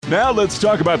Now let's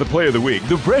talk about the play of the week.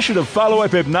 The pressure to follow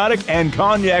up Hypnotic and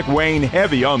Cognac weighing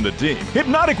heavy on the team.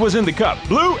 Hypnotic was in the cup,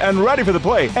 blue and ready for the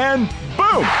play, and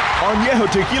boom!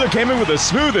 Añejo Tequila came in with a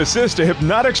smooth assist to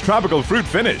Hypnotic's tropical fruit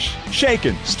finish.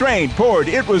 Shaken, strained, poured,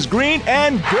 it was green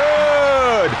and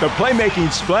good! The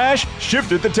playmaking splash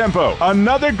shifted the tempo.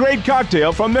 Another great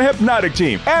cocktail from the Hypnotic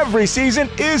team. Every season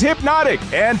is Hypnotic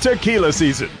and tequila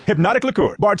season. Hypnotic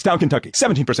Liqueur, Bardstown, Kentucky.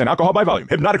 17% alcohol by volume.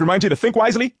 Hypnotic reminds you to think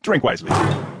wisely, drink wisely.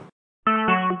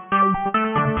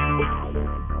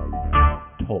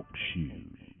 Talk shoes.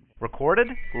 Recorded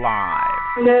live.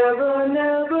 Never,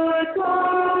 never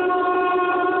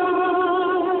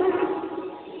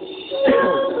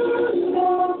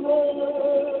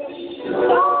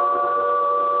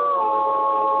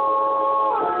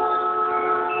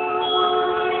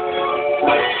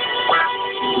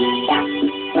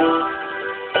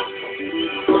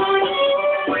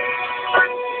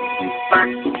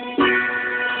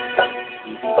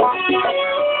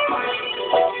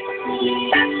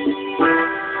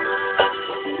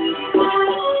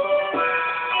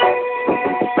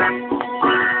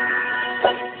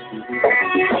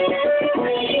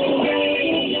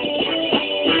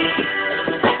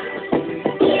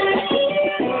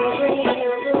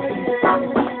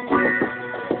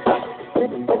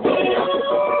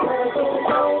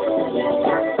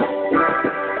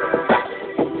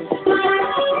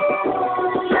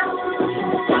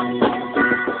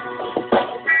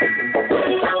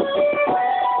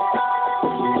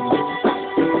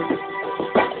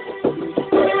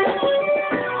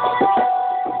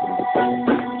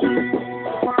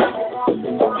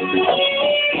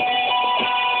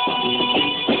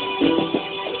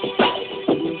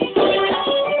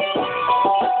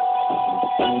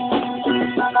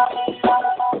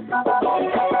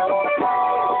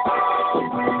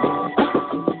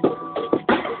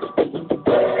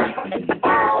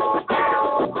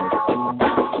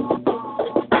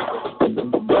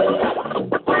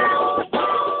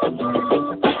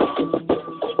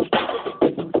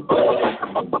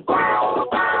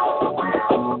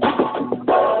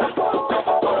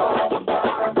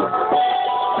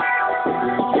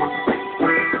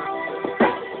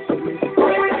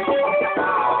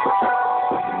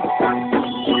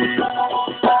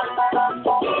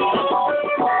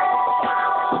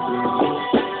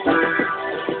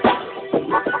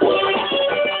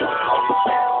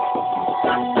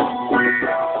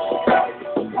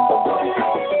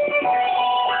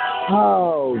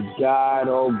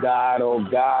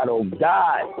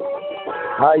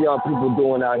How y'all people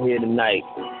doing out here tonight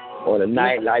on a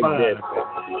night like this?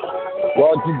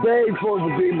 Well, today's supposed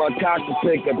to be my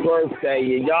Cockapicka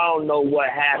birthday, and y'all don't know what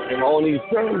happened. Only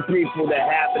certain people that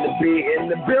happen to be in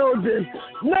the building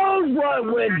knows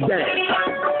what went down.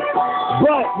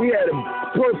 But we had a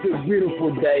perfect,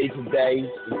 beautiful day today.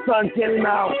 The sun came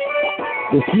out,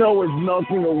 the snow is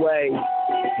melting away,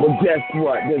 but guess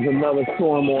what? There's another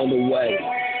storm on the way.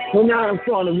 So now I'm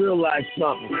starting to realize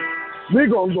something. We're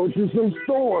going to go through some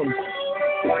storms.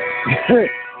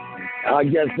 I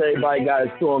guess everybody got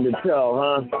a storm to tell,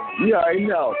 huh? You already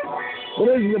know. Well,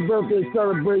 this is a birthday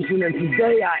celebration, and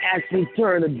today I actually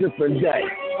turned a different day.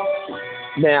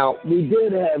 Now, we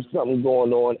did have something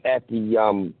going on at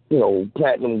the,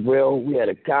 Platinum Grill. We had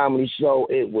a comedy show.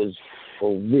 It was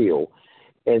for real.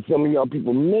 And some of y'all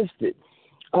people missed it.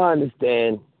 I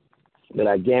understand, but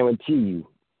I guarantee you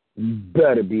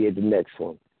better be at the next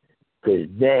one. Because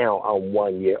now I'm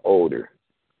 1 year older.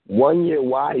 1 year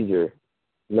wiser.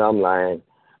 No, I'm lying.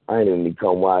 I ain't even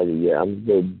become wiser yet. I'm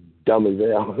still dumb as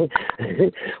hell.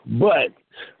 But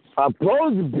I'm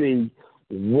supposed to be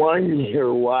 1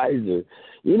 year wiser.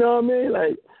 You know what I mean?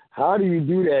 Like, how do you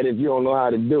do that if you don't know how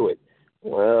to do it?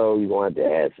 Well, you're going to have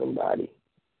to ask somebody.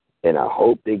 And I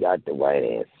hope they got the right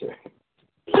answer.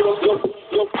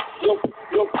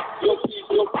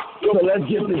 So let's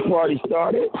get this party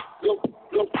started.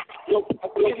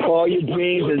 All your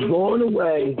dreams is going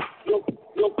away.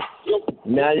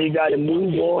 Now you got to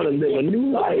move on and live a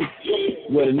new life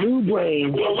with a new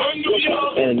brain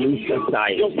and a new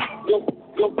society.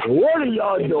 What are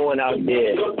y'all doing out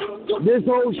there? This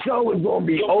whole show is going to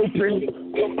be open,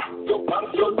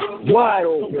 wide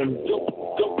open,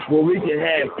 where we can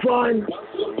have fun,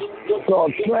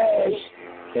 talk trash,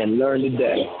 and learn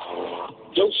today.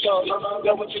 Yo, Sean, mama,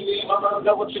 got what you need, mama,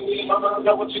 got what you need, mama,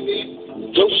 got what you need.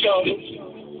 Yo, Sean.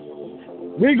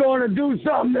 We're going to do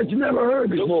something that you never heard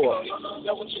before.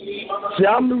 See,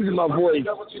 I'm losing my voice.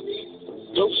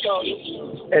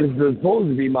 And it's supposed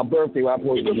to be my birthday where I'm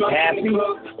supposed to be happy.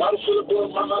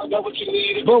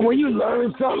 But when you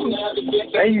learn something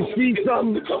and you see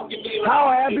something,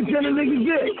 how happy can a nigga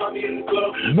get?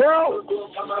 Well,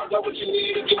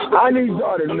 I need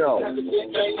y'all to know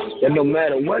that no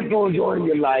matter what goes on in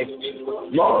your life,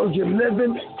 as long as you're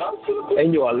living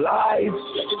and you're alive,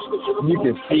 you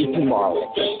can see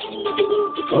tomorrow.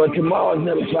 But tomorrow is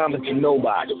never promised to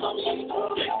nobody.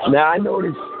 Now, I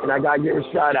noticed, and I got to give a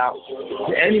shout out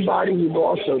to anybody who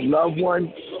lost a loved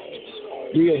one.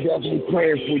 We are definitely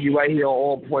praying for you right here on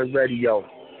All Point Radio.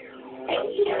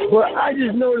 But I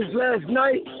just noticed last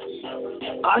night,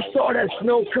 I saw that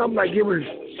snow come like it was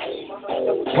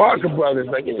Parker Brothers,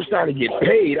 like it was trying to get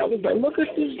paid. I was like, look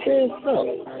at this damn stuff.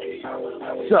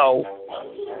 So,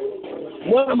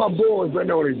 one of my boys, right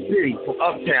known as Diddy from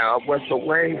Uptown, up West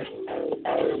Wayne,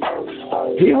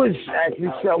 he was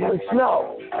actually shoveling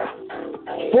snow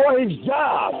for his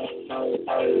job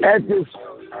at this,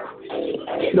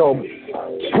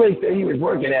 place that he was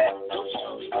working at,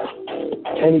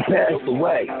 and he passed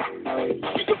away.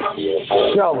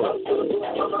 Shoveling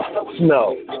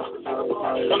snow.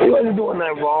 He wasn't doing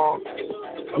nothing wrong.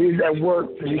 He was at work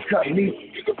and he cut meat,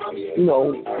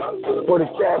 for the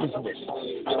establishment.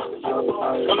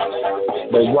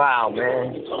 But wow,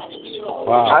 man.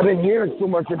 Wow. I've been hearing so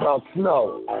much about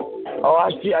snow. Oh, I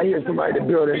hear somebody in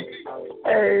the building.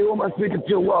 Hey, who am I speaking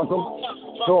to? Welcome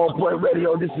to On Point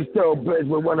Radio. This is THoRoughBred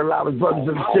with one of the loudest brothers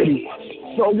of the city.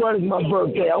 So what is my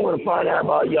birthday? I want to find out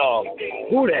about y'all.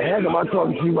 Who the heck am I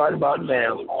talking to right about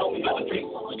now?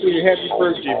 Happy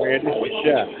birthday, man. This is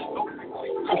Shaq.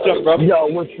 What's up, brother? Yo,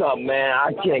 what's up, man?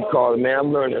 I can't call it, man.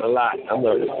 I'm learning a lot. I'm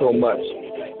learning so much.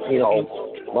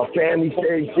 My family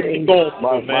says things.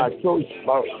 My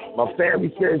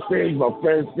family says things. My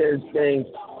friends says things.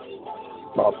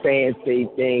 My fans say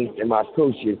things, and my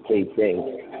associates say things.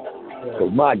 So,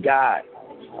 my God,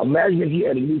 imagine if you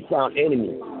had a newfound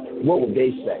enemy. What would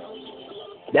they say?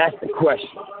 That's the question.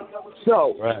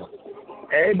 So,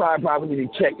 everybody probably need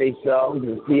to check themselves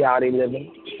and see how they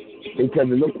living, because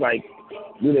it looks like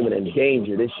we're living in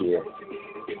danger this year.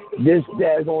 This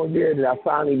daggone year that I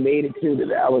finally made it to,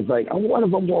 that I was like, I wonder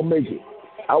if I'm going to make it.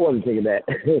 I wasn't thinking that.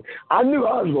 I knew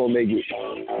I was going to make it.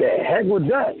 The heck was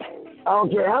that? I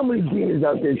don't care how many demons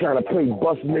out there trying to play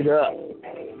bust a nigga up.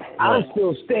 I'm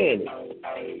still standing.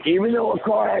 Even though a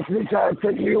car accident tried to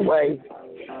take me away,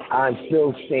 I'm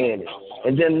still standing.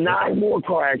 And then 9 more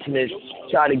car accidents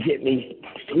try to get me,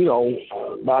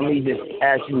 by me just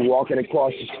actually walking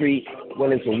across the street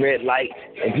when it's a red light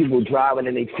and people driving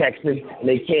and they texting and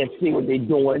they can't see what they're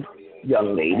doing,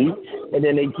 young lady. And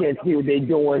then they can't see what they're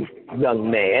doing, young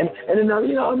man. And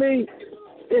then,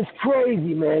 it's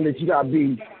crazy, man, that you got to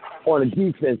be on the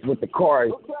defense with the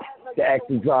cars to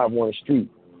actually drive on the street.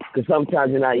 Because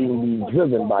sometimes you're not even being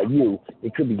driven by you.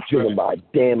 It could be driven by a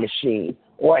damn machine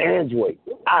or Android.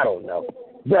 I don't know.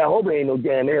 But I hope it ain't no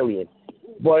damn alien.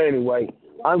 But anyway,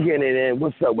 I'm getting it in.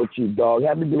 What's up with you, dog?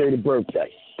 Happy belated birthday.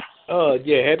 Oh,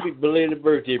 yeah, happy belated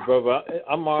birthday, brother.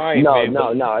 I'm all right, man.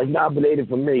 No, it's not belated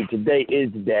for me. Today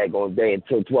is the daggone day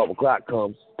until 12 o'clock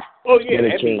comes. Oh, yeah.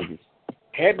 Then it changes.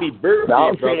 Happy birthday, now,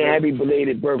 I'm brother. saying happy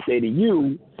belated birthday to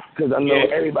you, because I know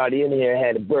everybody in here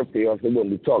had a birthday, or else they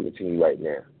wouldn't be talking to me right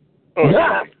now. Oh,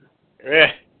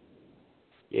 yeah.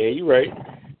 Yeah, you're right.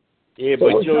 Yeah, so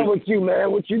but what's up with you,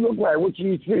 man? What you look like? What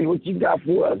you see? What you got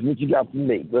for us? What you got for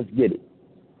me? Let's get it.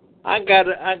 I got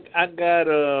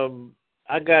a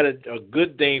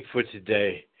good thing for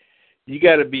today. You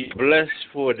got to be blessed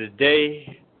for the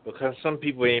day, because some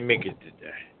people ain't make it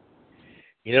today.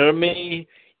 You know what I mean?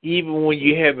 Even when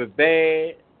you have it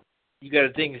bad, you got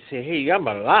to think and say, "Hey, I'm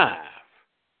alive."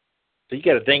 So you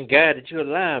got to thank God that you're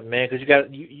alive, man, because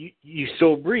you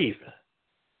still breathing.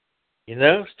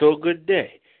 Still a good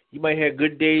day. You might have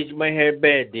good days, you might have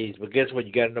bad days, but guess what?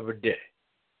 You got another day.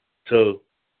 So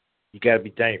you got to be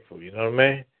thankful, you know what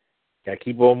I mean? Got to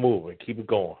keep on moving, keep it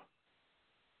going.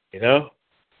 It's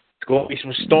going to be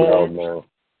some storms. No.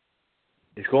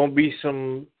 It's going to be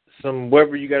some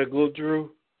weather you got to go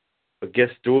through, but guess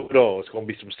through it all, it's going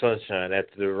to be some sunshine.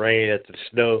 After the rain, after the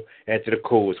snow, after the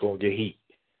cold, it's going to get heat.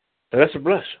 So that's a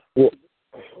blessing.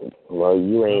 Well,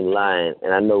 you ain't lying.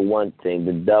 And I know one thing.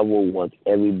 The devil wants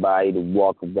everybody to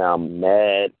walk around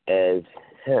mad as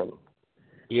him.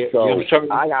 Yeah, so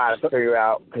I got to figure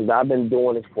out, because I've been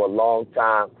doing this for a long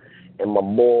time, and my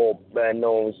boy,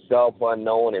 unknown,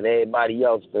 self-unknown, and everybody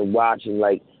else been watching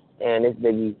like, man, this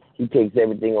nigga, he takes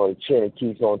everything on the chin and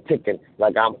keeps on ticking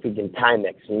like I'm freaking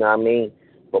Timex, you know what I mean?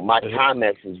 But my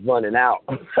Timex is running out.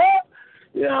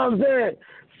 You know what I'm saying?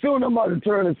 Soon I'm about to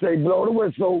turn and say, blow the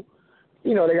whistle.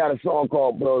 They got a song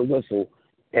called Blow the Whistle.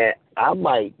 And I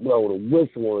might blow the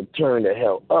whistle and turn the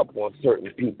hell up on certain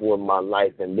people in my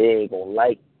life, and they ain't gonna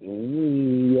like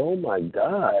me. Oh my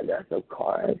God, that's a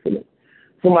car accident.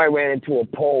 Somebody ran into a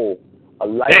pole, a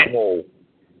light pole,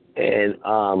 and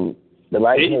the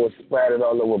light pole is splattered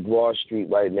all over Broad Street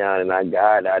right now. And I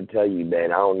tell you,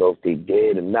 man, I don't know if they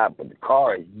did or not, but the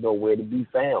car is nowhere to be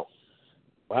found.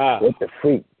 Wow. What the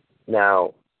freak?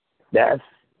 Now, that's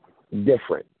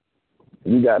different.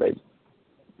 You got a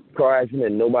car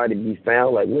accident, nobody to be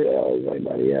found. Like, where the hell is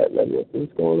everybody at? Like,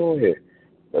 what's going on here?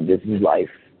 But this is life.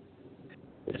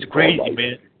 It's crazy,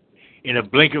 man. In a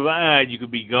blink of an eye, you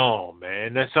could be gone,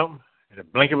 man. That's something. In a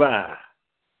blink of an eye.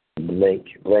 Blink,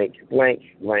 blank, blank,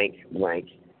 blank, blank.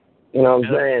 You know what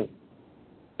I'm saying?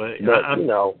 But you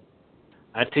know.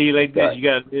 I tell you like this, you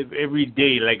got to live every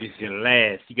day like it's your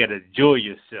last. You got to enjoy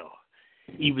yourself.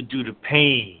 Even through the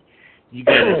pain, you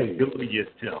got to enjoy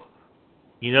yourself.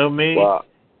 You know what I mean? Well,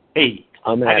 hey,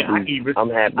 I'm happy.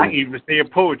 I can even say a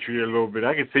poetry a little bit.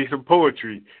 I can say some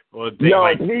poetry. Or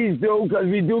please do, because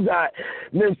we do got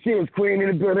Miss Cheers Queen in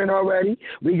the building already.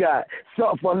 We got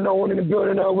Self Unknown in the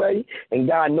building already. And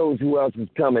God knows who else is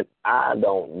coming. I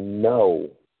don't know.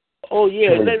 Oh,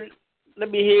 yeah. Let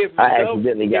me hear it from I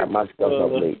accidentally got my stuff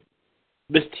up late.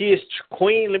 Miss Cheers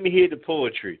Queen, let me hear the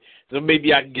poetry. So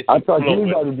maybe I can get some I thought flow. you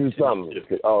were about to do something.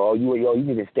 You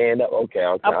need to stand up? Okay,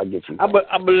 I'll get you. I'm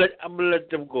gonna let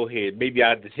them go ahead. Maybe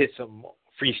I'll just hit some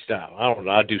freestyle. I don't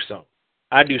know. I'll do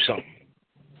something.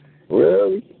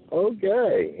 Really?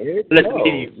 Okay. Let's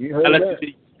see you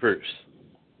first.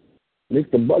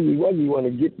 Mr. Buggy Wuggy want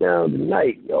to get down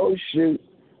tonight. Oh, shoot.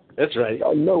 That's right.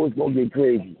 Y'all know it's going to get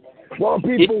crazy. Well,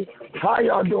 people, how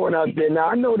y'all doing out there? Now,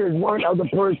 I know there's one other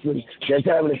person that's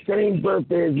having the same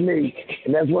birthday as me,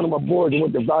 and that's one of my boys who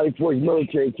went to Valley Forge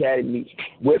Military Academy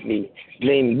with me,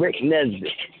 named Rick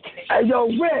Nesbitt. Hey, yo,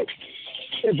 Rick,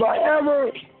 if I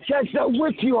ever catch up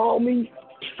with you, homie,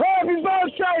 happy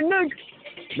birthday, Nick!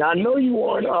 Now, I know you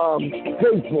on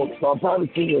Facebook, so I'll probably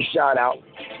send you a shout-out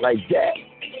like that.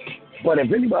 But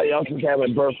if anybody else is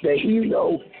having a birthday, you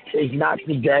know it's not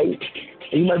today.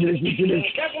 You might be listening to this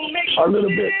a little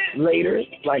bit later,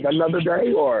 like another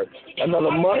day or another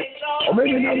month or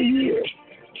maybe another year.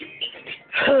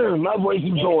 My voice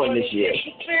is going this year.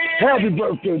 Happy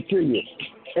birthday to you.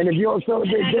 And if you don't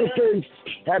celebrate birthdays,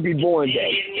 happy born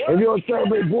day. If you don't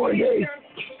celebrate born days,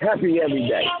 happy every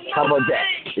day. How about that?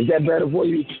 Is that better for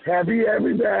you? Happy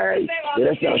every day. Yeah,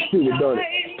 that sounds stupid, don't it?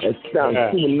 That sounds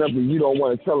stupid enough that you don't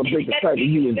want to celebrate the fact that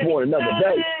you was born another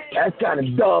day. That's kind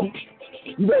of dumb.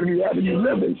 You better be happy you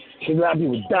living, because a lot of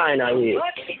people dying out here.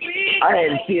 I had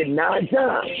to see it 9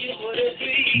 times.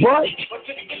 But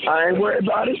I ain't worried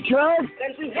about it, because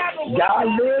God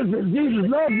lives and Jesus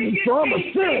loves me, so I'm a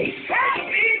sin.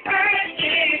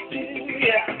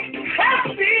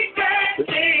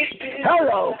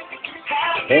 Hello.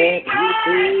 Happy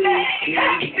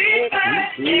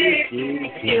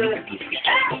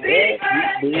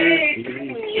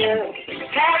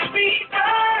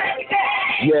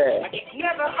yeah.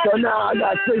 So now I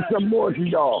gotta say some more to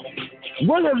y'all.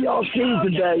 What have y'all seen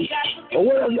today, or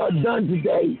what have y'all done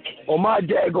today on my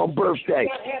daggone birthday?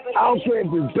 I don't care if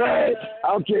it's bad. I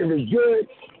don't care if it's good.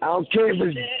 I don't care if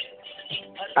it's...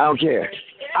 I don't care.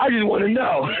 I just want to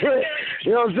know.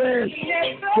 You know what I'm saying?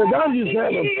 Because I'm just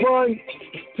having fun,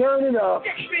 turning up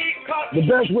the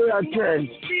best way I can,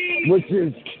 which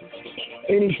is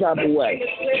any type of way.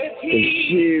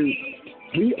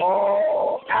 We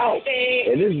all out,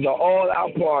 and this is an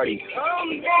all-out party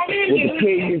with the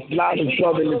king and loudest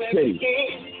brother in the city.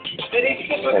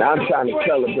 And I'm trying to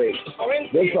celebrate.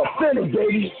 It's authentic,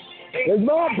 baby. It's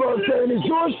my birthday and it's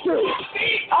yours too.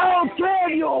 I don't care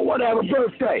if you don't want to have a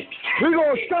birthday. We're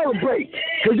going to celebrate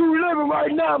because you're living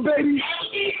right now, baby.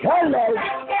 Hello.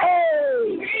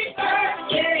 Hey.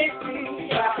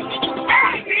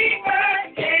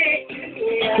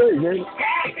 Hey, man.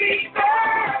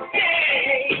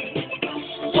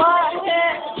 What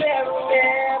has there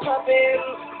never been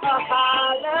a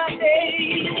holiday?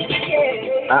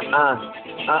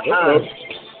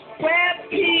 Where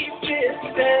peace is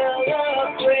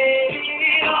celebrated.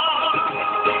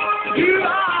 You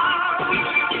are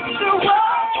the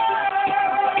world.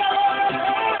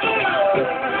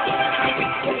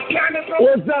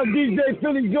 What's up, DJ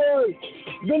Philly Joy?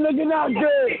 Been looking out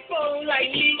good. People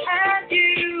like me and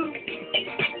you,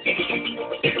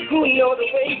 who know the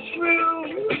way through.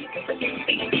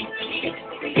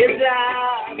 Yes,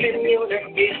 I've been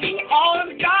united. All of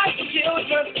God's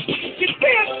children should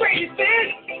be a praises.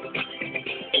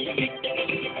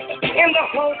 And the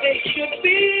whole day should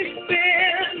be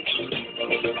spent.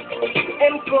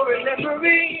 And for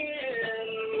remembering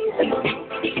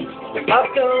Of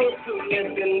those who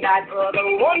lived and died for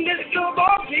the wonderful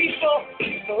people.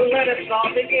 So let us all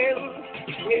begin.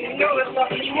 We know it's up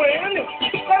to win.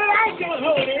 The light will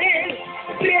hold it in.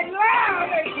 Be it loud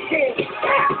as you can.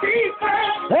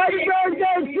 Happy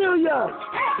birthday to ya!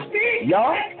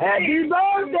 Y'all, happy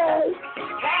birthday!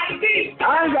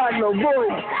 I ain't got no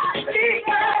voice.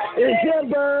 It's your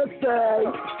birthday.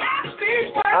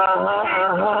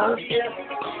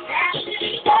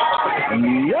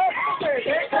 Yep.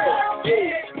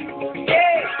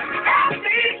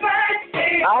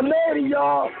 I made it,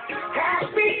 y'all.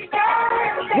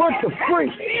 What the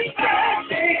freak?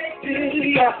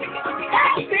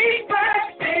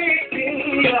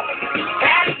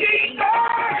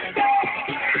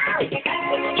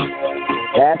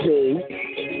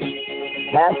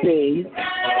 Happy.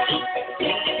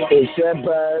 It's your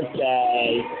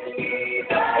birthday.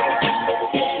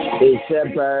 It's your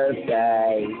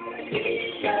birthday.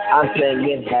 I'm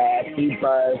singing happy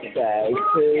birthday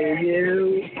to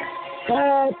you.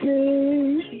 Happy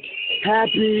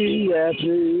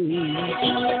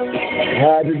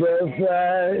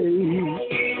birthday.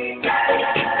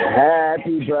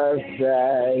 Happy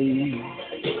birthday.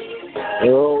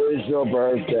 Oh, it's your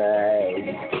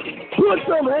birthday. Put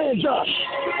some hands up.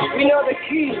 We know the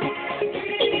key.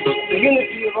 The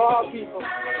unity of all people.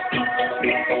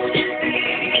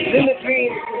 It's in the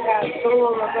dreams we had so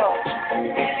long ago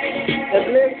that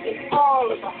lives in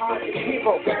all of the hearts of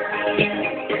people.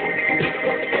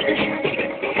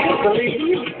 Believe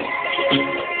me.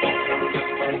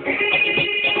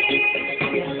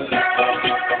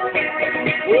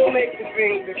 We'll make the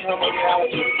dream become a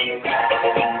reality.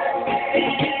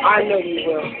 I know we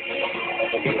will.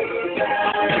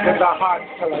 Because our hearts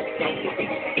tell us something.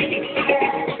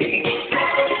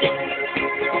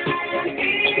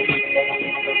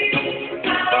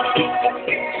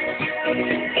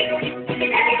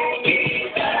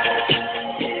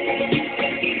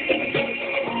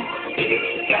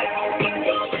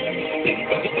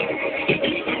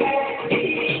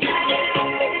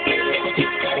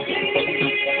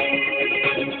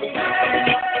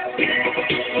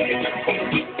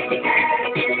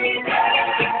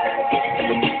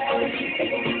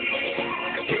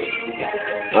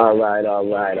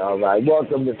 All right.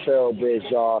 Welcome to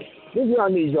THoRoughBred, y'all. This is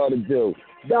what I need y'all to do.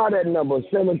 Dial that number,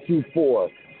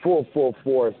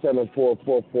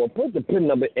 724-444-7444. Put the PIN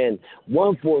number in,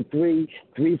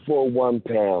 143341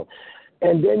 pound.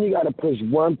 And then you got to push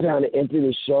 1 pound to enter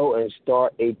the show and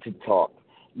star 8 to talk.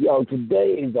 Yo,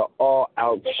 today is an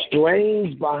all-out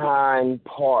strange behind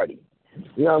party.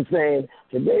 You know what I'm saying?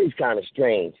 Today is kind of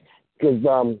strange because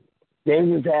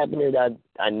things is happening that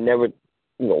I never,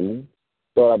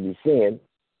 thought I'd be seeing,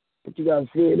 but you got to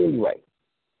see it anyway.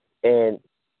 And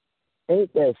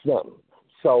ain't that something?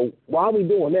 So while we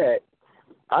doing that,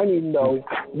 I need to know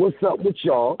what's up with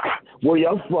y'all, where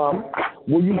y'all from,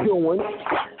 what you doing,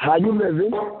 how you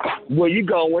living, where you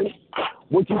going,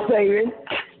 what you saying,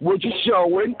 what you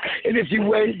showing, and if you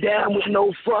went down with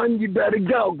no fun, you better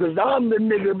go, because I'm the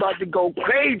nigga about to go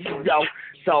crazy, yo.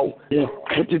 So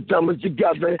put your thumbs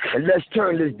together and let's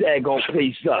turn this daggone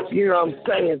place up. You know what I'm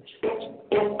saying?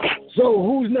 So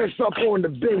who's next up on the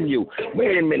venue?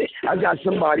 Wait a minute, I got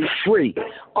somebody free.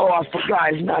 Oh, I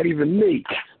forgot, it's not even me.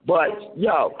 But,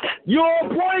 yo, your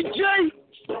boy G.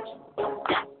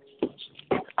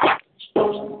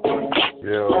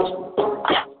 Yo.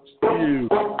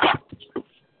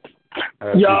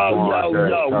 Yo,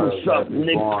 what's up,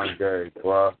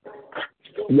 nigga?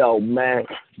 Yo, man,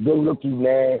 good looking,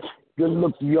 man. Good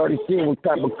looking. You already seen what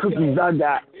type of cookies I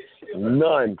got.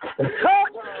 None.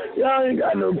 Y'all ain't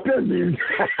got no cookies.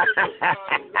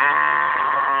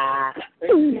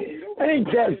 Ain't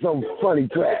that some funny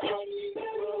crap?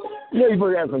 You know you're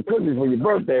supposed to have some cookies for your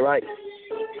birthday, right?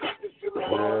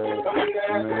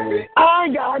 Man. I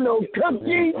ain't got no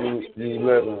cookies. You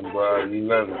living, bro. You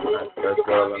living, man. That's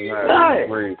all that matters. You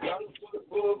breathe.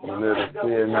 You live to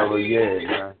see another year,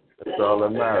 man. That's all that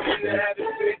matters, man.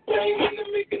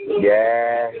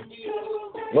 Yeah.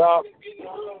 Well,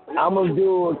 I'm going to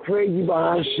do a crazy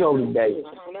behind show today.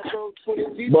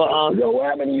 But, yo, what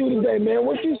happened to you today, man?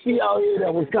 What you see out here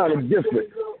that was kind of different?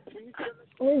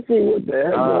 Let's see what the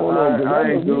hell going on.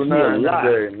 I ain't do nothing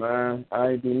today, man. I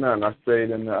ain't do nothing. I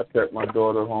stayed in there. I took my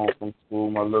daughter home from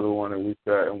school, my little one, and we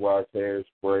sat and watched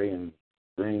Hairspray and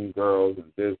Dream Girls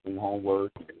and did some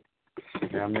homework. You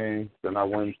know what I mean? Then I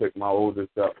went and picked my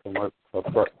oldest up from her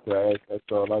prep class.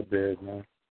 That's all I did, man.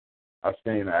 I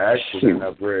seen an accident in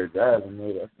that Bridge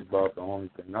Avenue. That's about the only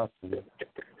thing I seen.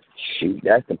 Shoot,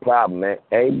 that's the problem, man.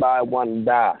 Everybody want to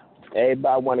die.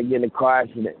 Everybody want to get in a car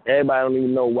accident. Everybody don't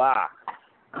even know why.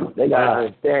 They gotta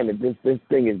understand that this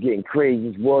thing is getting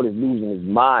crazy. This world is losing its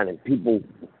mind, and people,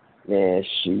 man,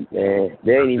 shoot, man,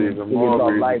 they ain't even thinking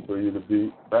about life. For you to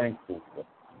be thankful.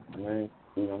 Man,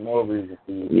 even more reason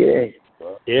for you.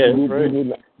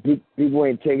 People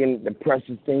ain't taking the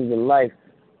precious things in life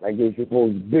like they're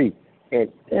supposed to be.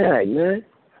 And man,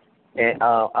 and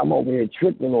I'm over here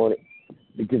tripping on it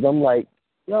because I'm like,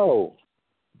 yo,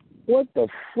 what the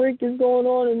freak is going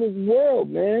on in this world,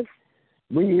 man?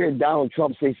 When you hear Donald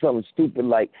Trump say something stupid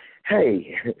like,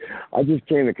 hey, I just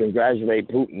came to congratulate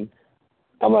Putin,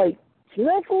 I'm like, did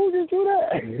that fool just do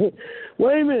that?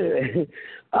 Wait a minute.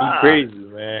 He's crazy,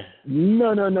 man.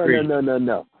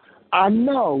 No. I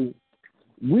know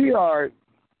we are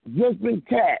just been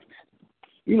taxed,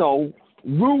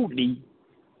 rudely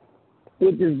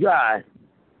with this guy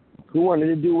who wanted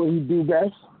to do what he do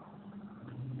best.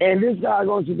 And this guy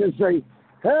goes to just say,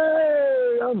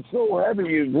 hey, I'm so happy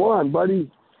you won,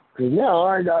 buddy, because now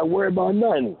I ain't got to worry about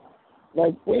nothing.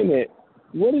 Like, wait a minute,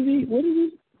 what is he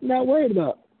not worried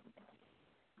about?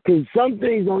 Because some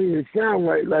things don't even sound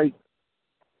right. Like,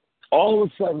 all of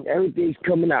a sudden, everything's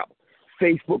coming out.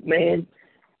 Facebook, man,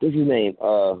 what's his name?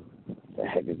 The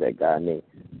heck is that guy's name?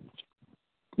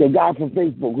 The guy from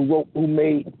Facebook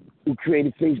who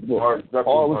created Facebook.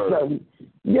 All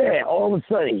of a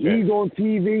sudden, he's on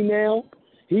TV now.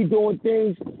 He's doing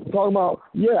things, talking about,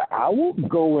 I will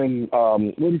go and,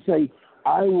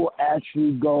 I will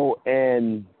actually go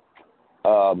and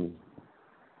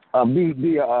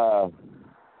be a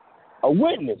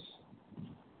witness.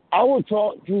 I will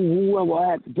talk to whoever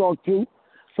I have to talk to.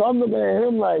 So I'm looking at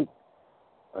him like,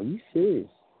 are you serious?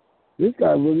 This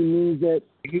guy really means that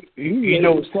he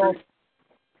don't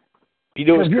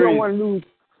want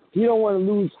to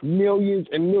lose millions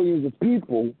and millions of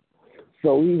people.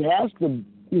 So he has to,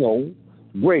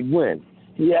 break wind.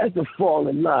 He has to fall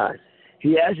in line.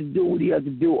 He has to do what he has to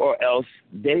do, or else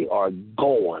they are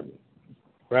going.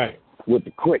 Right. With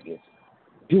the quickness.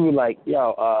 People are like,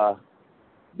 yo,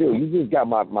 dude, you just got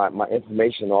my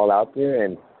information all out there,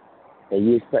 and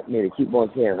you expect me to keep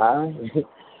on saying hi?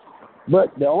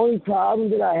 But the only problem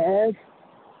that I have,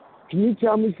 can you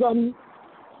tell me something?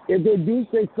 If they do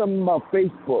say something about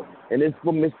Facebook, and it's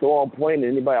for Mr. On Point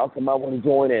and anybody else that might want to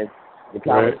join in the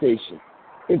conversation,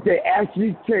 if they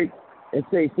actually take and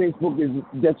say Facebook is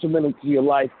detrimental to your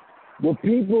life, will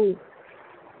people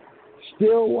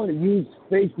still want to use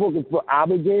Facebook and feel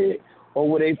obligated, or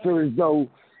will they feel as though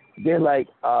they're like,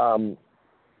 I'm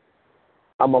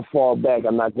going to fall back,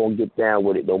 I'm not going to get down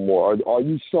with it no more? Or are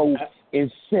you so in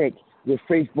sync with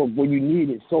Facebook where you need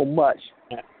it so much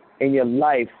in your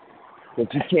life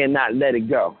that you cannot let it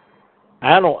go?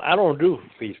 I don't do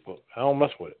Facebook. I don't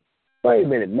mess with it. Wait a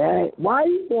minute, man. Why are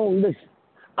you going to listen?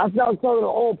 I thought talking to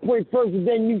On Point first and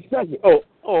then you second. Oh,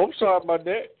 I'm sorry about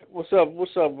that. What's up,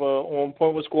 On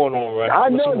Point? What's going on, right? I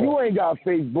know you ain't got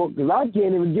Facebook because I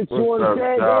can't even get you on the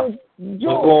tag. What's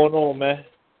going on, man?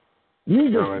 You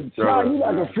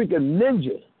like a freaking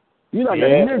ninja. You like a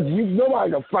ninja.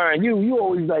 Nobody can find you. You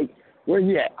always like, where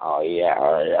you at? Oh, yeah.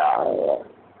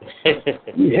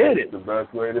 You hit it. The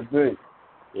best way to be.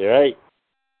 You're right.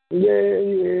 Yeah.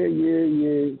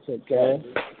 It's okay.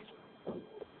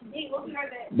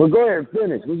 But go ahead,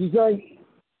 finish. What you say?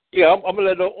 Yeah, I'm gonna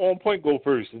let the On Point go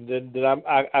first, and then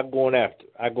I go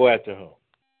after him.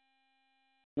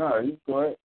 No, you go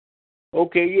ahead.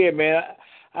 Okay, yeah, man.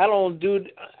 I don't do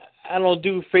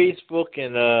Facebook,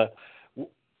 and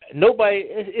nobody.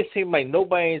 It seems like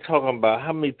nobody ain't talking about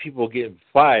how many people getting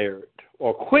fired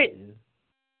or quitting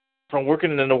from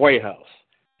working in the White House.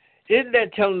 Isn't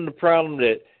that telling the problem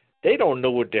that they don't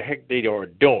know what the heck they are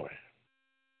doing?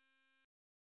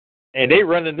 And they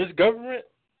running this government?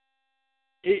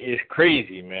 It is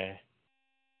crazy, man.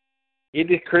 It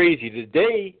is crazy.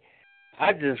 Today,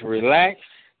 I just relaxed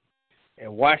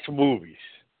and watched movies.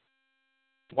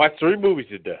 Watched 3 movies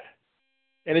today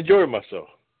and enjoyed myself.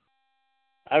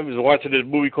 I was watching this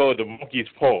movie called The Monkey's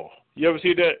Paw. You ever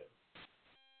see that?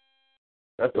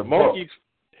 That's the a Monkey's.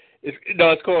 book.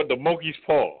 It's called The Monkey's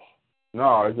Paw.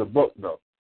 No, it's a book though.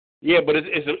 Yeah, but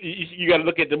you got to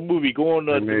look at the movie. Go on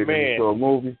the man. It's a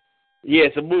movie. Yeah,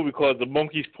 it's a movie called The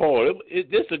Monkey's Paw.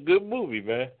 It's a good movie,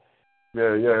 man.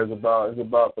 Yeah. It's about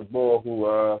the boy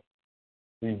who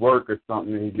he worked or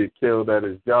something and he get killed at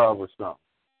his job or something.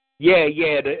 Yeah.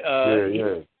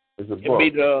 It's a book.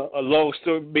 Make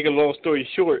a long story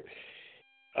short,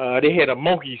 they had a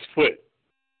monkey's foot,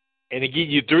 and they give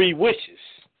you 3 wishes.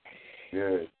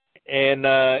 Yeah. And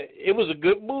it was a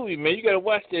good movie, man. You got to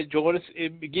watch that, Jordan.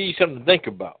 It gives you something to think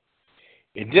about.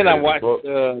 And then I watched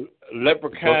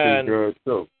Leprechaun. Good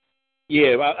too.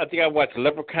 Yeah, I think I watched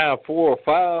Leprechaun 4 or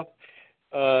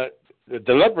 5.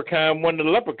 the leprechaun wasn't a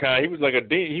leprechaun. He was like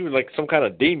he was like some kind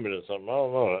of demon or something. I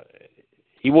don't know.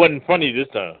 He wasn't funny this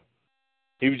time.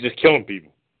 He was just killing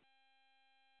people.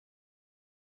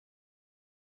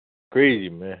 Crazy,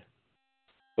 man.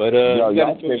 But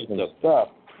y'all take some stuff.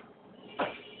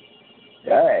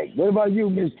 Hey, what about you,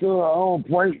 Mr. On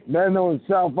Point, better known as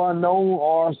South Unknown,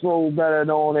 also better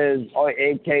known as, or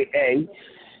AKA,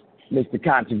 Mr.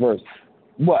 Controversy?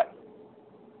 What?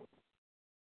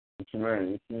 What you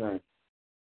mean?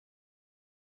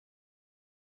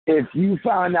 If you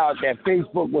found out that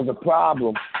Facebook was a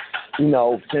problem,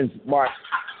 since Mark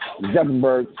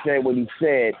Zuckerberg said what he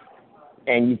said,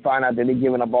 and you find out that they're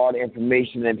giving up all the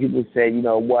information, and people said, you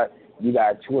know what, you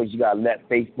got a choice, you got to let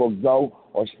Facebook go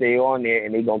or stay on there,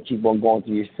 and they're going to keep on going to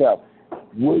yourself.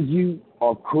 Would you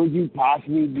or could you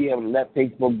possibly be able to let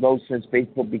Facebook go since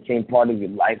Facebook became part of your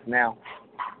life now?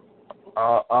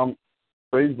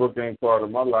 Facebook ain't part of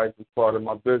my life, it's part of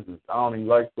my business. I don't even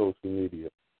like social media.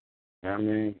 You know what I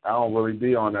mean? I don't really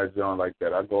be on that joint like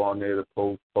that. I go on there to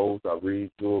post, I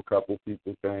read through a couple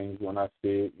people's things when I see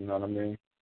it, you know what I mean?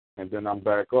 And then I'm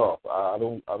back off. I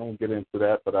don't get into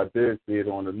that, but I did see it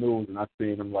on the news, and I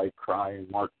seen him like crying,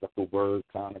 Mark Zuckerberg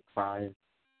kind of crying,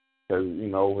 because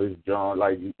his John,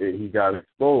 like he got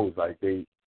exposed. Like they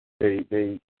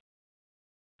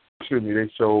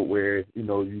showed where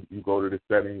you go to the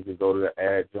settings, you go to the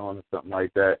ad John or something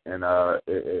like that, and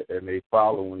they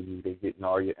following you, they getting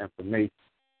all your information,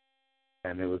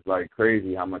 and it was like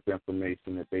crazy how much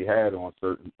information that they had on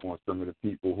some of the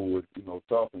people who was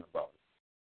talking about it.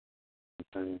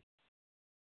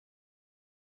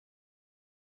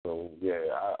 So yeah,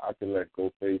 I can let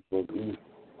go Facebook.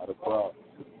 Not a problem.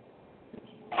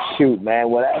 Shoot,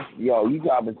 man. Well, you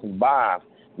dropping some bombs.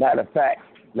 Matter of fact,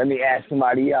 let me ask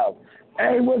somebody else.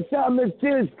 Hey, what's up, Miss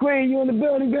Tiz Queen? You in the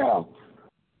building, girl?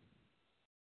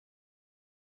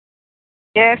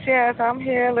 Yes, I'm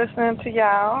here listening to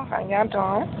y'all. How y'all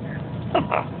doing?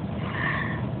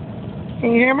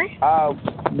 Can you hear me?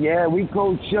 Yeah, we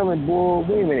chilling, boy.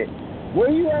 Wait a minute. Where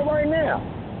you at right now?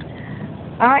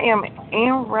 I am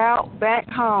en route back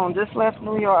home. Just left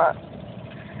New York.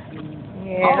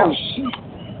 Yeah. Oh, shoot.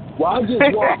 Well, I just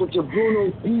walked with your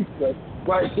Bruno's Pizza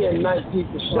right there, nice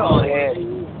pizza shop.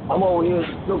 I'm over here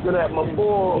looking at my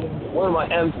boy, one of my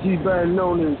MC better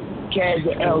known as Kaz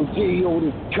LG,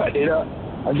 over there cutting it up.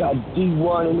 I got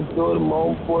D1 in the building, my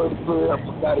own boy to put it up. I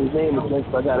got his name again,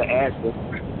 so I got to ask him.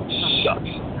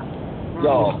 Shucks.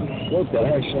 Yo, what the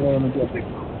heck's your name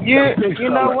again? You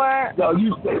know what? No,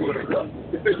 you stay with it.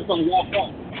 The bitch is gonna walk off.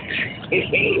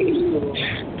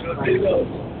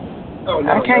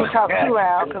 I can't talk too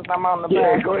loud because I'm on the back.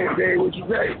 Yeah, go ahead, babe. What you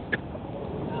say?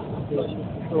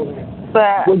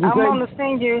 But I'm gonna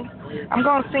send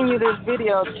you this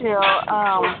video,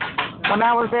 CHiLL. When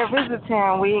I was there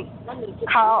visiting, we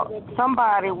caught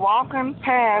somebody walking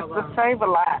past the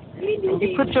Save-A-Lot. And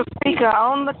you put your speaker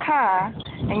on the car,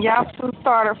 and y'all two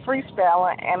started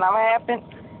freestyling, and I happened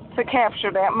to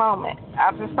capture that moment.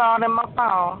 I just saw it in my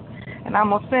phone, and I'm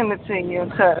going to send it to you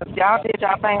because y'all did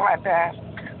y'all thing right there.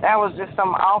 That was just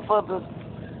some off of the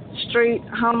street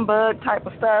humbug type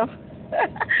of stuff,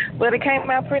 but it came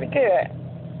out pretty good.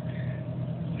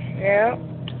 Yeah.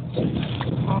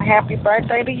 Happy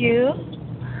birthday to you.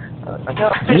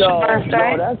 Your official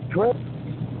birthday. No, that's great.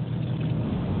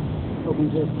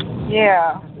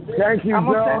 Yeah. Thank you,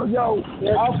 girl. Yo,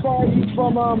 how far are you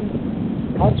from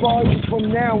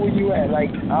now where you at?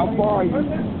 Like, how far are you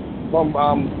from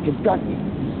Kentucky?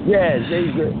 Yeah,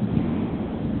 Jason.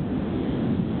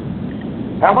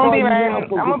 I'm gonna be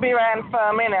riding for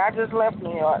a minute. I just left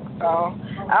New York, so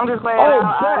I'm just glad I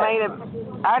made it.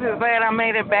 I just glad I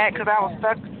made it back because I was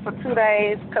stuck for 2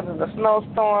 days because of the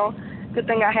snowstorm. Good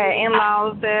thing I had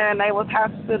in-laws there and they was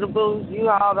hospitable. You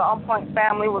all, the On Point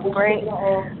family was great.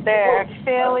 They're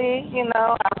Philly, I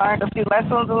learned a few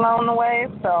lessons along the way.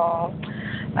 So,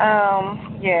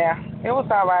 yeah, it was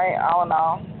all right, all in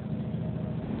all.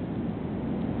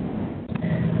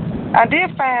 I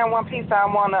did find one piece I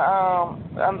want to,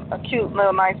 a cute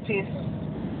little nice piece,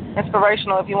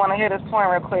 inspirational if you want to hear this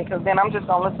point real quick, because then I'm just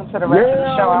going to listen to the rest of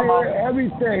the show. Yeah,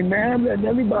 everything, man.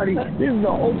 Everybody, this is an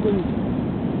open,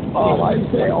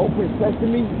 open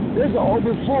sesame. This is an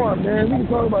open forum, man. We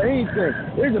can talk about anything.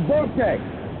 There's a birthday.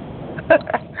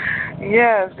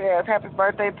 Yes. Happy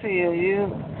birthday to you.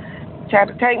 You tried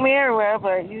to take me everywhere,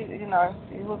 but you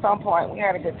was on point. We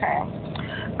had a good time.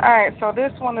 All right, so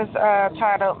this one is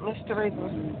titled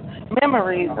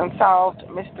Memories and Solved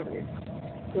Mysteries.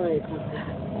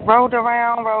 Rolled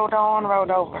around, rolled on,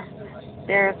 rolled over.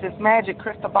 There is this magic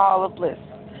crystal ball of bliss,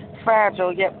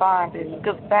 fragile yet bonded.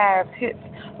 Goodbyes hits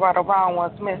while the wrong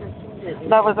ones miss.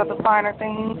 Lovers of the finer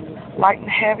things, light and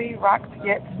heavy, rocks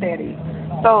yet steady.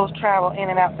 Souls travel in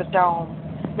and out the dome.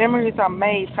 Memories are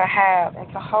made to have and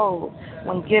to hold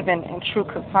when given in true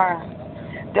concern.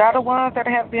 They are the ones that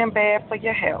have been bad for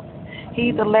your health.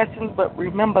 Heed the lessons, but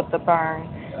remember the burn.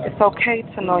 It's okay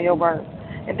to know your worth.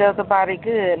 It does a body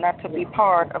good not to be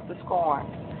part of the scorn.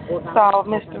 Solve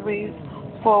mysteries,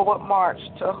 forward march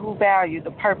to who value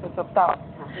the purpose of thought.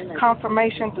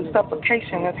 Confirmation through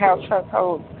supplication is how trust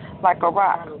holds like a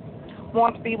rock.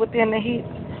 Want to be within the heat?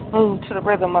 Move to the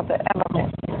rhythm of the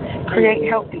elements. Create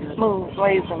healthy, smooth,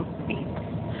 blazing feet.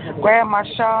 Grab my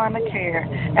shawl and the care.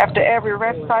 After every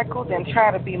rest cycle, then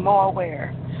try to be more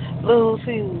aware. Blues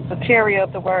Hughes, the carrier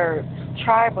of the word.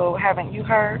 Tribal, haven't you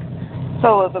heard?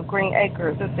 Sowers of green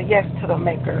acres, it's a yes to the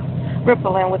maker.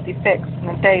 Rippling with effects in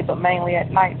the day, but mainly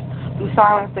at night. Through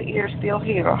silence, the ear still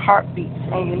hear heartbeats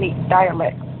and unique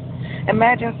dialects.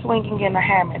 Imagine swinging in a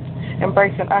hammock,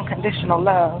 embracing unconditional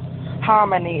love.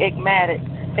 Harmony, enigmatic.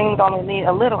 Things only need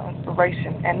a little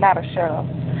inspiration and not a shove.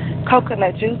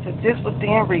 Coconut juice is just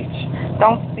within reach.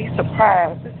 Don't be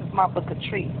surprised. This is my book of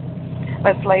treats.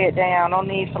 Let's lay it down. No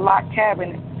need for locked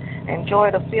cabinets.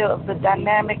 Enjoy the feel of the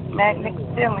dynamic, magnetic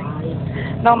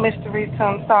feeling. No mysteries to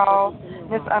unsolve.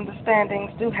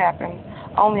 Misunderstandings do happen.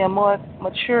 Only a more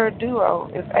mature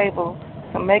duo is able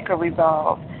to make a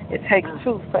resolve. It takes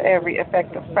two for every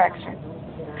effective fraction.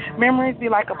 Memories be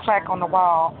like a plaque on the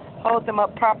wall. Hold them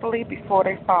up properly before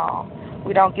they fall.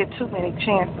 We don't get too many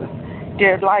chances.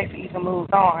 Dear life even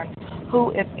moves on.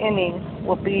 Who, if any,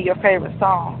 will be your favorite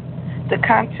song? The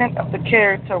content of the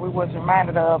character we was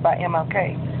reminded of by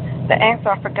MLK. The ants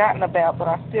are forgotten about, but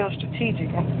are still strategic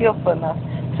and skillful enough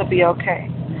to be okay.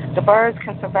 The birds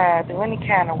can survive through any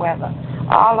kind of weather.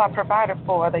 All are provided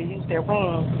for. They use their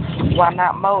wings while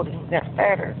not molding their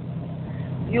feathers.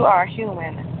 You are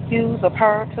human. Hues of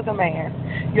her to the man.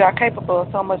 You are capable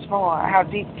of so much more. How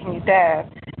deep can you dive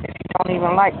if you don't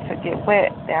even like to get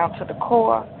wet down to the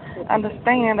core?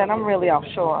 Understand that I'm really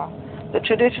offshore. The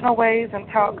traditional ways and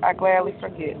talk I gladly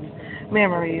forget.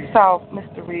 Memories, soft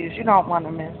mysteries you don't want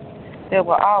to miss. There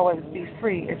will always be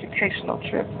free educational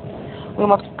trips. We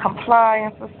must comply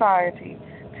in society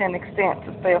to an extent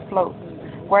to stay afloat.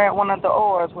 We're at one of the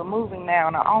oars. We're moving now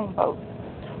in our own boat.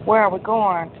 Where are we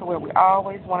going? To where we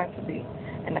always wanted to be,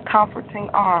 in the comforting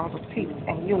arms of peace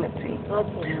and unity.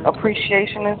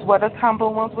 Appreciation is what us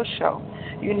humble ones will show.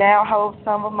 You now hold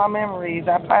some of my memories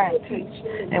I plan to teach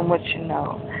and what you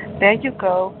know. There you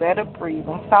go, better breathe.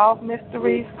 And solve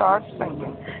mysteries, start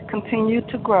singing. Continue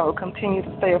to grow, continue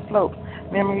to stay afloat.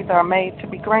 Memories are made to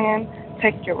be grand.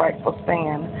 Take your rightful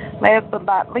stand. Last but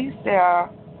not least, they are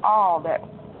all that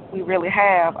we really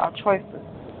have, our choices.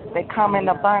 They come in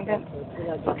abundance,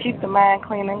 so keep the mind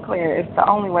clean and clear. It's the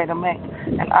only way to make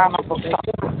an honorable choice.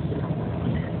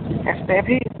 And stay at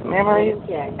peace, memories,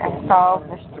 and solve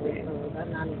mysteries.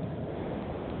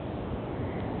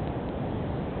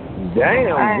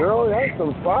 Damn, girl, that's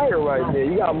some fire right there.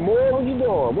 You got more? What you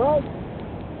doing? What?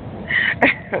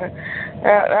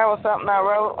 That was something I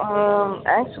wrote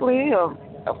actually a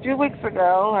few weeks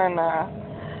ago, and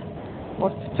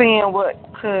was seeing what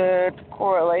could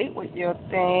correlate with your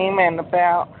theme and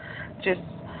about just,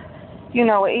 you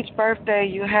know, each birthday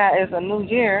you have is a new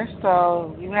year,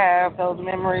 so you have those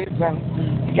memories and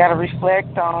you got to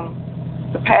reflect on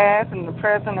the past and the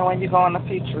present and when you go in the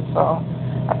future. So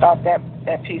I thought that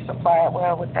piece applied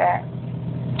well with that.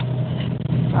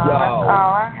 That's all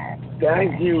I had.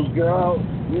 Thank you, girl.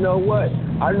 You know what?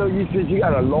 I know you said you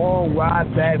got a long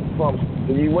ride back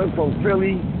you went from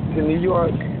Philly to New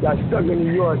York, got stuck in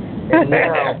New York, and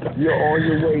now you're on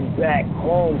your way back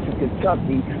home to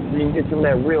Kentucky so you can get some of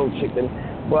that real chicken.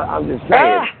 But I'm just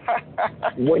saying,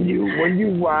 when you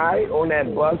ride on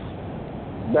that bus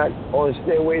back on the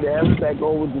Stairway to Heaven back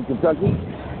over to Kentucky,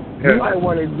 you might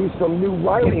want to do some new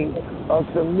writing of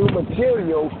some new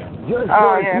material just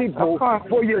for people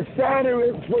for your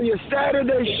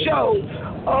Saturday show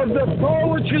of the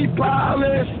Poetry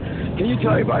Palace. Can you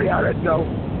tell everybody how that goes?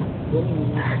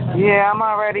 Yeah, I'm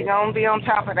already going to be on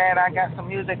top of that. I got some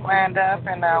music lined up,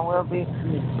 and I will be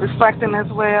reflecting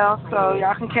as well. So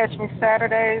y'all can catch me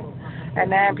Saturdays at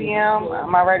 9 p.m.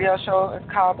 My radio show is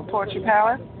called The Poetry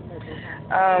Palace.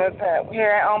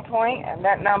 Here at On Point, and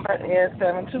that number is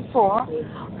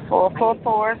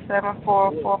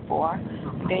 724-444-7444.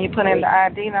 Then you put in the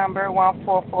ID number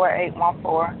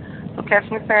 144-814. So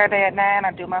catch me Saturday at 9.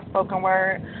 I do my spoken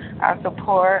word. I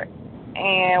support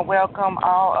and welcome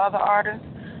all other artists,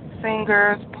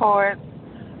 singers, poets,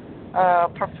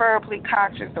 preferably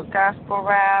conscious of gospel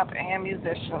rap and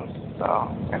musicians. So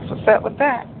that's what's up with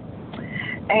that.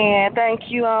 And thank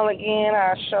you all again.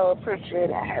 I sure appreciate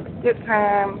it. I had a good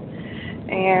time.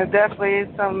 And definitely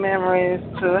some memories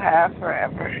to have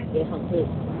forever.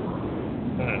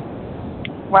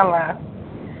 Voila.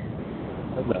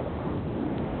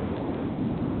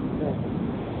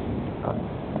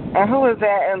 And who is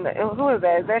that? And who is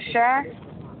that? Is that Shy?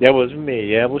 That was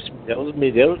me. That was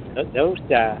me. That was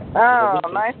Shy. Oh,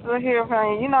 nice to hear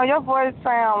from you. You know, your voice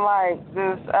sound like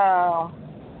this.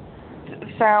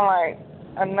 Sound like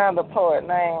another poet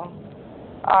named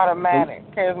Automatic,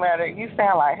 Charismatic. You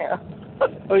sound like him.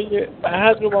 Oh yeah.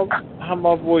 How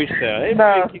my voice sound?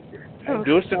 No.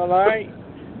 Do it sound alright?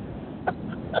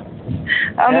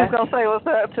 I'm just gonna say what's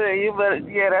up to you, but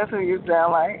yeah, that's who you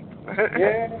sound like.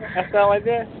 Yeah, I sound like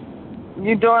that.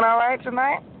 You doing all right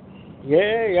tonight?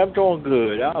 Yeah, I'm doing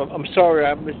good. I'm sorry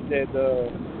I missed that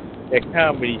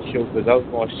comedy show because I was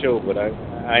on a show, but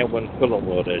I wasn't feeling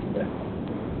well that day.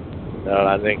 No,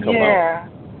 I didn't come out. Yeah,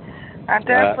 I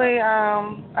definitely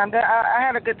I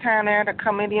had a good time there. The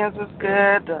comedians was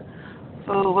good. The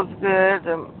food was good.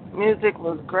 The music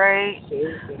was great.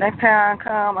 Next time I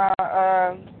come,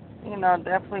 I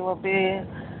definitely will be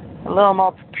a little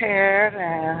more prepared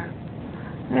and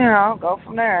go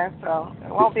from there. So it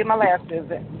won't be my last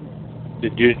visit.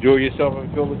 Did you enjoy yourself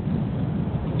in Philly?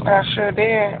 I sure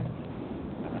did.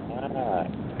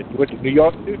 You went to New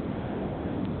York too?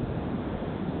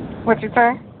 What you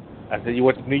say? I said you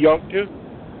went to New York too?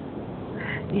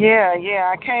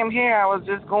 Yeah. I came here. I was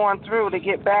just going through to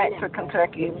get back to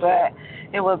Kentucky, but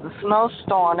it was a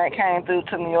snowstorm that came through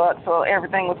to New York, so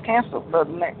everything was canceled for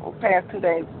the past 2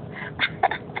 days.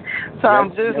 So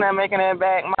I'm just not making it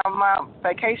back. My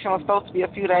vacation was supposed to be a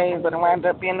few days, but it wound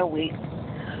up being a week.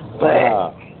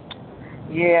 But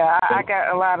yeah, I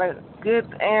got a lot of good,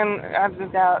 and I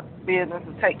just got business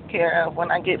to take care of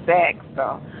when I get back.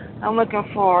 So I'm looking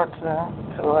forward to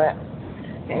it.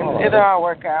 And it'll all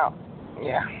work out.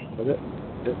 Yeah.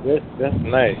 That's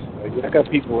nice. I got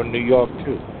people in New York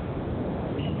too.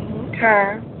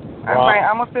 Okay. All right.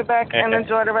 I'm gonna sit back and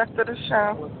enjoy the rest of the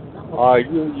show. All right.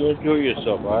 You enjoy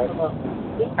yourself. All right.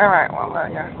 All right. Well,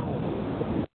 yeah.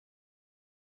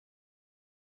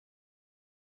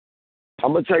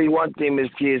 I'm gonna tell you one thing,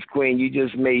 Miss Kids Queen. You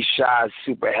just made Shy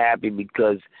super happy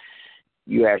because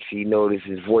you actually noticed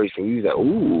his voice, and you was like,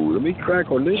 "Ooh, let me crack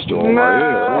on this joint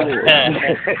right here."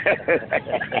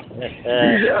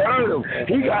 You just heard him.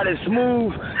 He got a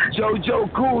smooth JoJo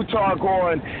Cool talk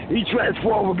on. He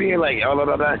transformed from being like,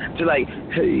 to like,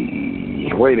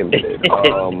 hey, wait a minute.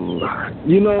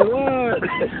 You know what?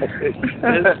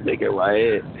 This nigga right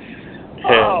here.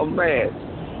 Oh man,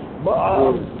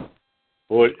 but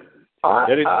boy.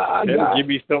 That'll give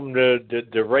me something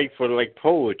to write for, like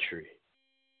poetry.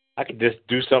 I could just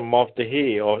do something off the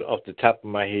head, off the top of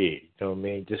my head. You know what I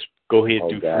mean? Just go ahead and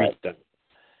do freestyle.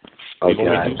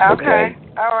 Okay.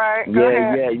 All right. Go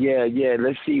ahead. Yeah.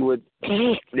 Let's see what.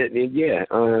 Yeah.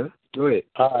 Go ahead.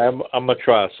 I'm gonna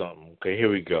try something. Okay, here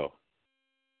we go.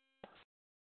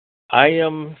 I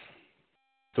am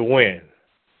the wind.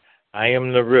 I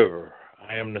am the river.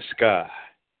 I am the sky.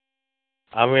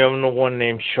 I am the one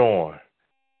named Sean,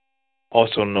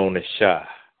 also known as Shy.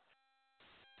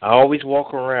 I always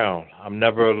walk around. I'm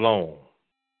never alone.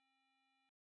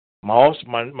 My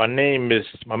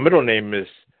middle name is,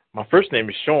 my first name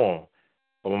is Sean,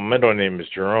 but my middle name is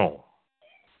Jerome.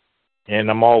 And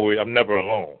I'm never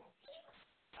alone.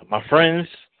 My friends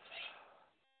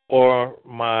are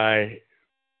my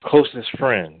closest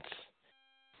friends.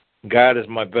 God is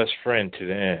my best friend to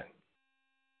the end.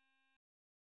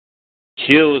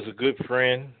 CHiLL is a good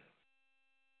friend.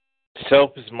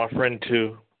 Self is my friend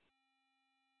too.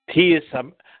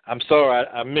 I'm sorry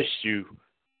I missed you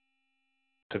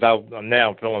because I'm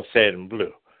now feeling sad and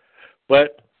blue.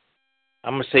 But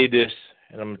I'm going to say this,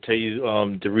 and I'm going to tell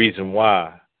you the reason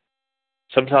why.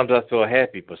 Sometimes I feel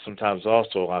happy, but sometimes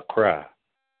also I cry.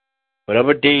 But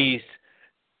other days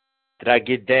that I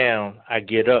get down, I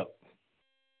get up.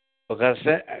 Because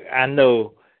I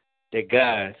know that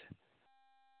God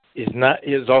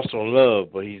is also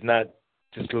love, but he's not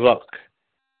just luck.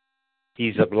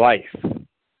 He's of life.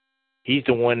 He's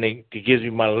the one that gives me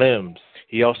my limbs.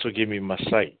 He also gives me my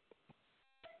sight.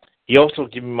 He also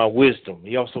gives me my wisdom.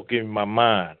 He also gives me my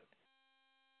mind.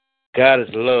 God is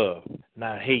love,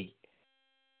 not hate.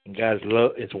 And God's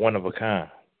love is one of a kind.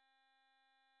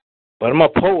 But I'm a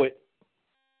poet.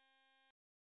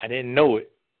 I didn't know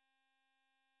it.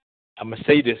 I'm going to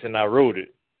say this, and I wrote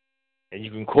it. And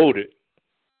you can quote it.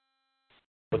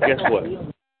 But guess what?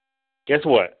 Guess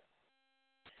what?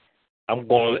 I'm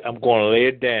going to lay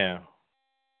it down.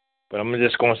 But I'm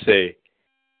just going to say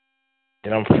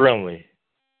that I'm friendly,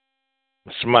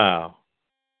 I smile,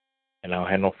 and I don't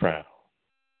have no frown.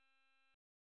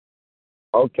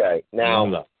 Okay,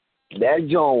 now that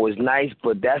joint was nice,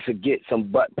 but that's a get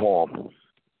some butt porn.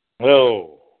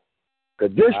 Oh.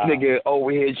 Cause this nigga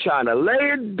over here trying to lay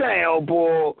it down,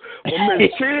 boy, from his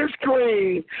chin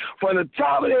screen, from the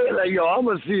top of the head, like, yo, I'm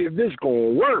gonna see if this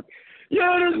gonna work.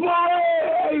 Yeah, this boy,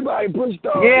 everybody pushed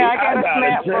off. Yeah, I got a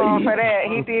snap phone for that.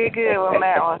 He did good on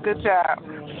that one. Good job.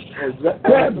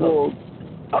 That boy.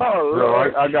 Oh,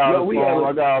 Lord. I got a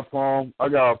poem. Oh,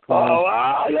 y'all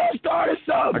started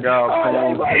something. I got a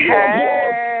poem. I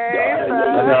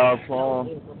got a poem.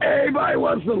 Everybody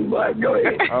wants some butt. Go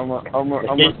ahead. I'm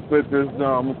gonna split this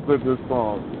down.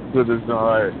 poem. Split this down.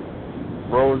 All right.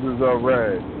 Roses are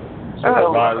red.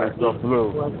 Violets are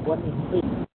blue.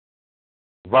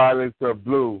 Violets are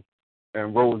blue,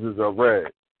 and roses are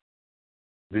red.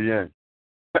 The end.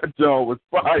 That joint was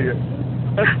fire.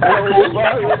 That's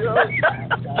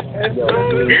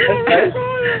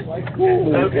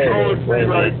poetry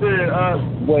right there.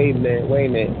 Wait a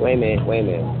minute.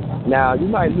 Now, you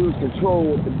might lose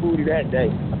control with the booty that day.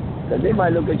 Because they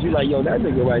might look at you like, yo, that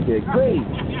nigga right there crazy.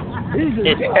 He's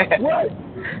just, what?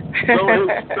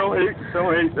 Don't hate.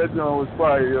 That joint was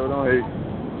fire, yo. Don't hate.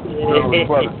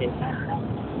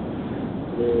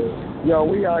 Yo,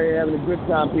 we out here having a good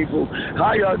time, people.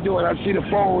 How y'all doing? I see the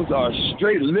phones are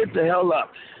straight lit the hell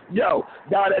up. Yo,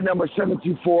 dial that number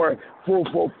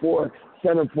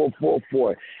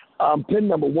 724-444-7444. PIN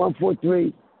number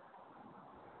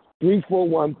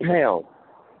 143-341#.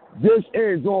 This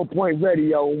is On Point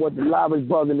Radio with the loudest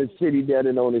brother in the city that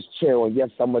is known as CHiLL. And yes,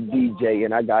 I'm a DJ,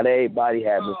 and I got everybody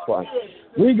having fun.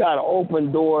 We got an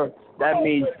open door. That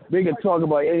means we can talk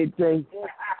about anything.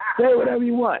 Say whatever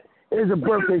you want. It's a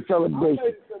birthday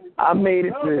celebration. I made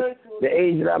it to the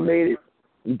age that I made it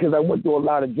because I went through a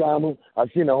lot of drama.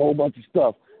 I've seen a whole bunch of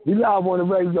stuff. We live on the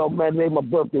radio, man. Today my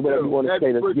birthday, whatever you want to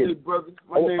say. Let's get it. Brother.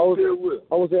 My name is Will.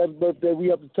 I want to happy birthday.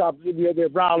 We up the top. We up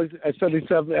at Raleigh at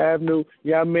 77th Avenue.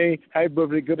 You know what I mean? Happy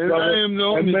birthday, good brother. And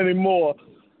many more.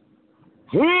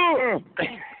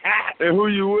 And who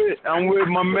you with? I'm with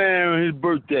my man on his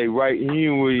birthday, right? He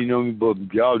ain't really know me, but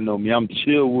y'all know me. I'm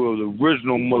CHiLL Will, the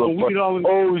original motherfucker,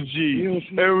 OG. He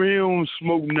don't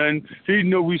smoke nothing. He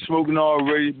know we smoking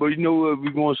already, but you know what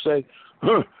we gonna say?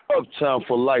 Uptown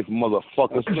for life,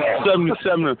 motherfuckers.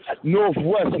 77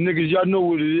 Northwest, niggas. Y'all know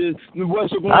what it is. The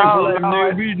West of life,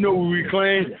 nigga. We know what we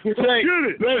claim. Let's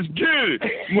get it,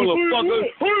 motherfuckers.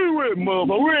 Who you with,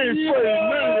 motherfucker? We ain't afraid,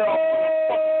 man, y'all.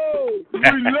 We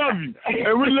love you.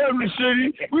 And we love the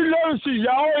city. We love the city.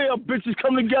 Y'all all bitches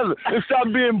come together and stop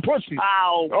being pussy.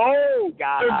 Oh,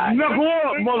 God. Knuckle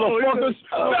up, motherfuckers.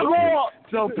 Knuckle up.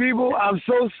 So, people, I'm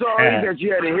so sorry that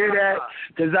you had to hear that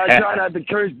because I try not to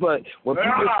curse, but when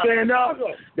people stand up,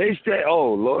 they stand,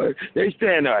 oh, Lord, they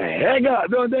stand the heck up,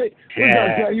 don't they?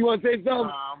 You want to say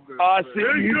something? I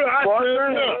see you.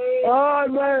 Oh,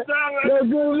 man. Look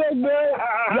good, look, man.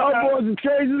 Y'all boys are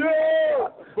crazy, man.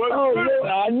 Oh, man.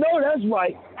 I know that's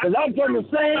right, because I'm from the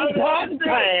same part of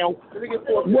town.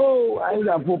 Whoa, I ain't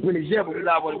got 4 pennies yet, but we're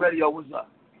live on the radio. What's up?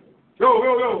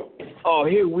 Yo. Oh,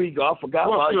 here we go. I forgot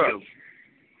about you.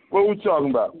 What we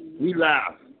talking about? We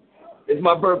live. It's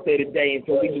my birthday today, and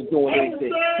so we just doing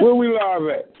anything. Where we live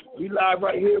at? We live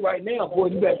right here, right now, boy.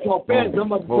 You better talk fast.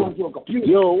 I'm about to go into a computer.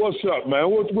 Yo, what's up, man?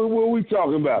 What we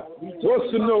talking about?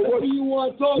 What's the note? What do you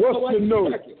want to talk about? What's the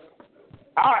note?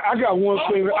 I got one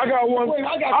thing. I got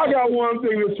one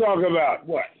thing to talk about.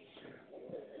 What?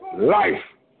 Life.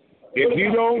 If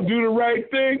you don't do the right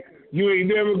thing, you ain't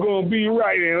never gonna be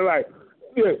right in life.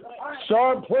 Yeah.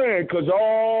 Start praying, because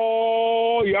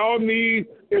all y'all need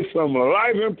is some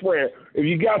life and prayer. If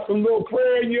you got some little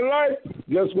prayer in your life,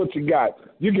 guess what you got?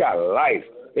 You got life.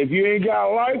 If you ain't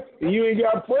got life and you ain't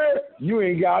got prayer, you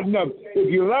ain't got nothing. If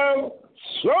you love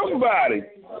somebody,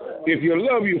 if you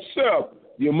love yourself,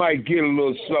 you might get a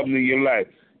little something in your life.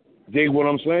 Dig what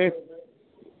I'm saying?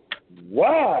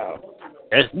 Wow.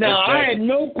 Now, I had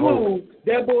no clue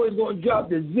that boy was going to drop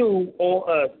the zoo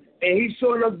on us. And he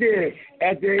showed up there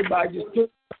after everybody just took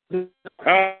that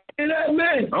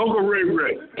man. Uncle Ray. Uncle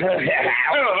Ray.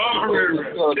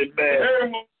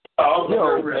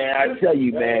 Yo, man, I tell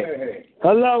you, man.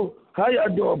 Hello? How y'all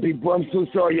doing, people? I'm so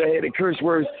sorry y'all hear the curse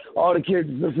words. All the kids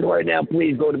listening right now,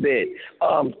 please go to bed.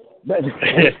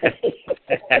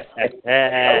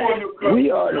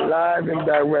 We are live and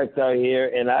direct out here,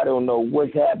 and I don't know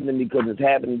what's happening because it's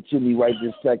happening to me right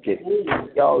this second.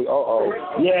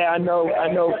 Yeah, I know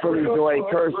Philly Joy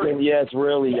cursing. Yes,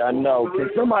 really, I know. Can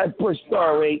somebody push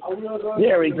star 8?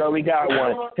 There we go, we got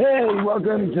one. Hey,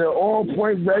 welcome to On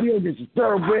Point Radio. This is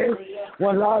THoRoughBred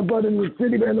One live brother in the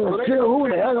city, man, on CHiLL. Who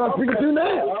the hell am I speaking to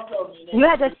now? You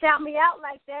had to shout me out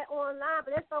like that online,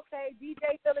 but it's okay.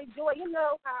 DJ Philly Joy, you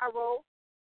know how I roll.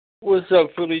 What's up,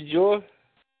 Philly Joy?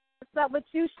 What's up with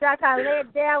you, Shock? I lay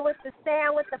it down with the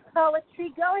sound, with the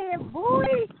poetry. Go ahead,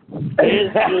 boy.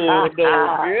 It's good,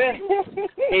 though, girl.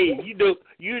 Hey,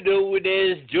 you know when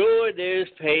there's joy, there's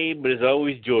pain, but it's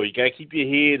always joy. You gotta keep your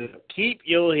head up. Keep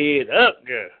your head up,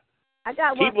 girl. I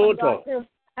got one for y'all too.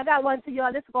 I got one for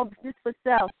y'all. This is gonna be just for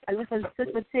self. This is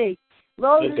just for T.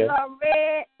 Roses are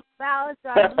red, flowers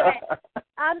are red.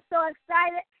 I'm so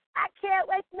excited. I can't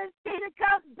wait for Miss T to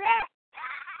come back.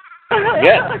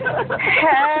 Yeah.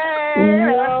 Hey,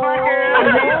 that's my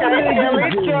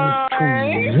girl.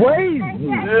 Wait.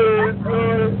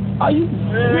 Are you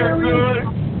serious?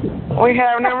 We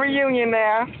having a reunion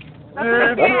now.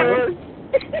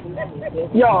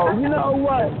 Yo, you know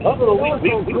what? That's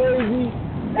so crazy.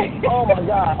 Oh my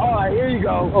God! All right, here you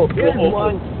go. Here's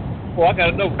one. Oh, I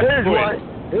gotta know.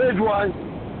 Here's one.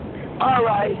 All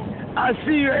right, I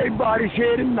see everybody's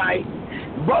here tonight.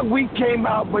 Buckwheat came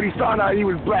out, but he found out he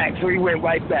was black, so he went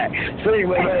right back. So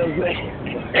anyway,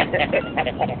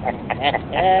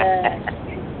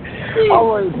 I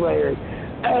want to play it.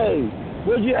 Hey,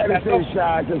 what you had to say,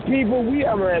 Shy? Because people, we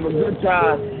ever have a good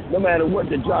time, no matter what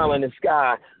the drama in the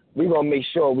sky. We gonna make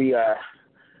sure we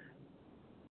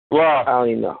Fly. I don't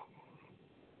even know.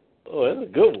 Oh, that's a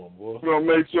good one, boy. We're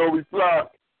gonna make sure we fly.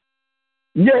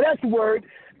 Yeah, that's the word.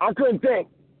 I couldn't think.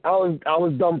 I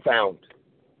was dumbfounded.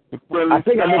 I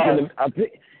think I looked in the. I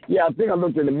think I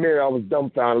looked in the mirror. I was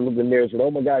dumbfounded. I looked in the mirror and said, "Oh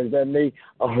my God, is that me?"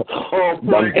 Oh,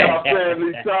 break our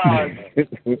family ties.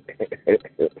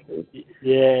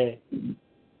 Yeah.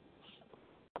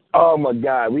 Oh my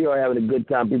God, we are having a good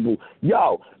time, people.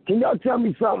 Yo, can y'all tell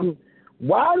me something?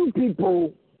 Why do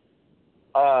people?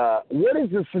 What is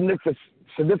the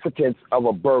significance of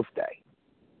a birthday?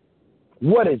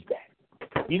 What is that?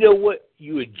 You know what?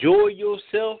 You enjoy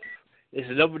yourself. It's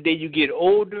another day you get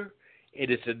older, and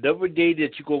it's another day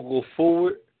that you're going to go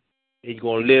forward, and you're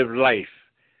going to live life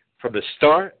from the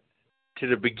start to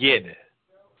the beginning.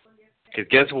 Because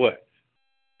guess what?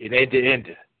 It ain't the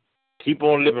end. Keep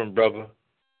on living, brother.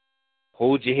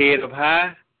 Hold your head up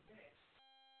high.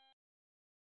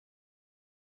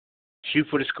 Shoot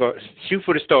for the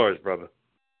stars, brother.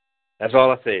 That's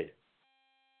all I said.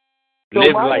 So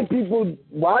Live why life.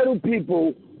 Why do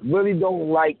people really don't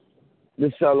like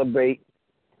to celebrate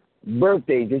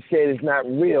birthdays? They say it's not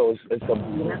real. It's a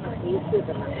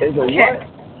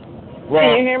what?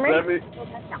 Can you hear me?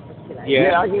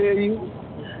 Yeah, I can hear you.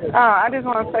 I just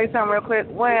want to say something real quick.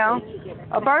 Well,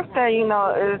 a birthday, you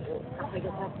know, is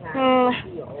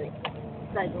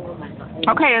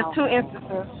okay. It's two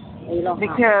instances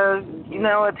because you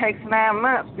know it takes 9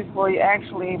 months before you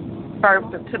actually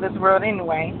birth to this world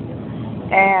anyway,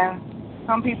 and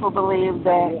some people believe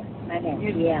that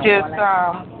you just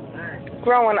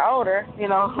growing older, you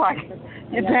know, like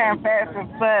you're dying faster.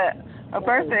 But a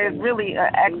birthday is really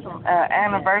an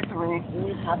anniversary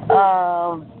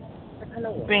of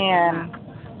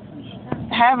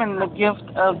having the gift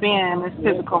of being in this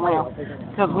physical realm.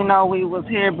 Because we know we was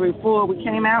here before we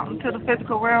came out into the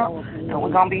physical world, and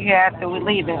we're going to be here after we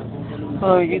leave it.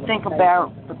 So you think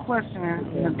about the question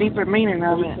and the deeper meaning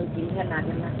of it.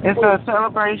 It's a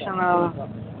celebration of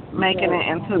making it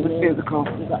into the physical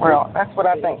world. That's what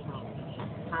I think.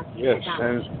 Yes,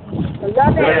 and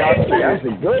that's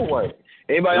a good one.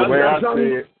 Anybody else got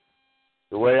something?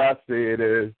 The way I see it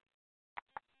is,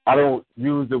 I don't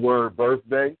use the word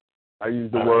birthday. I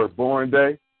use the word born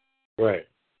day. Right.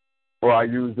 Or I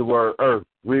use the word earth.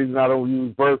 The reason I don't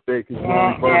use birthday because you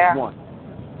only birth one.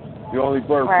 You only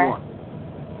birth one.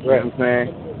 You know what I'm saying?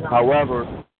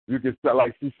 However, you can say,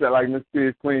 like she said, like Miss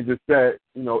P. Queen just said,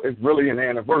 you know, it's really an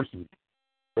anniversary.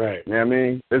 Right. You know what I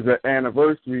mean? It's an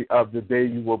anniversary of the day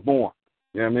you were born.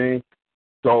 You know what I mean?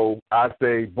 So I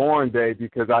say born day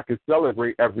because I can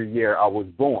celebrate every year I was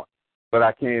born, but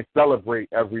I can't celebrate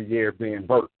every year being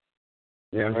birthed.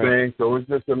 You know what I'm saying? So it's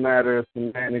just a matter of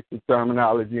semantics and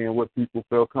terminology and what people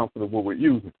feel comfortable with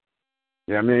using.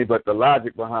 You know what I mean? But the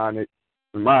logic behind it,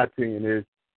 in my opinion, is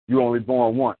you only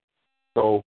born once.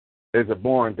 So it's a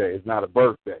born day. It's not a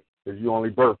birthday because you only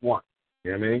birth once.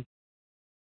 You know what I mean?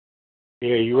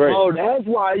 Yeah, you're right. Oh, that's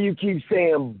why you keep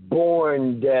saying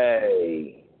born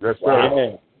day. That's right.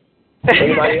 Yeah.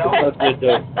 Anybody else?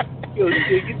 Yo,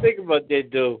 you think about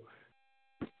that though.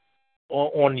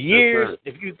 On years,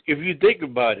 if you think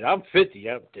about it, I'm 50.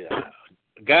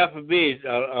 God forbid,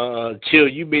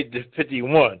 CHiLL, you made the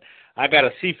 51. I got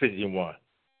a C51.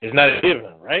 It's not a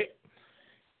different, right?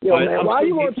 Yo, man, why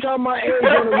you gonna tell my age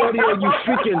on the radio, you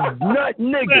freaking nut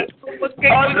nigga? What's I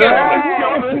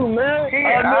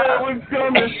know it was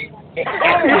coming. Oh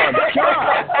my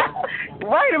God!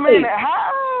 Wait a minute,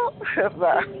 how? You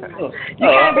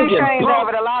can't be ashamed of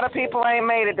it. A lot of people ain't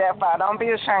made it that far. Don't be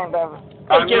ashamed of it.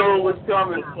 I know it was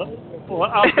coming. Well,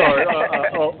 I'm sorry.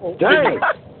 Dang.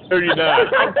 39.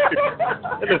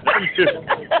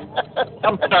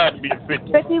 I'm tired of being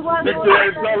 50. 51 They more.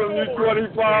 ain't telling you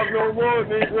 25 no more,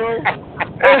 Negro.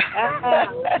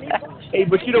 Hey,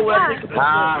 but you know what I think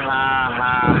about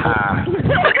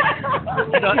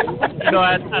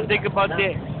I think about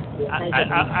that.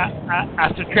 I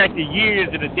subtract the years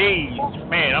and the days.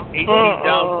 Man, I'm 18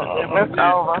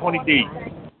 down to 20 days.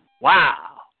 Wow,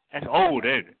 that's old,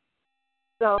 isn't it?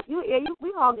 So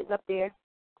we all getting up there.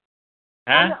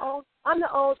 Huh? I'm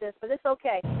the oldest, but it's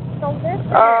okay. So listen.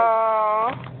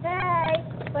 Hey,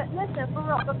 but listen, for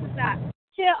real,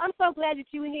 Chill, I'm so glad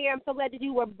that you were here. I'm so glad that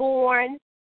you were born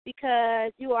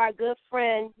because you are a good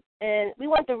friend. And we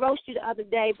wanted to roast you the other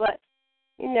day, but,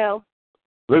 you know.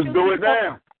 Let's do it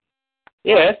now.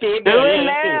 Yeah, let's do it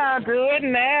now. Do it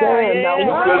now. Damn, Yeah.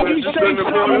 why would you say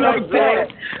something like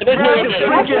that?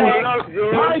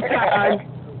 My time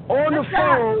on the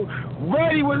phone,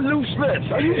 ready with loose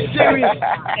lips. Are you serious?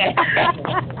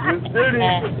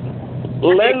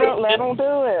 Let them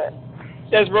do it.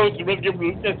 Let's roast him. Let's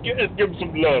give him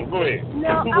some love. Go ahead. No,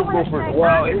 I want to say,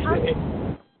 well,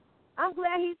 I'm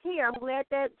glad he's here. I'm glad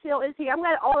that Chill is here. I'm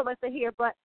glad all of us are here.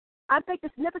 But I think the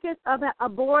significance of a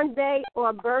born day or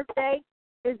a birthday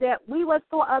is that we were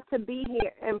thought of to be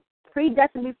here and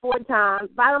predestined before time.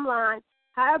 Bottom line,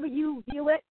 however you view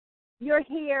it, you're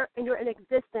here and you're in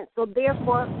existence. So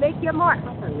therefore, make your mark.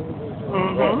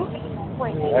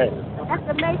 Point. That's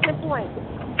the major point.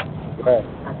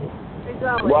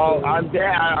 Well,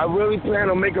 I really plan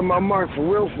on making my mark for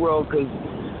real, because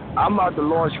I'm about to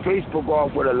launch Facebook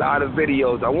off with a lot of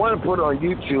videos. I want to put it on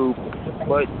YouTube,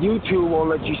 but YouTube won't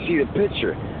let you see the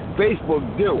picture. Facebook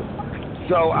do.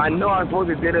 So I know I supposed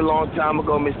to did it a long time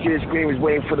ago. Miss Tears Green was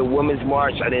waiting for the Women's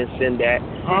March. I didn't send that.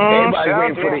 Everybody's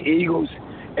waiting for the Eagles.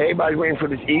 Everybody's waiting for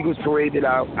this Eagles parade that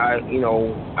I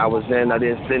was in. I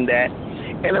didn't send that.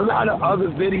 And a lot of other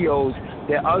videos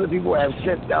that other people have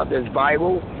sent out that's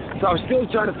viral. So I'm still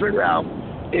trying to figure out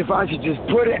if I should just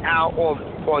put it out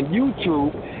on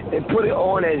YouTube and put it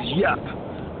on as YEP,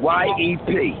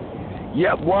 Y-E-P.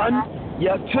 YEP 1,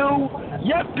 YEP 2,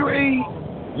 YEP 3,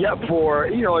 YEP 4,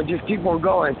 and just keep on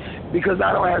going because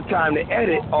I don't have time to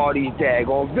edit all these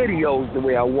daggone videos the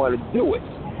way I want to do it.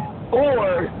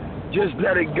 Or just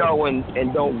let it go and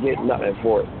don't get nothing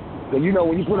for it. Because,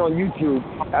 when you put it on YouTube,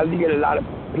 as you get a lot of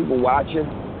people watching,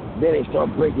 then they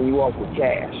start breaking you off with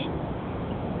cash.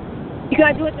 You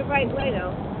got to do it the right way,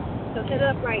 though. So set it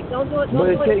up right. Don't do it.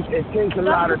 It takes a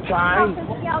lot of time.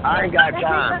 I ain't got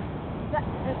time.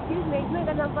 Excuse me. You ain't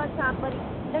got nothing but time, buddy.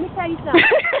 Let me tell you something.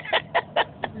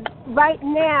 Right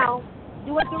now,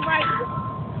 do it the right way.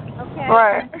 Okay?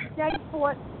 Right. Stay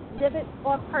forth. Live it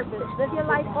on purpose. Live your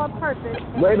life on purpose.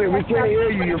 Wait a minute. We can't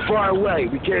hear you. You're far away.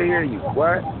 We can't hear you.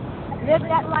 What? Live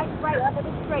that life right. Live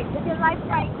it straight. Live your life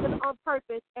right. Live it on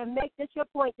purpose. And make this your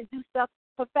point to do stuff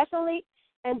professionally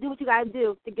and do what you got to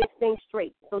do to get things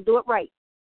straight. So do it right.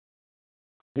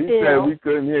 He said we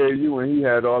couldn't hear you when he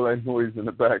had all that noise in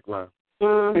the background.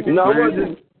 Mm-hmm. No,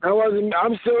 I wasn't.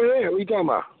 I'm still here. What are you talking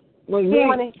about? He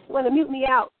want to mute me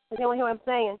out. They don't hear what I'm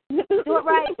saying. Do it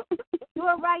right. Do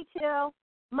it right, Chill.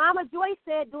 Mama Joyce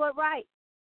said do it right.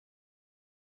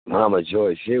 Mama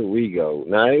Joyce, here we go.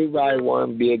 Now everybody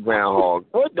want to be a groundhog.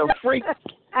 What the freak?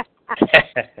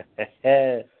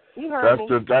 You heard me.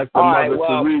 That's the Mother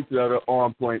Teresa of the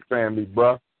On Point family,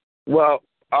 bruh. Well,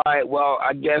 all right. Well,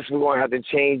 I guess we're going to have to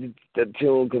change the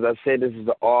tune because I said this is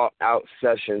an all-out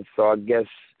session. So I guess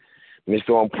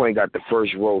Mr. On Point got the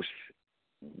first roast.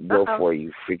 Go for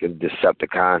you, freaking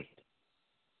Decepticon.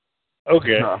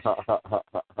 Okay.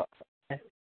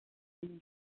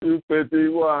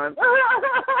 251.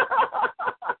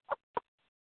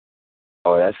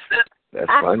 Oh, that's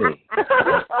funny.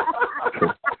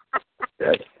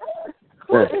 That's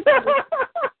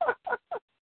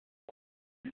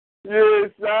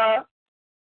yes, sir.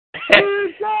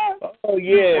 Yes, sir. Oh,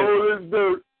 yeah. Old as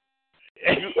dirt.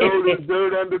 You old as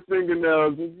dirt under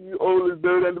fingernails. You old as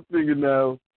dirt under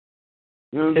fingernails.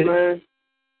 You know what I'm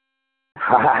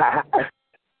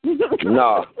saying?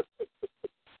 No.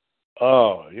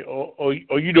 Oh, I got to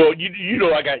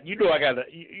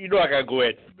go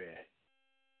at you, man.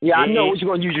 Yeah, I know what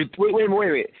you're gonna use. Wait a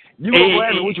minute. You gonna go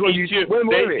at me? What you gonna use? Wait a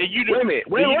minute.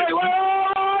 Wait.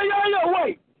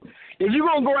 If you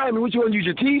gonna go at me, what you gonna use?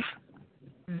 Your teeth?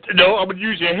 No, I'm gonna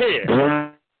use your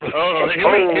hair. Oh,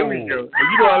 here we go.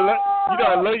 You know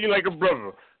I love you like a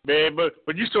brother. man, but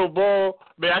you so bald,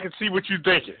 man, I can see what you're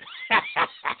thinking.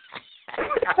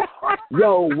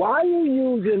 Yo, why are you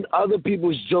using other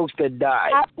people's jokes that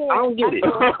died? I don't get it.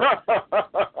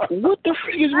 What the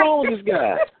freak is wrong with this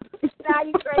guy? Now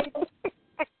you crazy.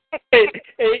 Hey,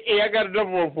 I got another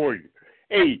one for you.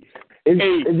 Is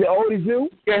it always you?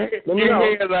 Your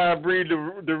hairline bring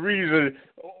the reason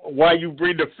why you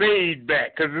bring the fade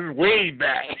back, because it's way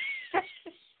back.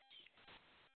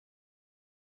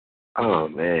 Oh,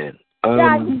 man.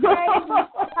 Now you crazy.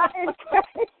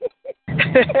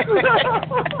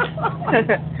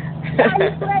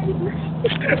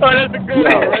 Oh, that's a good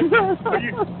one, right?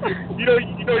 You know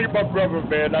you're my brother,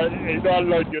 man. I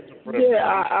love you as a friend. Yeah,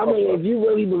 I mean, if you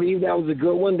really believe that was a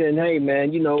good one, then hey,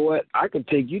 man, you know what? I could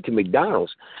take you to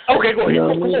McDonald's. Okay, go ahead. You know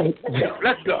what I mean?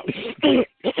 Let's go.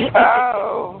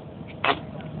 Oh.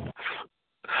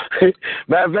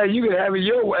 Matter of fact, you can have it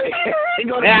your way.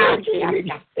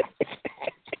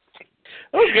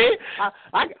 Okay,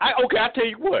 I'll tell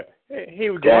you what.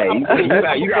 Here we go. Hey,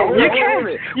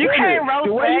 you can't roast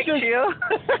back, chill.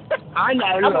 I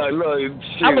know. Look.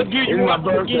 I'm gonna give you my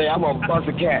birthday. I'm gonna bust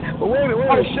a cat. But wait a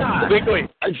minute,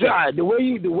 Sean, the way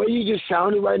you just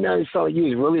sounded right now, it sounded like you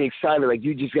was really excited, like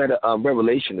you just got a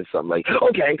revelation or something. Like,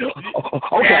 okay.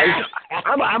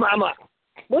 I'm a.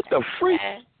 What the freak?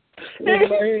 Hey,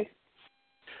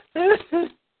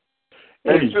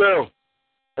 Joe.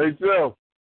 Hey, Joe.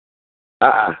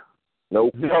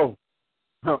 Nope. No.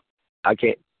 I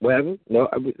can't. What happened? No,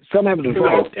 something happened to the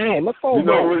phone. Damn, my phone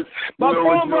broke. My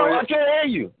phone broke. I can't hear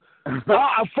you.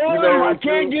 I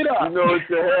can't get up. You know what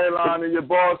your hairline and your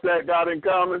ball sack got in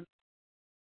common?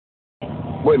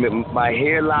 Wait a minute. My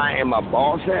hairline and my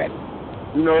ball sack?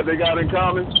 You know what they got in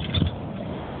common?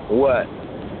 What?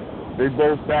 They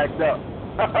both backed up.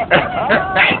 Yo,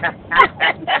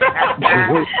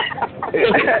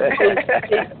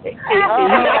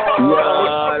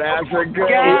 that's a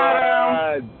good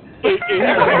one. That's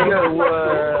a good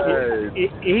one.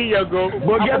 Here you go.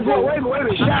 But guess what? Wait a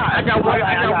minute, Shot. I got one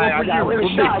for you.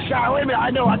 Shot, wait a minute. I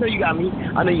know you got me.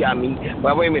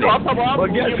 But wait a minute.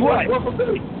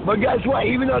 But guess what?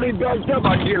 Even though they backed up,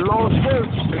 I get long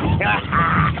skirts.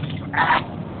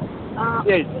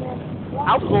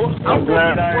 I'm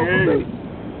glad I hear you.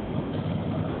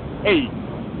 Hey,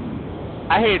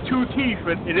 I had 2 teeth,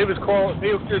 and they was calling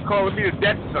me the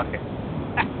death sucker.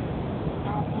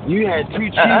 You had 2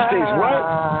 cheesesteaks. What?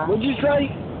 What'd you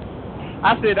say?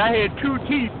 I said I had 2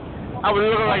 teeth. I was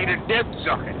looking like the death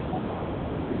sucker.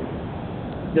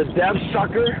 The death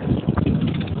sucker?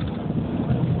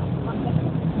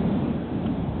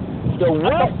 The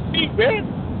what? Man.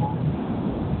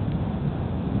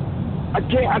 I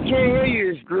can't hear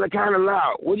you. It's kind of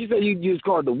loud. What'd you say? You just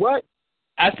called the what?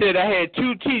 I said I had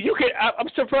 2 teeth. I'm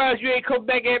surprised you ain't come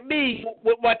back at me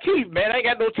with my teeth, man. I ain't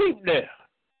got no teeth there.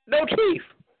 No teeth.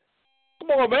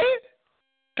 Come on, man.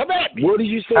 Come at me. What did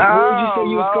you say? What did you say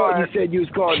you was called? You said you was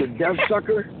called the death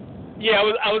sucker? Yeah,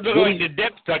 I was looking like the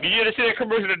death sucker. You ever see that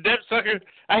commercial, the death sucker?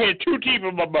 I had 2 teeth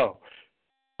in my mouth.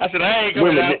 I said I ain't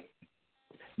coming out.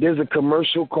 There's a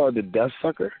commercial called the death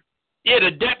sucker? Yeah,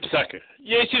 the death sucker.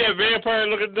 You ain't see that vampire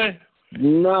looking thing?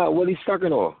 Nah, what he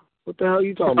sucking on? What the hell are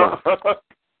you talking about?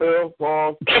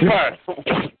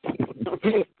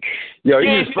 Yo,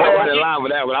 you just fell right in line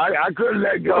with that one. I couldn't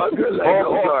let go.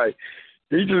 Sorry.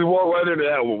 He just walked right into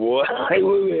that one, boy. Hey,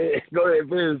 wait. Go ahead,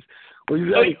 finish. What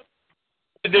you say?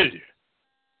 Did you?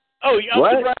 Oh, I'm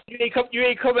what? surprised you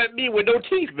ain't come at me with no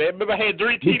teeth, man. Remember I had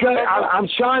 3 teeth? Because I'm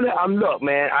trying to. Look,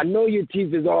 man. I know your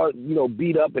teeth is all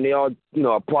beat up and they all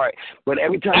apart. But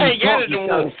every time you talk, you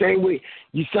sound the same way.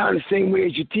 You sound the same way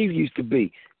as your teeth used to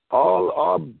be.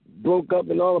 All broke up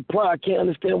and all apart. I can't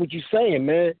understand what you're saying,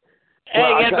 man.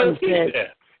 Well, I can understand.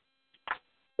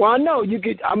 Well, I know you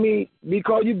could. I mean, we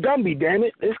call you Gumby. Damn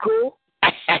it, it's cool.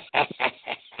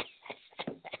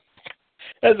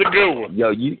 That's a good one.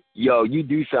 Yo, you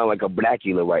do sound like a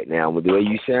Blackula right now. With the way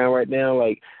you sound right now,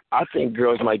 like I think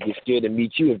girls might get scared to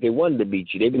meet you if they wanted to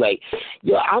meet you. They'd be like,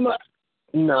 "Yo, I'm a."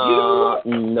 No,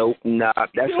 nope, nah,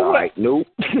 that's all right. Nope.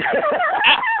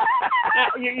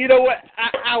 You know what?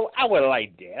 I would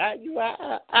like that.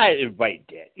 I invite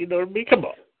that. You know what I mean? Come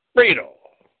on, bring it on.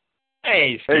 I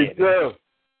ain't scared. Hey, Joe.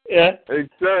 Yeah. Hey,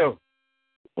 Joe.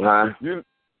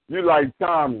 You like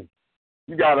Tommy.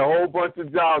 You got a whole bunch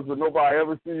of jobs, but nobody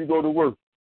ever see you go to work.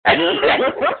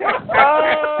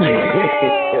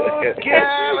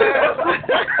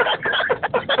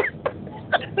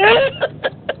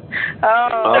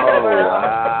 Oh,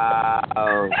 wow.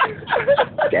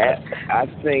 That I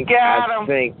think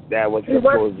that was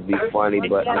supposed to be funny,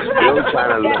 but I'm still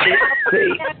trying to look.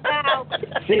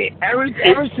 See, ever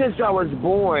since I was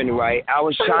born, right, I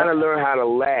was trying to learn how to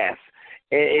laugh.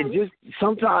 And it just,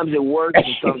 sometimes it works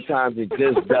and sometimes it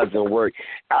just doesn't work.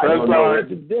 I don't know what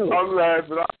to do. I'm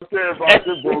laughing. I don't care about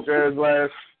this broke ass laugh.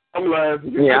 I'm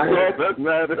laughing. Yeah, That's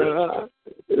matter.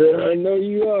 I know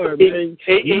you are, man.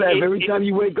 You laugh every time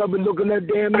you wake up and look in that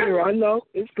damn mirror. I know.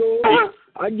 It's cool.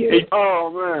 I get it.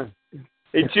 Oh, man.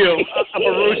 Hey, Chill, I'm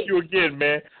going to roast you again,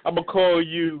 man. I'm going to call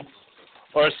you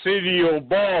Arsenio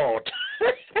Bald.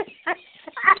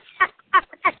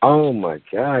 Oh, my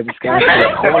God. This guy's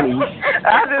so funny.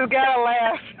 I just got to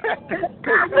laugh.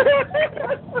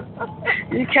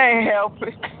 You can't help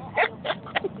it.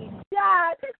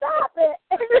 God, stop it.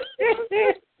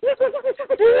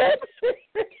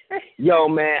 Yo,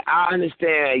 man, I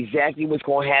understand exactly what's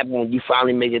going to happen when you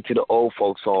finally make it to the old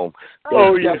folks' home.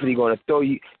 They're definitely going to throw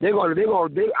you. I'm going to be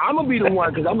the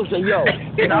one because I'm going to say, yo,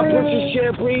 can I push this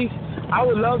chair, please? I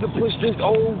would love to push this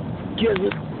old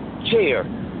gizzard chair.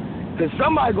 Because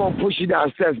somebody's going to push you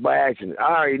downstairs by accident. I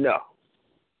already know.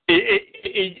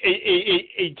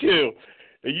 Hey, Chill.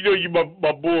 You know you my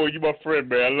boy, you my friend,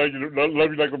 man. I love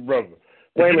you like a brother.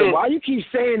 Wait a minute, why you keep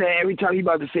saying that every time you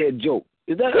about to say a joke?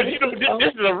 Is that? Because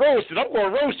this is a roast, and I'm gonna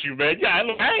roast you, man. Yeah,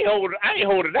 look, I ain't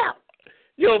holding out.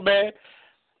 Yo, man,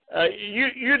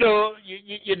 you know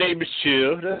your name is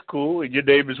Chill. That's cool, and your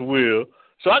name is Will.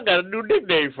 So I got a new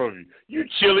nickname from you. You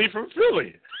Chili from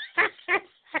Philly.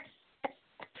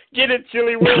 Get it,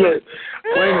 Chili Will?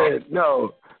 Wait a minute,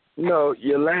 no,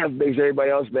 your laugh makes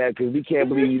everybody else mad because we can't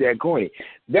believe you that corny.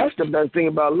 That's the best thing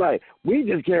about life. We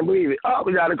just can't believe it. Oh,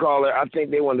 we got a caller. I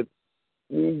think they want to.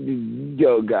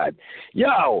 Yo, God.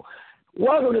 Yo,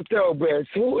 welcome to THoRoughBred.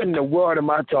 Who in the world am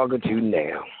I talking to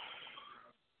now?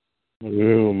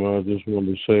 Yeah, man, I just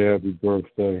wanted to say happy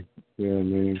birthday. You know what I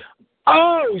mean?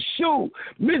 Oh, shoot.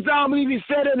 Miss, I don't believe you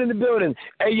said that in the building.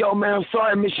 Hey, yo, man, I'm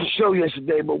sorry I missed your show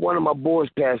yesterday, but one of my boys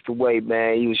passed away,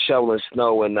 man. He was shoveling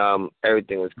snow, and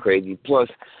everything was crazy. Plus,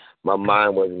 my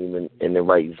mind wasn't even in the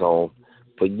right zone.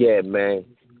 But, yeah, man.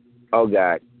 Oh,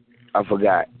 God. I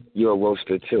forgot. You're a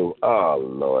roaster, too. Oh,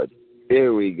 Lord.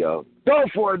 Here we go. Go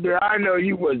for it, there. I know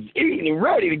you was eating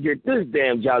ready to get this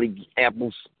damn Jolly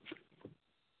Apples.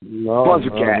 No, I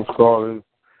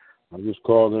just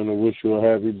called in to wish you a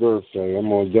happy birthday.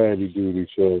 I'm on daddy duty,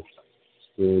 so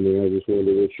you know, I just wanted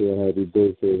to wish you a happy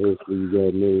birthday. Hopefully you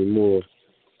got many more.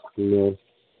 You know,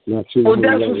 not too many.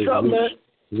 That's what's up, man.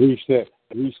 Reach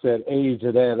that age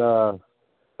of that.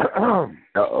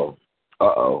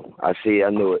 I see. I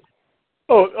knew it.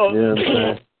 Oh. Yeah,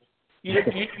 man. You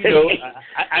know,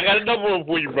 I got another one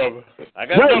for you, brother.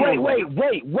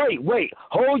 Wait.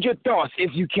 Hold your thoughts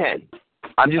if you can.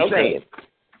 I'm just saying.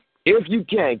 If you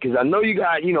can, because I know you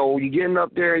got, you're getting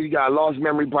up there, you got lost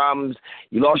memory problems,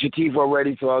 you lost your teeth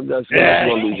already, so I'm just you're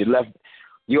going to lose your left.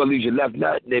 You're going to lose your left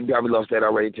nut. They probably lost that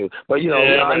already, too. But, I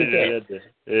understand.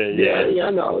 I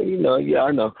know.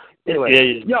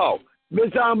 Anyway, yo,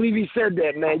 Miss, I don't believe you said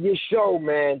that, man. Your show,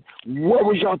 man, what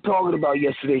was y'all talking about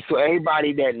yesterday so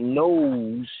everybody that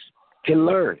knows can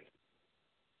learn?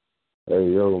 Hey,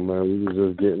 yo, man, we was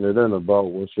just getting it in about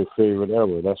what's your favorite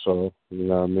era. That's all. You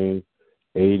know what I mean?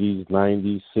 80s,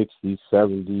 90s, 60s,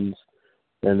 70s.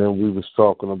 And then we was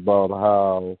talking about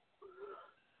how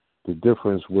the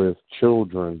difference with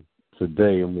children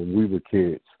today and when we were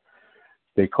kids.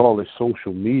 They call it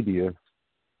social media,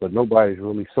 but nobody's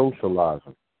really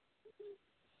socializing.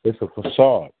 It's a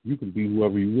facade. You can be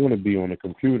whoever you want to be on the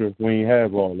computer. We ain't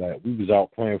have all that. We was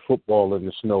out playing football in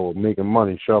the snow, making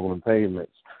money, shoveling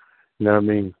pavements. You know what I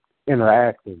mean?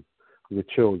 Interacting with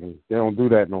children. They don't do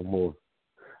that no more.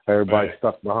 Everybody's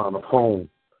stuck behind a phone.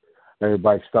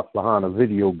 Everybody's stuck behind a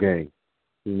video game.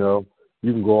 You know?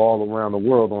 You can go all around the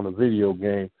world on a video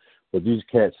game, but these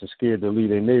cats are scared to leave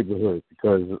their neighborhood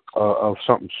because of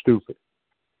something stupid.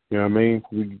 You know what I mean?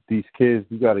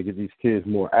 You got to get these kids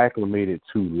more acclimated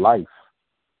to life.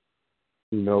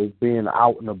 You know, being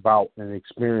out and about and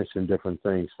experiencing different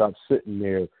things. Stop sitting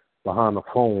there behind the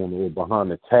phone or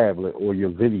behind the tablet or your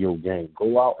video game.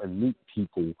 Go out and meet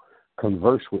people,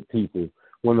 converse with people.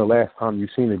 When the last time you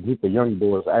seen a group of young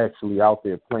boys actually out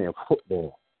there playing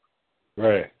football?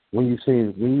 Right. When you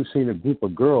seen a group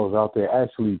of girls out there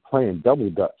actually playing double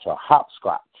dutch or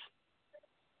hopscotch?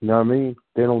 You know what I mean?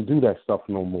 They don't do that stuff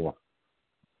no more.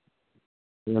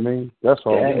 You know what I mean? That's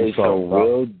all. That is some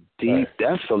real deep.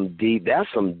 That's some deep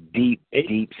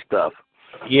stuff.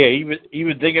 Yeah,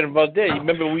 even thinking about that. You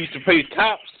remember we used to play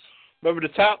tops? Remember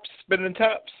the tops, spinning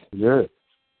tops? Yeah.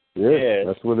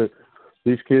 That's what it.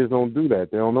 These kids don't do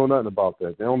that. They don't know nothing about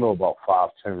that. They don't know about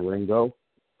 510 Ringo.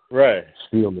 Right.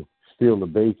 Steal the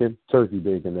bacon, turkey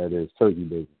bacon. That is turkey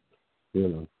bacon. You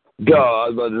know. God, I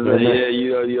was about to say,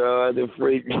 yeah, the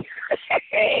freak.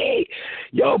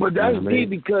 Yo, but that's deep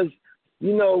because,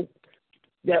 you know,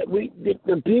 that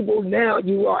the people now,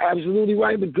 you are absolutely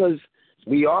right, because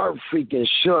we are freaking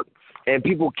shook, and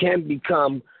people can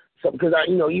become, because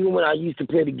even when I used to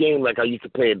play the game, like I used to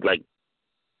play it, like,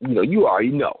 you already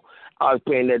know. I was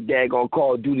playing that daggone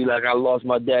Call of Duty like I lost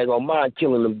my daggone mind,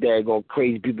 killing them daggone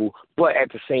crazy people. But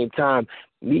at the same time,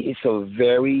 meeting some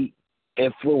very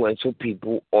influential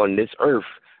people on this earth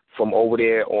from over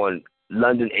there on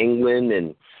London, England,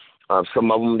 and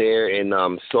some of them there in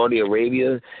Saudi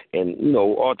Arabia, and,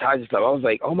 all types of stuff. I was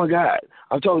like, oh, my God.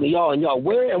 I'm talking to y'all, and y'all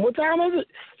where and what time is it?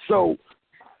 So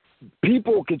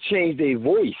people could change their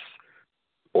voice.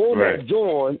 All that's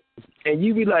on, and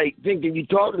you be like thinking you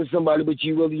talking to somebody, but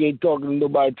you really ain't talking to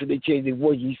nobody until they change their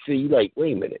voice. You see, you like,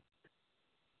 wait a minute,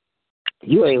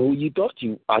 you ain't who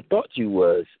I thought you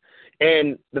was.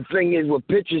 And the thing is, with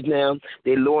pictures now,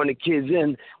 they luring the kids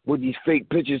in with these fake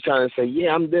pictures, trying to say,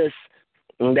 yeah, I'm this,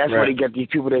 and that's why they got these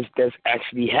people that's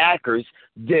actually hackers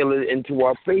dealing into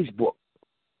our Facebook.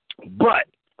 But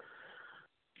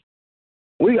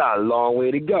we got a long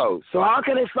way to go. So how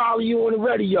can they follow you on the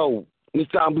radio?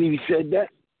 Mr. I believe he said that.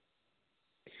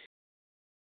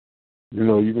 You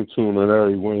can tune in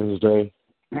every Wednesday.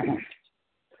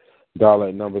 Dial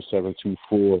at number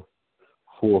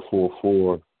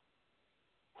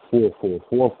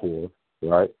 724-444-4444,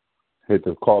 right? Hit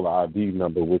the caller ID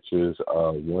number, which is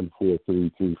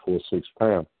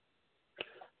 143-346#.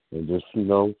 And just,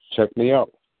 check me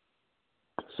out.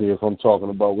 See if I'm talking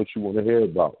about what you want to hear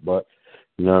about. But,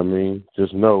 you know what I mean?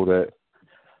 Just know that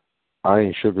I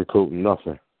ain't sugarcoating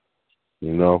nothing, if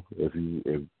you know what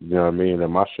I mean,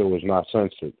 and my show is not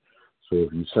censored. So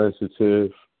if you're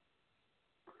sensitive,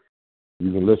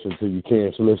 you can listen till you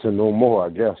can't listen no more, I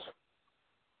guess.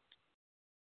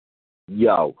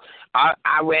 Yo, I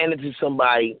ran into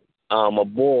somebody, a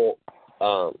bull,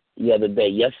 the other day,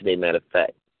 yesterday, matter of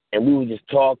fact, and we were just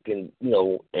talking,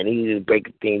 and he was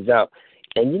breaking things out.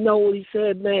 And you know what he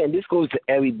said, man? This goes to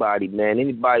everybody, man.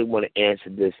 Anybody want to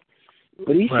answer this?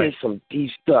 But he said some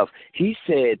deep stuff. He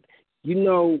said,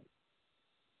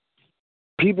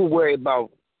 people worry about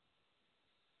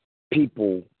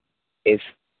people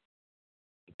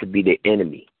to be their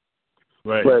enemy.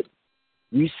 Right. But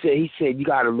he said you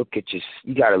gotta look at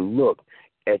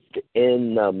the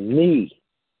enemy.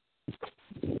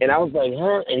 And I was like,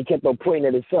 huh? And he kept on pointing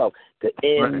at himself, the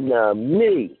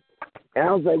enemy. And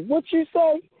I was like, what you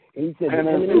say? And he said, the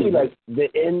enemy, like the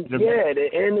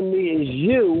enemy is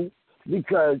you.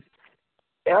 Because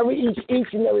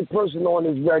each and every person on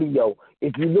this radio,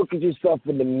 if you look at yourself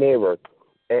in the mirror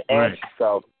and ask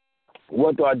yourself,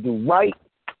 what do I do right?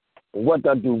 What do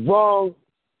I do wrong?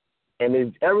 And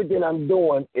is everything I'm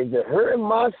doing, is it hurting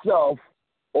myself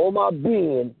or my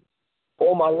being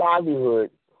or my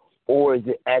livelihood, or is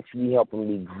it actually helping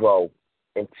me grow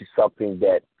into something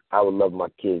that I would love my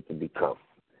kids to become?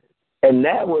 And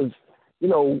that was,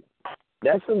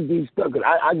 that's some deep stuff. Cause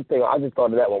I just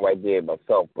thought of that one right there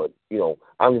myself. But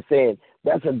I'm just saying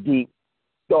that's a deep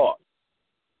thought,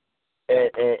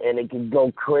 and it can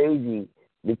go crazy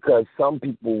because some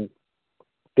people,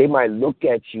 they might look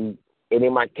at you and they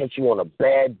might catch you on a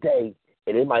bad day,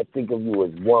 and they might think of you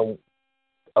as one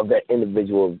of that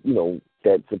individual,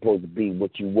 that's supposed to be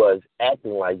what you was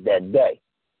acting like that day.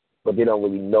 But they don't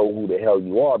really know who the hell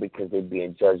you are because they're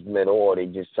being judgmental, or they're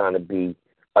just trying to be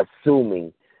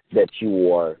assuming that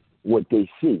you are what they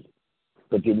see,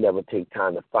 but you never take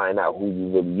time to find out who you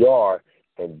really are,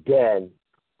 and then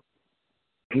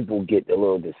people get a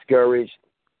little discouraged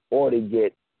or they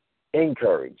get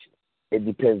encouraged. It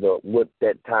depends on what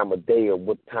that time of day or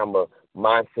what time of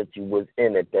mindset you was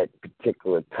in at that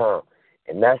particular time,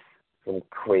 and that's some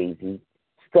crazy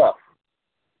stuff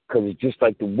because it's just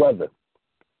like the weather.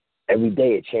 Every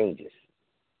day it changes.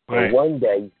 And one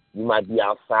day you might be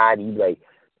outside and you be like,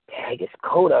 dang, it's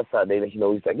cold outside. He's like,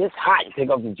 it's hot. You take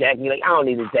off your jacket. You're like, I don't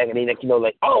need this jacket. And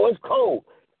like, oh, it's cold.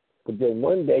 But then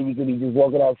one day you could be just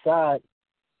walking outside,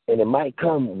 and it might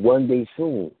come one day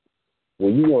soon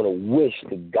when you want to wish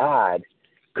to God,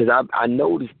 because I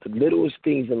noticed the littlest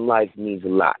things in life means a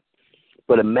lot.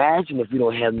 But imagine if we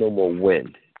don't have no more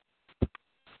wind.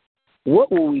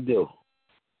 What will we do?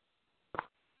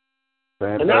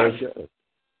 Pass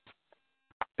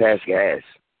gas.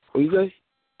 What you say?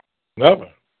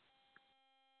 Never.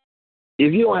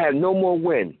 If you don't have no more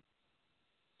wind,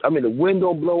 the wind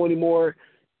don't blow anymore,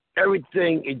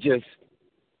 everything is just,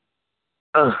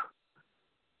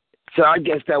 So I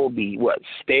guess that would be,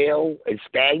 stale and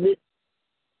stagnant?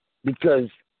 Because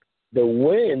the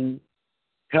wind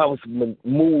helps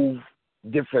move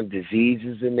different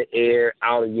diseases in the air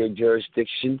out of your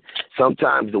jurisdiction.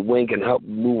 Sometimes the wind can help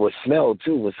move a smell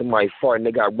too. When somebody fart and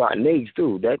they got rotten eggs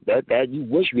too. That you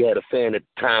wish we had a fan at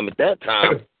that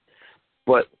time.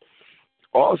 But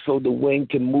also the wind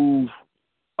can move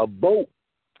a boat.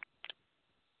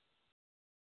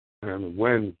 And the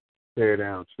wind tear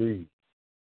down trees.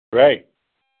 Right.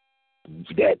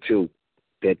 That too,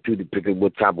 depending on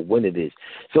what type of wind it is.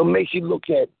 So it makes you look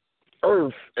at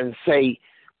Earth and say,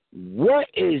 what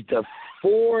is the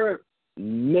 4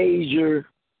 major,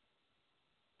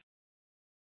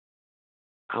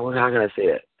 how can I say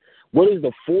that? What is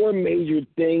the 4 major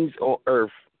things on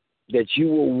Earth that you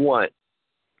will want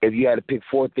if you had to pick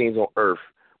 4 things on Earth?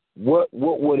 What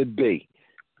would it be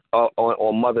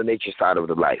on Mother Nature's side of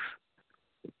the life?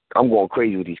 I'm going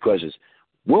crazy with these questions.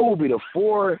 What would be the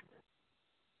 4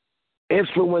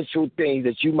 influential things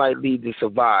that you might need to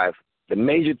survive, the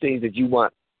major things that you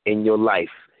want in your life,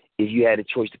 if you had a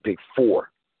choice to pick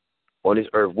 4 on this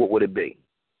earth? What would it be?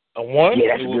 One?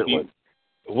 Yeah, that's a good one.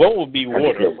 One would be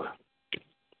water.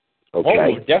 Okay.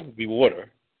 One would definitely be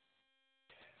water.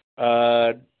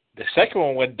 The second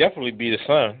one would definitely be the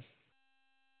sun.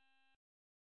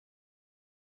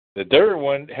 The third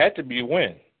one had to be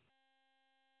wind.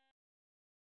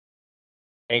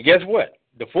 And guess what?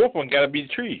 The fourth one got to be the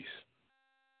trees.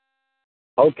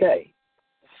 Okay.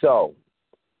 So,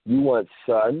 you want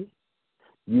sun,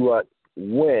 you want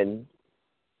wind,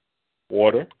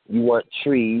 water, you want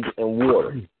trees and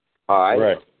water. All right.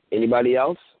 Right. Anybody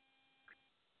else?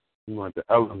 You want the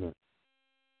element.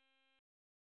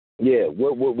 Yeah.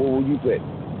 What would you pick?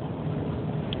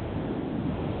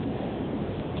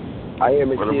 I hear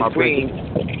Mr. Queen.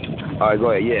 All right,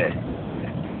 go ahead. Yeah.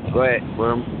 Go ahead.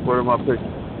 What am I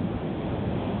picking?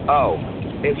 Oh,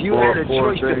 if you had a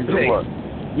choice to pick, what?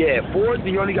 Yeah, 4.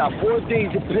 You only got 4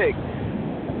 things to pick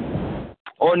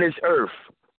on this earth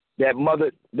that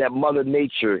Mother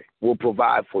Nature will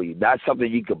provide for you. Not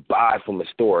something you could buy from a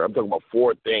store. I'm talking about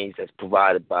 4 things that's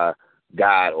provided by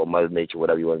God or Mother Nature,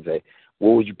 whatever you want to say.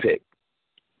 What would you pick?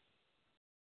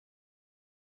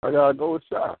 I gotta go with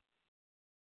Shy.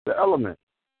 The element.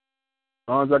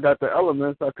 As long as I got the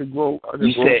elements, I could grow.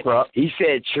 Crops. He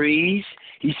said trees.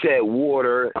 He said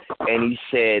water, and he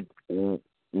said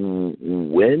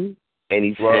wind, and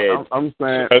he said. I'm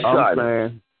saying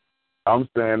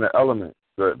the elements.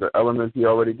 The elements he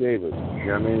already gave us. You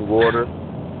know what I mean? Water,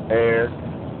 air,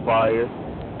 fire,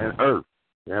 and earth.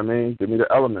 You know what I mean? Give me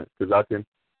the elements, because I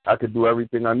can do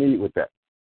everything I need with that.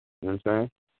 You know what I'm saying?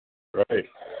 Right.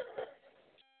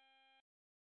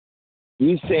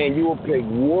 You saying you will pick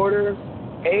water,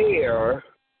 air,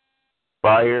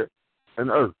 fire,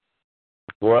 and earth.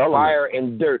 Fire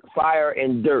and dirt.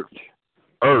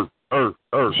 Earth.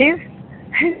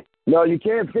 No, you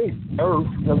can't pick earth,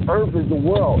 because earth is the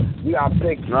world. You gotta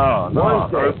pick No.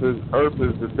 Earth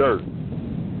is the dirt.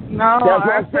 No, that's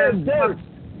what I said, dirt.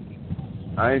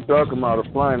 I ain't talking about a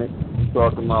planet. I'm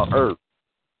talking about earth.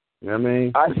 You know what I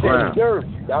mean? I said dirt.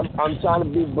 I'm trying to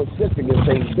be specific and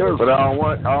say dirt. But I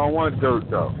don't want dirt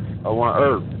though. I want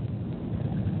earth.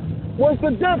 What's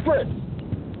the difference?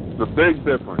 The big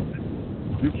difference.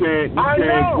 You can't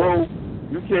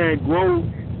grow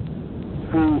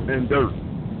food in dirt.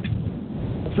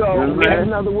 So what's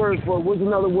another word for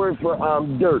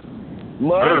dirt?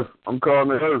 Mud? Earth. I'm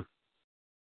calling it earth.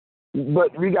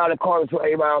 But we gotta call it so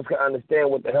everybody else can understand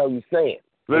what the hell you're saying.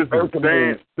 Listen,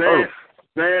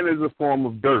 sand is a form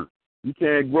of dirt. You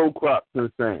can't grow crops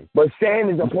in sand. But sand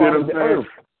is a part of the earth.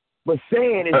 But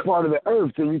sand is part of the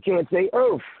earth, so you can't say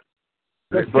earth.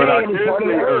 But I can say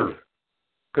earth.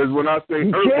 Because when I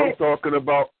say earth, I'm talking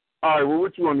about, all right, well,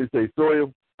 what you want me to say?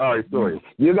 Soil? All right, soil.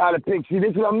 You got to pick. See,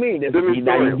 this is what I mean.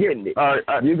 Now you're getting it. All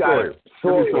right, you got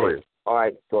soil. All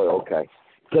right, soil, okay.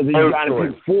 Because you got to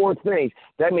pick 4 things.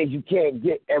 That means you can't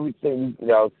get everything,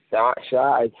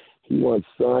 Shy. He wants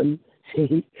sun.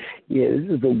 Yeah, this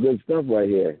is some good stuff right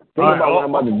here. Think about what I'm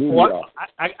about to do, y'all.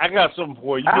 I got something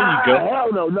for you. There you go.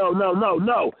 Hell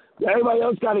no. Everybody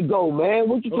else got to go, man.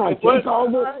 What you trying to take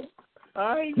over?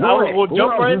 I will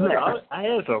jump right in. I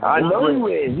had something. I know you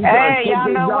is. Hey,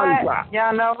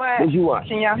 y'all know what? What you want?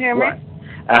 Can y'all hear me?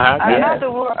 Another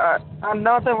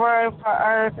word for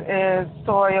earth is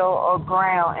soil or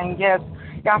ground. And yes,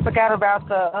 y'all forgot about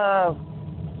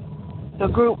the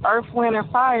group Earth, Wind, and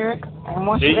Fire. And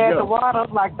once you add the water,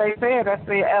 like they said, that's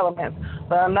the elements.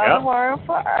 But another word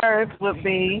for earth would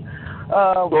be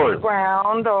the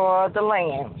ground or the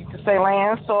land. You could say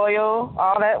land, soil,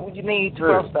 all that you need to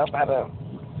grow stuff out of.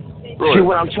 See,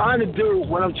 what I'm trying to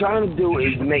do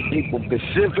is make people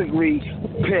specifically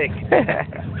pick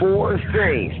 4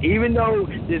 things. Even though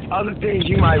there's other things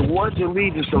you might want to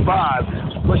lead to survive,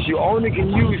 but you only can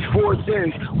use 4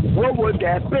 things, what would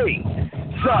that be?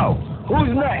 So,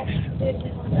 who's next?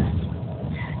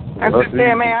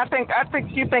 Man, I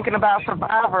think you're thinking about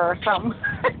Survivor or something.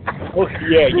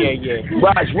 Yeah.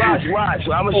 Watch.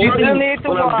 I'm gonna show you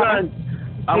when I'm done.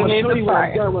 I'm gonna show you when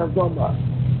I'm done what I'm talking about.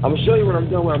 I'm gonna show you when I'm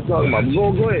done what I'm talking about.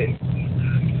 Go ahead.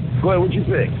 What you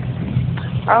pick?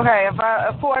 Okay, if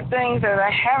 4 things that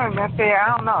I haven't been fair,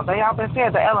 I don't know. They all been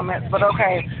fair, the elements, but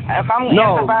okay. If I'm in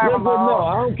survival mode, no,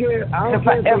 I don't care. If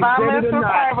I'm in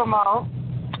survival mode,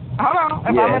 hold on.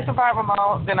 If I'm in survival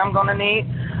mode, then I'm gonna need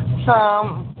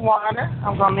some water.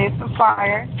 I'm gonna need some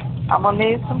fire. I'm gonna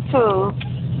need some tools,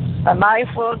 a knife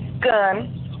or a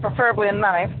gun, preferably a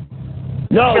knife.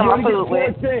 No, kill you my food only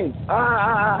get 4 things.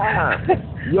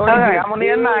 Okay, I'm gonna need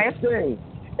a knife. Things.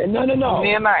 And no. I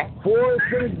need a knife. 4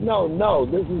 things. No.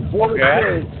 This is 4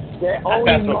 things that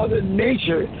only Mother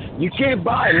Nature. You can't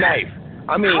buy a knife.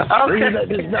 I mean,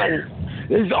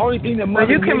 this is the only thing that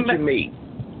Mother Nature made.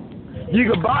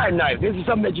 You can buy a knife. This is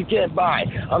something that you can't buy.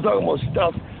 I'm talking about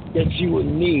stuff that you would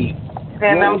need.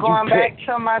 Then I'm going back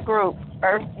to my group: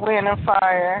 Earth, Wind, and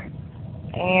Fire,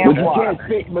 and water.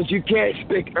 But you can't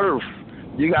speak Earth.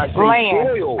 You got to say land.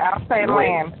 soil. I'll say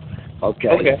land.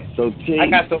 Okay. So T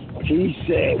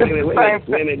said, wait a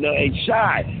minute. No, hey,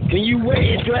 Shy, can you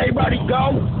wait until everybody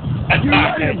go? You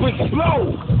ready to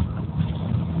explode?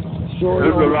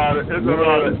 There's a lot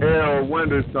of air or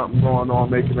wind or something going on,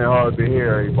 making it hard to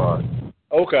hear everybody.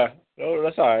 Okay. Oh,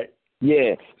 that's all right.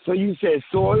 Yeah. So you said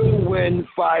soil, wind,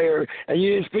 fire, and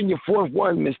you didn't spend your 4th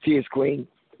one, Miss Tears Queen.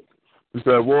 You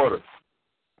said water.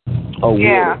 Oh,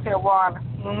 yeah, water. I said water.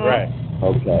 Mm-hmm. Right.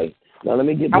 Okay. Now let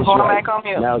me get this I'm going right. back on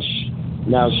mute.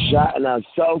 Now,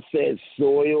 Self said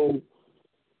soil.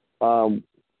 What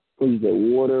is it?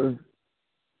 Water,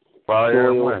 fire,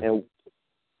 soil, and wind.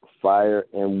 Fire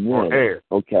and wind. Or air.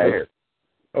 Okay. Air.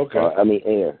 Okay.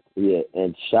 Air. Yeah.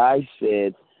 And Shy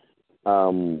said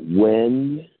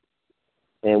wind.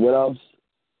 And what else?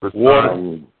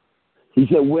 Water. He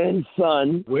said wind,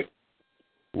 sun. Water.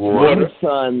 Wind,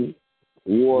 sun,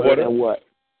 water, and what?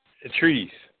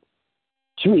 Trees.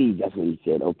 Trees, that's what he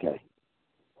said. Okay.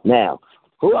 Now,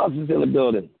 who else is in the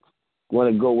building?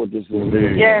 Want to go with this?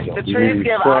 Yes, the trees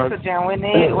give oxygen. We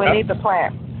need the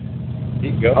plant.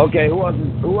 Go. Okay, who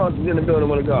else is in the building?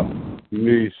 Want to go? You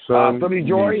need sun. Philly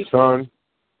Joy. Sun.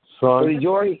 Philly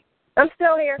Joy. I'm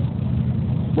still here.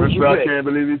 I can't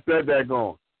believe he said that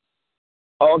going.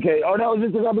 Okay. Oh, that was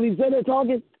just because I believe he said that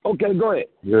talking? Okay, go ahead.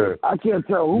 Yeah. I can't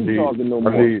tell who's talking no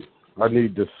more. I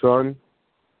need the sun.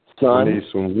 Sun. I need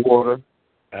some water.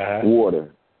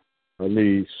 Water. I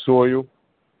need soil.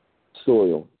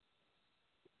 Soil.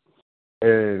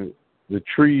 And the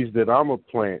trees that I'm going to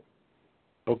plant.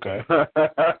 Okay.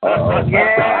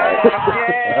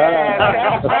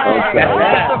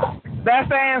 That's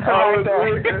the answer right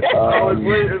there. I was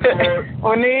waiting for it.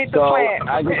 We need the plant.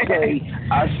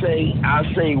 I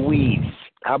say weeds.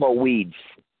 How about weeds?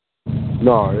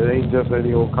 No, it ain't just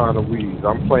any old kind of weeds.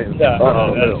 I'm planting. I'm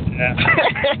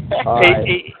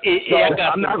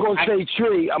not going to say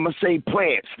tree. I'm going to say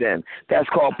plants then. That's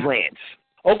called plants.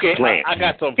 Okay, plants. I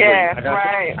got some. Yeah,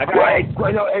 right.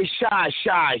 Hey,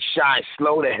 Shy,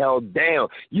 slow the hell down.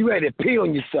 You ready to pee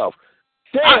on yourself.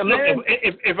 Damn, man.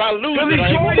 If I lose Philly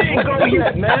it, Joy didn't go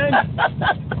yet, man.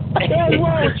 What's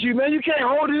wrong with you, man? You can't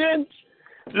hold it in?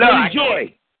 Philly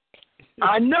Joy.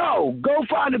 I know. Go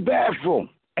find the bathroom.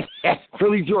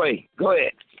 Philly Joy, go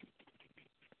ahead.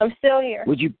 I'm still here.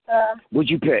 What'd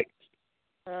you pick?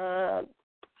 Sun.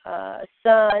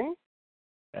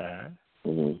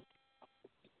 Mm-hmm.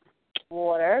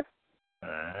 Water.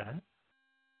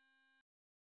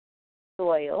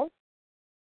 Soil.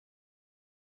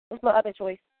 What's my other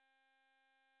choice?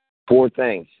 4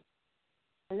 things.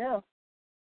 I know.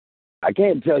 I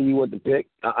can't tell you what to pick.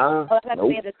 I got to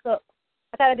be able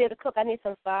to cook. I need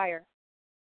some fire.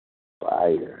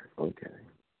 Fire. Okay.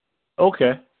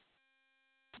 Okay.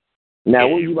 Now,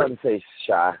 what you about to say,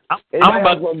 Shy? I'm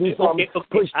about to do something.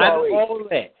 Push all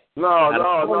that. No.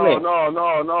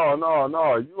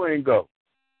 You ain't go.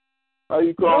 How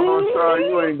you calling on Shy?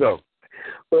 You ain't go.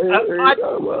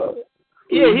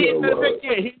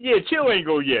 CHiLL ain't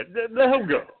go yet. Let him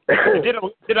go.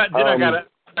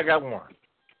 I got one.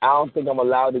 I don't think I'm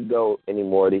allowed to go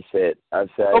anymore. They said. I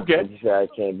said I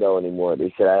can't go anymore.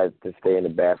 They said I have to stay in the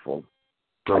bathroom.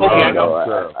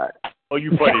 Oh,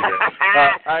 you funny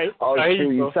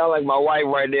man. You sound like my wife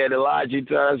right there. The lie she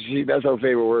tells, that's her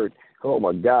favorite word. Oh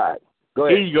my God. Go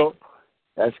ahead. Here you go.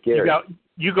 That's scary.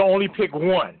 you can only pick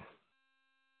one.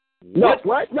 No,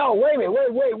 what? No, wait a minute.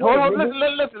 Wait. Hold on,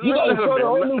 listen. You got to start a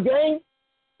whole new game?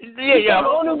 Yeah. A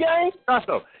whole new game?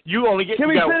 So you only get. Can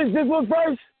we finish this one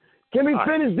first? Can we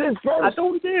finish this first? I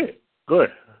thought we did. Good.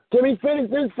 Can we finish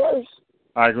this first?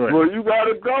 All right, go ahead. Well, you got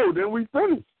to go. Then we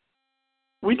finish.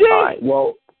 We did. All right,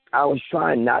 well, I was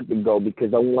trying not to go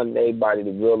because I wanted everybody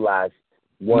to realize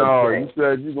one thing. You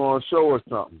said you're going to show us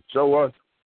something. Show us.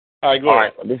 All right, go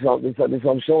ahead. This is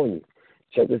what I'm showing you.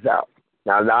 Check this out.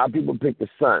 Now, a lot of people pick the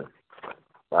sun,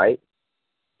 right?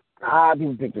 A lot of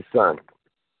people pick the sun.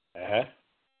 Uh-huh.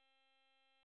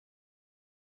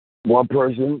 One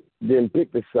person didn't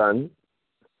pick the sun.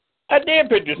 I did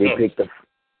pick the sun.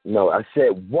 No, I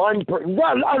said one person.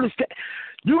 Well, understand.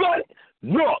 You got it.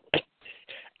 Look.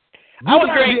 You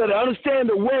got to be able to understand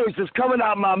the words that's coming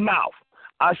out of my mouth.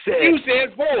 I said. You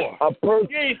said four.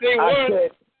 You ain't say one.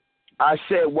 I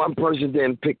said one person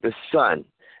didn't pick the sun.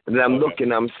 And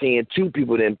then I'm seeing two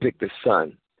people didn't pick the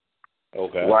sun.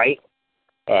 Okay. Right?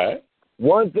 All right.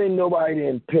 One thing nobody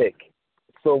didn't pick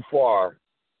so far.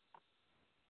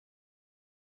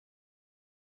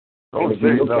 If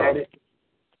you look at it,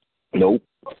 nope.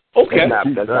 Okay.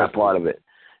 That's not part of it.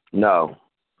 No.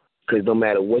 Because no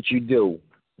matter what you do,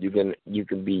 you can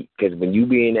be, because when you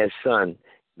be in that sun,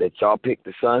 that y'all pick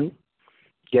the sun,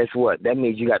 guess what? That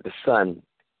means you got the sun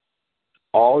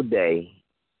all day,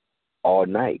 all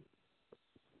night.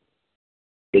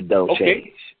 It don't change.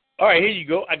 All right, here you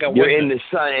go. I got You're in the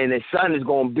sun, and the sun is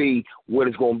going to be what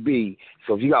it's going to be.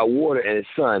 So if you got water and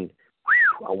the sun,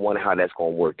 I wonder how that's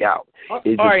going to work out.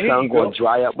 Is the sun going to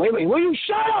dry up? Wait a minute. Will you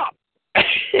shut up?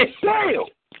 Damn.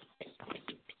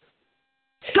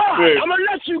 God, I'm going to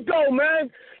let you go,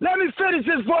 man. Let me finish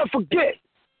this before I forget.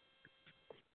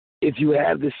 If you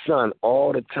have the sun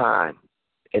all the time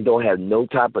and don't have no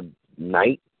type of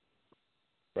night,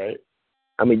 right?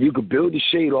 I mean, you could build the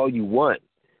shade all you want,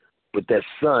 but that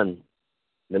sun,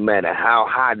 no matter how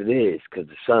hot it is, because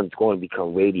the sun's going to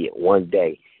become radiant one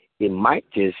day, it might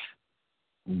just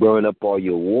burn up all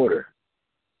your water.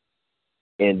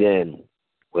 And then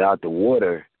without the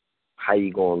water, how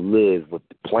you going to live with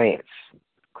the plants?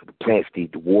 Because the plants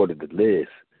need the water to live.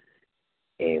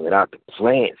 And without the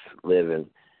plants living,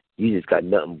 you just got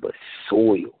nothing but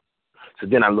soil. So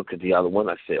then I looked at the other one.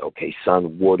 I said, okay,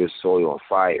 sun, water, soil, and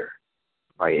fire.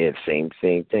 Right, and same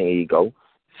thing. Here you go.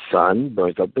 Sun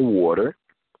burns up the water,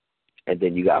 and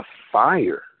then you got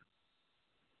fire.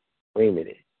 Wait a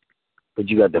minute. But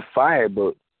you got the fire,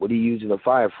 but what are you using the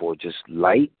fire for? Just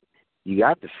light? You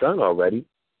got the sun already.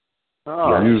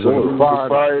 I'm using the fire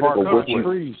to spark up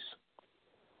trees.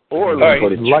 Or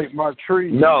light my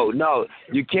trees. No,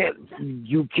 you can't.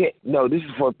 No, this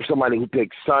is for somebody who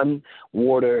picks sun,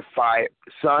 water, fire.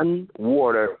 Sun,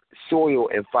 water, soil,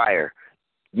 and fire.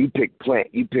 You pick plant.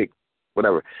 You pick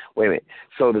whatever. Wait a minute.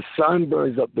 So the sun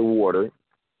burns up the water,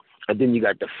 and then you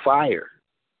got the fire.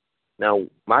 Now,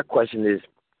 my question is,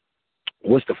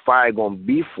 what's the fire going to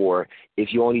be for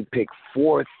if you only pick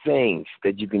 4 things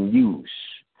that you can use?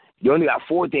 You only got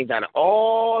 4 things out of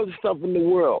all the stuff in the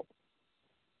world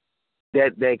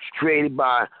that's created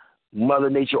by Mother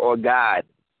Nature or God,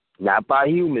 not by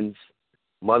humans,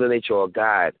 Mother Nature or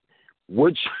God.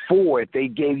 Which 4, if they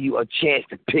gave you a chance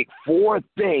to pick 4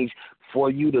 things for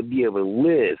you to be able to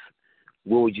live,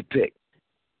 what would you pick?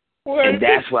 And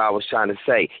that's what I was trying to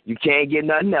say. You can't get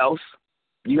nothing else.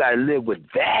 You got to live with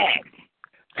that.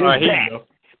 All right, here you go.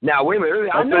 Now, wait a minute.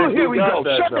 I know, here we go.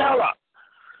 Shut the hell up.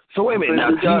 So, wait a minute.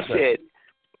 Now,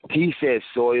 he said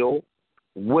soil,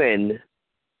 wind,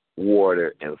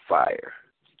 water, and fire.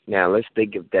 Now, let's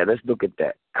think of that. Let's look at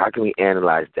that. How can we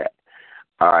analyze that?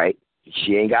 All right.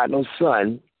 She ain't got no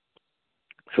sun,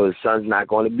 so the sun's not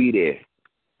going to be there.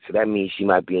 So that means she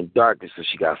might be in darkness, so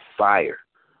she got fire.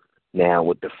 Now,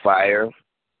 with the fire,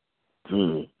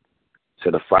 so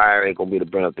the fire ain't going to be able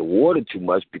to burn up the water too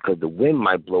much because the wind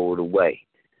might blow it away.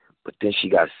 But then she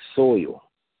got soil.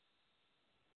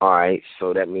 All right,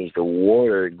 so that means the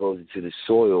water goes into the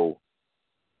soil,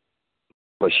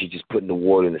 but she's just putting the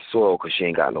water in the soil because she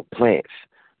ain't got no plants.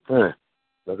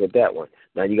 Look at that one.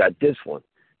 Now you got this one.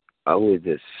 Who is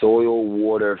this? Soil,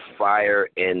 water, fire,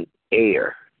 and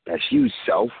air. That's you,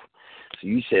 self. So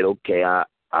you said, okay, I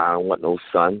don't want no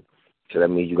sun. So that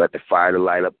means you got the fire to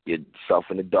light up yourself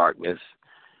in the darkness.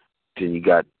 Then you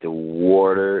got the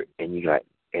water and you got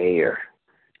air.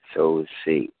 So let's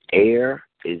see. Air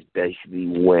is basically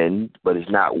wind, but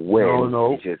it's not wind.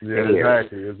 No. It's just air.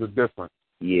 Exactly. It's a difference.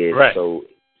 Yeah, right. So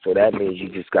that means you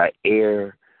just got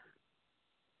air.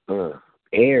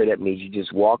 Air, that means you're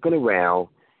just walking around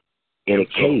in a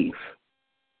cave.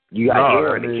 You got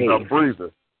air in a cave. I'm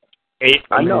breathing.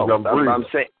 I know. I'm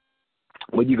saying.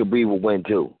 But you can breathe with wind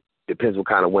too. Depends what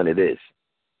kind of wind it is.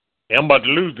 Yeah, I'm about to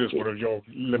lose this one of y'all.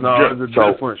 No, there's a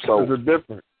difference. There's a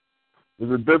difference.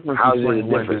 There's a difference between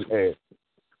wind and air.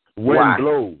 Wind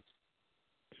blows.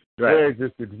 Right. Air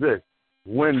just exists.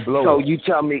 Wind blows.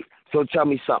 So tell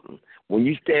me something. When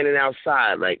you're standing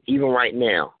outside, like even right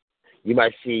now, you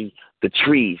might see the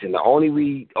trees, and the only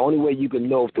way you can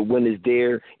know if the wind is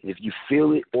there is if you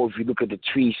feel it or if you look at the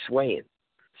trees swaying.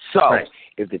 So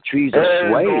if the trees are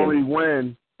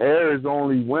swaying, air is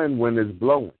only wind when it's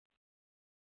blowing.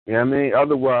 You know what I mean?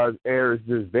 Otherwise, air is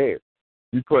just there.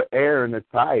 You put air in a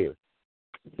tire. You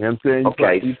know what I'm saying?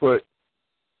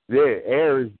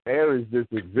 Air is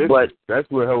just existing. But that's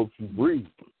what helps you breathe.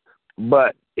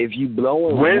 But if you blow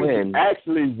in wind,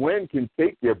 actually, wind can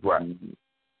take your breath.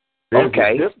 There's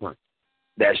a difference.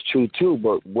 That's true too.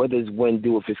 But what does wind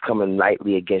do if it's coming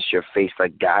lightly against your face,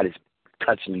 like God is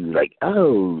touching you, like,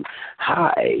 oh,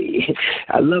 hi,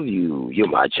 I love you, you're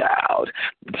my child.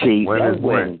 See,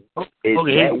 wind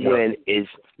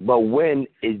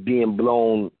is being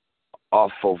blown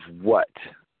off of what?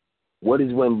 What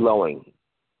is wind blowing?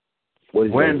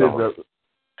 Wind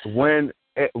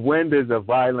is a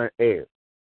violent air.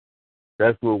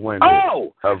 That's what wind is.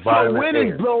 Oh, so wind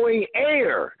is blowing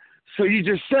air. So you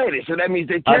just said it. So that means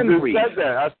they can breathe. I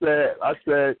just said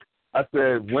that. I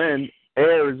said wind.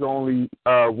 Air is only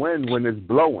wind when it's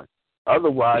blowing.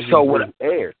 Otherwise, it's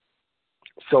air.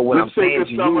 So what I'm saying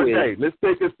to you is, let's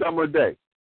take a summer day,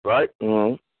 right?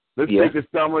 Mm-hmm. Let's take a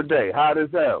summer day, hot as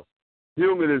hell,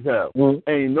 humid as hell. Mm-hmm.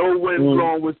 Ain't no wind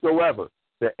blowing whatsoever.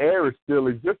 The air is still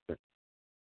existing.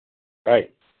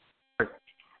 Right.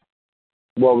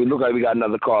 Well, we look like we got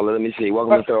another caller. Let me see.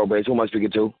 Welcome to THoRoughBred. Who am I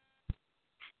speaking to?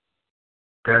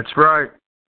 That's right.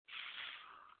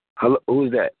 Hello,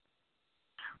 who's that?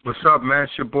 What's up, man?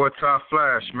 It's your boy, Top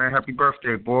Flash, man. Happy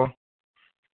birthday, boy.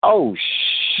 Oh,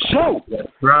 shoot.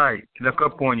 Right. Look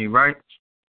up on you, right?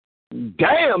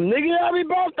 Damn, nigga. Happy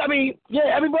birthday.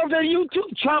 Happy birthday to you, too,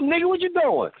 Trump, nigga. What you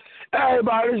doing? Hey,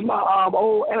 everybody, this is my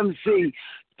old MC,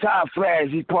 Top Flash.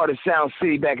 He's part of Sound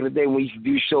City back in the day when we used to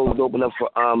do shows to open up for,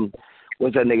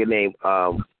 what's that nigga name?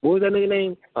 What was that nigga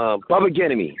name? Public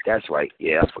Enemy. That's right.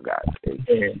 Yeah, I forgot.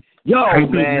 Yo,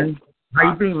 man.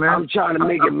 How you been, man? I'm trying to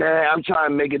make it, man. I'm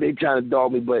trying to make it. They trying to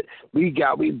dog me, but we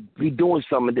doing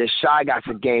some of this. Shy got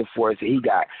some game for us that he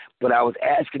got. But I was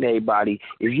asking everybody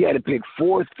if you had to pick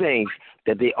 4 things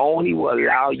that they only will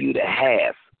allow you to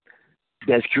have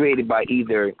that's created by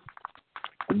either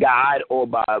God or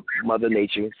by Mother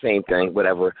Nature, same thing,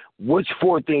 whatever. Which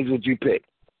 4 things would you pick?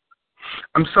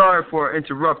 I'm sorry for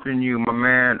interrupting you, my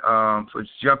man, for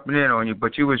jumping in on you,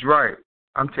 but you was right.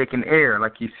 I'm taking air,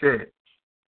 like you said.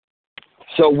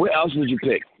 So what else would you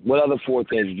pick? What other 4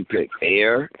 things would you pick?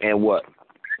 Air and what?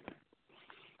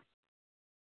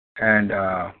 And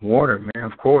water, man.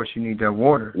 Of course, you need that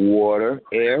water. Water,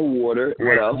 air, water.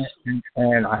 What else?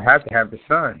 And I have to have the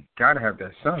sun. Got to have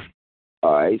that sun.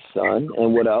 All right, sun.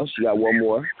 And what else? You got one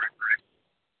more?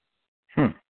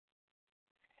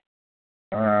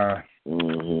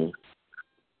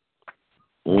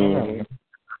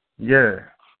 Yeah.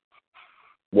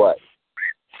 What?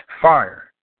 Fire.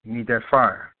 You need that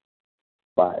fire.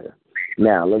 Fire.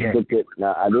 Now, let's look at...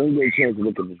 Now, I didn't get a chance to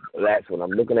look at this last one. I'm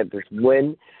looking at this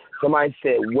wind. Somebody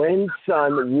said wind,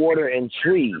 sun, water, and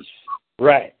trees.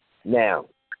 Right. Now,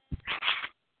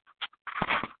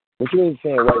 what you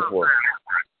saying right for?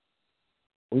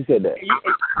 Who said that?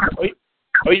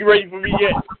 Are you ready for me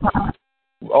yet?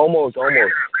 Almost.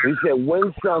 We said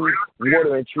wind, sun,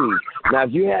 water, and trees. Now,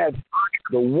 if you have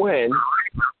the wind,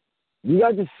 you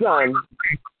got the sun...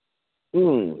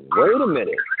 wait a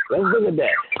minute. Let's look at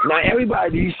that. Now,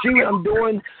 everybody, do you see what I'm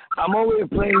doing? I'm over here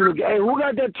playing with... Hey, who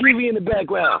got that TV in the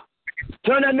background?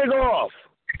 Turn that nigga off.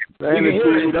 Man, you can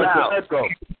hear it loud.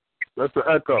 That's the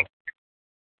echo.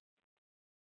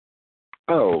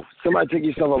 Oh, somebody take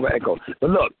yourself over echo. But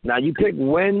look, now you pick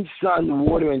wind, sun,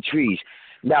 water, and trees.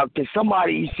 Now, can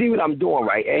somebody... You see what I'm doing,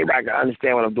 right? Everybody can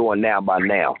understand what I'm doing now by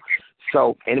now.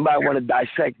 So, anybody want to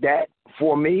dissect that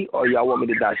for me, or y'all want me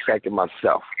to dissect it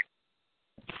myself?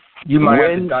 You might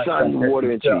wind, sun,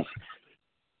 water, and trees.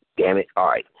 Damn it. All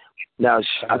right. Now,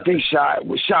 I think Shy,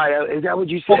 is that what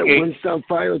you said? Okay. Wind, sun,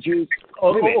 fire, and trees?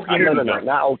 Okay. No,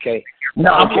 not okay.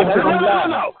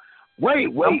 No. Wait,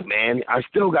 man. I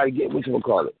still got to get,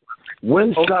 whatchamacallit?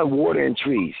 Wind, sun, water, and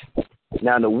trees.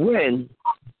 Now, the wind,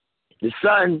 the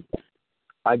sun,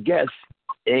 I guess,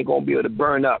 ain't going to be able to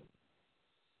burn up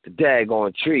the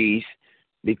daggone trees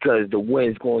because the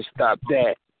wind's going to stop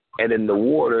that, and then the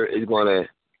water is going to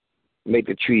make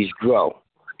the trees grow.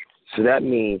 So that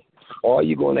means all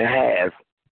you're going to have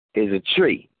is a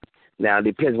tree. Now, it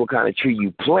depends what kind of tree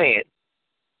you plant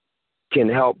can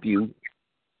help you.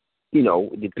 You know,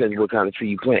 it depends what kind of tree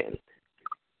you plant.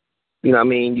 You know what I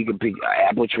mean? You can pick an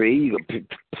apple tree. You can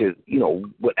pick, you know,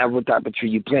 whatever type of tree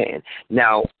you plant.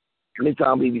 Now, Mr.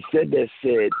 Unbelievable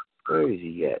said, where is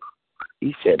he at?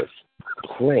 He said a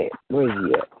plant. Where is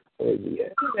he at?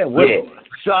 Yeah,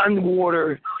 sun,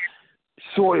 water,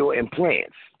 soil, and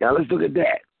plants. Now, let's look at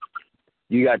that.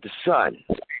 You got the sun.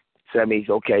 So that means,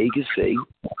 okay, he can see.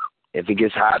 If it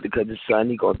gets hot because of the sun,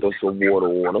 he's going to throw some water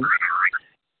on him.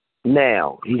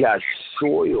 Now, he got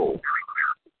soil,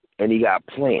 and he got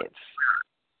plants.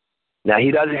 Now,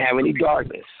 he doesn't have any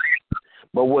darkness.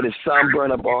 But will the sun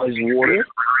burn up all his water?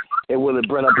 And will it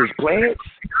burn up his plants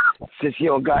since he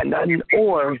don't got nothing?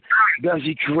 Or does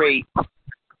he create,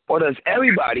 or does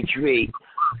everybody create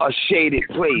a shaded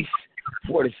place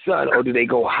for the sun? Or do they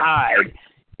go hide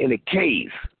in a cave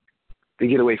to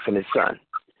get away from the sun?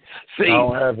 See,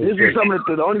 this is some of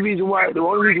the only reason why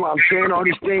I'm saying all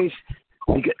these things.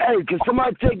 Because, hey, can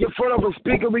somebody take your foot off the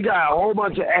speaker? We got a whole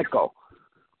bunch of echo.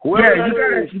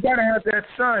 Whoever you gotta have that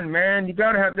sun, man. You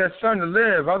gotta have that sun to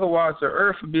live. Otherwise, the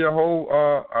earth would be a whole.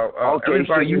 Okay, everybody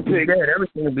so you would be dead.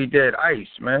 Everything would be dead. Ice,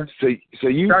 man. So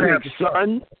you pick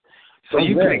sun. So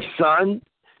you pick sun.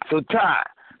 So Ty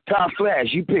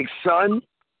Flash, you pick sun.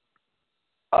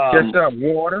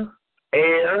 Water,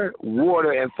 air,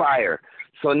 water, and fire.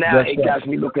 So now it got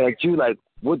me looking at you like,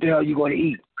 what the hell are you going to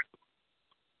eat?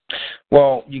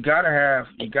 Well, you gotta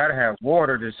have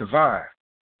water to survive.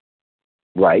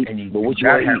 Right. And but what you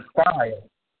gotta want have fire.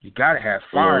 You gotta have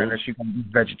fire unless you're gonna be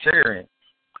vegetarian.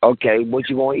 Okay, what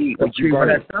you gonna eat? What you when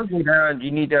gonna that sun goes down,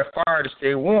 you need that fire to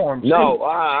stay warm. No,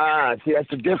 see that's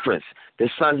the difference. The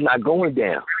sun's not going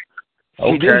down.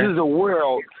 See, this is a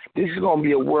world. This is gonna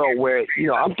be a world where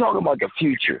I'm talking about the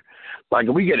future. Like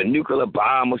if we get a nuclear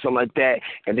bomb or something like that,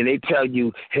 and then they tell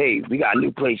you, hey, we got a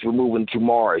new place, we're moving to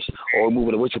Mars, or we're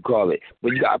moving to what.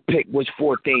 But you got to pick which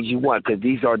 4 things you want, because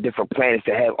these are different planets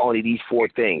that have only these 4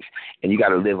 things, and you got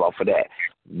to live off of that.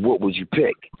 What would you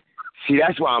pick? See,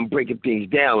 that's why I'm breaking things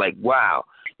down. Like, wow,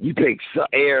 you pick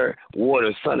air,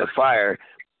 water, sun, and fire,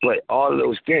 but all of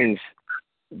those things,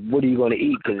 what are you going to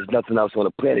eat? Because there's nothing else on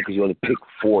the planet, because you only pick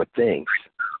 4 things.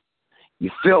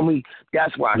 You feel me?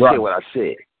 That's why I said what I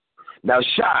said. Now,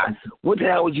 Shy, what the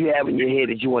hell would you have in your head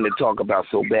that you want to talk about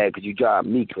so bad because you drive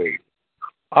me crazy?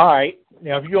 All right.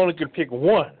 Now, if you only could pick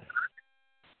one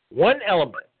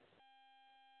element,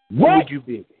 what would you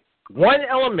be? One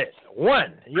element.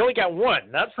 One. You only got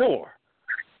one, not 4.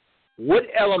 What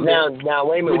element? Now,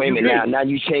 wait a minute. Now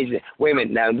you change it. Wait a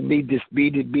minute. Now, to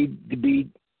be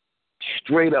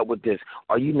straight up with this,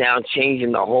 are you now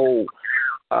changing the whole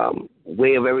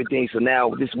way of everything? So now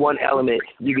this one element,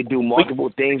 you could do multiple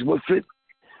things with it?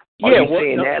 Are you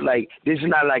saying that? Like, this is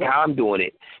not like how I'm doing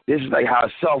it. This is like how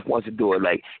Self wants to do it.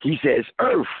 Like, he says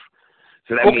Earth.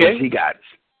 So that means he got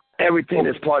everything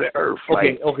that's part of Earth.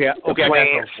 Okay, the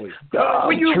plants,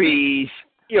 the trees.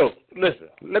 Yo, listen,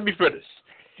 let me finish.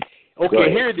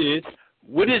 Okay, here it is.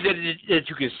 What is it that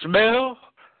you can smell?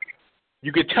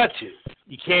 You can touch it.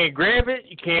 You can't grab it.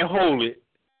 You can't hold it.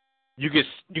 You can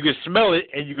smell it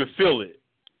and you can feel it,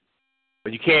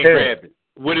 but you can't grab it.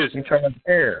 What is it? You're talking about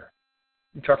air.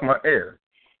 You're talking about air.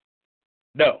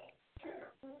 No.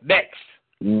 Next.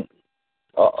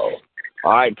 Uh-oh.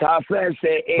 All right, Top Flash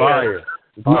said air.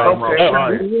 Fire.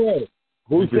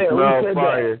 Who said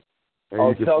fire? That?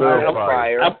 Oh, so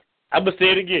fire. I'm going to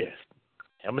say it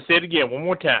again. One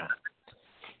more time.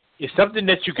 It's something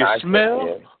that you can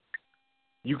smell.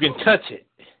 You can touch it.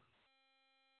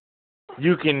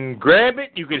 You can grab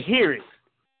it, you can hear it,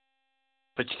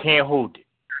 but you can't hold it.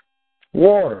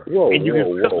 Water. Whoa.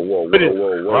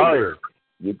 Fire.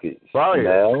 You can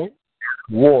smell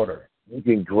water. You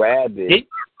can grab it.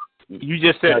 You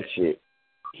just said touch it.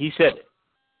 He said it.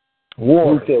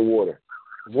 Water. Who said water?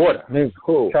 Water.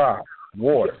 Who?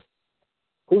 Water.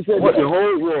 Who said water? You can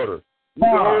hold water.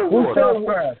 Who said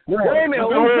water? Wait a minute.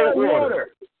 Who said water?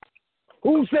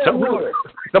 Who said water?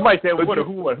 Somebody said water.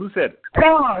 Who said it?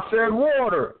 God said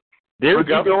water. There we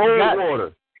go. You can hold water.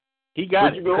 He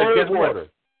got it. You can hold water.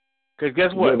 Because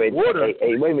guess what? Water.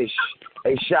 Hey, wait a minute.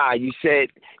 Hey, Shy, you said.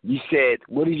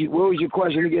 What was your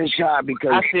question again, Shy?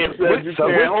 Because I said you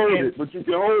can't hold it, but you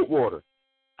can hold water.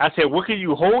 I said, what can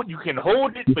you hold? You can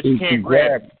hold it, but you can't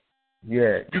grab it.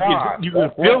 Yeah. You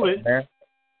can feel it. Man.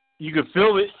 You can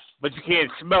feel it, but you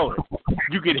can't smell it.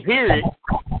 You can hear it,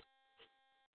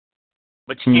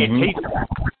 but you can't taste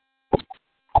it.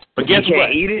 But guess you what?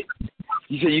 Can't eat it?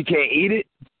 You said you can't eat it?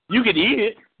 You can eat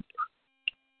it.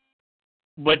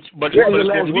 But what was the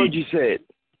last word you said?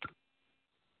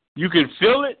 You can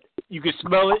feel it, you can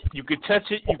smell it, you can touch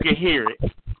it, you can hear it,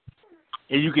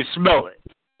 and you can smell it.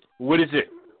 What is it?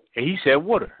 And he said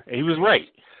water. And he was right.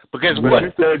 But guess But what?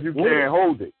 you said you can't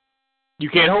hold it.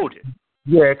 You can't hold it.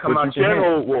 Yeah, it come But out you your can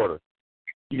hand. hold water.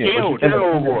 You can't hold it.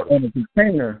 In a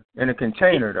container. In a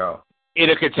container, though. In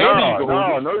a container, you can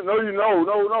hold it.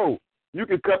 No. You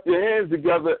can cup your hands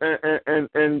together and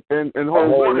hold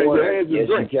water in your hands and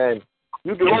drink.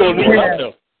 You can hold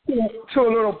water. To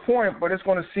a little point, but it's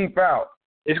going to seep out.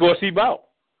 It's going to seep out.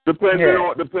 Depending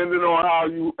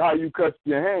on how you cut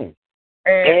your hands.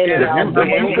 And if you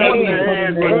cut your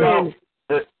hands right now,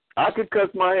 I could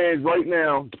cut my hands right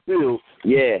now, still,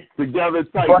 together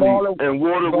tightly, and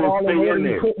water will stay in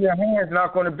there. You put your hands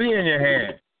not going to be in your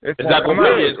hand. It's not going to be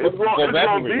there. It's going to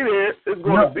be there. It's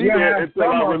going to be there until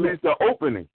I release the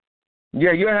opening.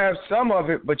 Yeah, you'll have some of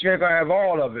it, but you ain't going to have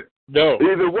all of it. No.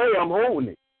 Either way, I'm holding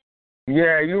it.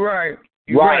 Yeah, you're right.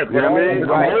 You're right. But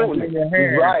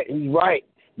He's right.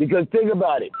 Because think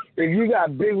about it. If you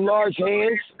got big, large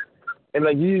hands, and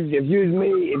like if you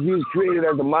was created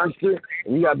as a monster,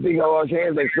 and you got big, large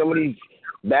hands like some of these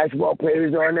basketball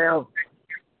players are now,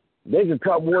 they can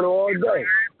cup water all day.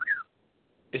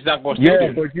 It's not going to stay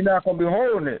there. But you're not going to be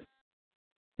holding it.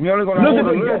 You're only going to hold it.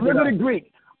 Look at the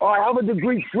Greek. All right, how about the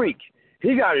Greek freak?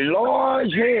 He got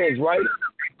large hands, right?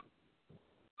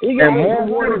 And more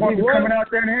water is going to be coming out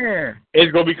that hand.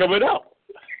 It's going to be coming out.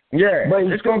 Yeah, but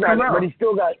he still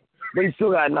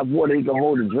got enough water he can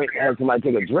hold a drink. Have somebody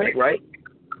take a drink, right?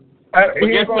 He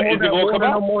ain't going to hold that water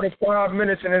no more than 5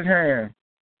 minutes in his hand.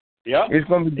 Yeah, it's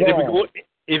going to be gone.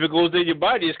 If it goes in your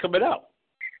body, it's coming out.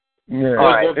 Yeah.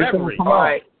 All right. All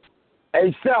right.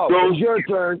 Hey, Self, it's your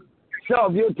turn.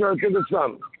 Self, your turn. Think of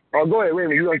something. Oh, go ahead,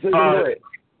 Raymond. You going to say something? Go ahead.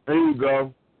 There you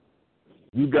go.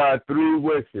 You got 3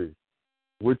 wishes.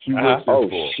 What you wishing for?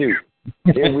 Oh, shoot.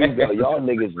 Here we go. Y'all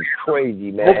niggas is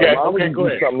crazy, man. Why would you do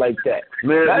something like that?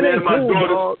 Me and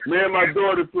my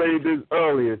daughter played this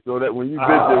earlier, so that when you did this,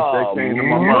 that came to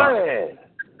my mind. Man,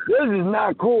 this is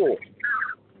not cool.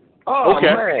 Oh,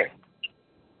 man.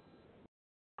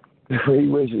 3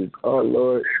 wishes. Oh,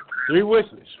 Lord. 3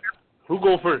 wishes. Who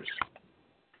go first?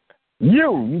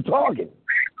 You talking.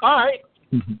 All right.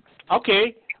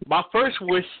 Okay. My first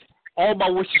wish, all my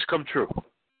wishes come true.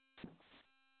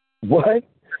 What?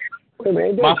 Wait a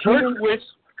minute, my first wish,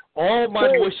 all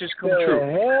my wishes come true.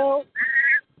 Hell?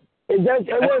 Is that,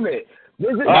 wait a minute.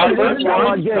 This is not my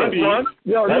game.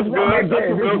 Yo, this is not my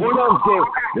game.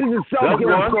 This is some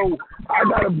game, so I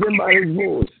got to bend by his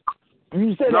rules.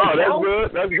 You said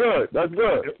that's good.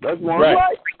 That's one.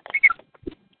 Right.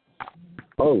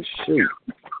 Oh, shoot.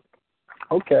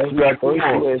 Okay.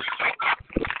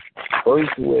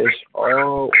 First wish.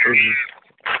 All wishes.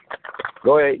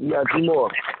 Go ahead. You got 2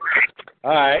 more.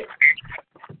 All right.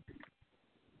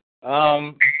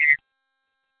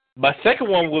 My second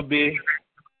one would be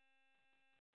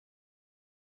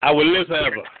I will live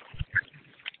forever.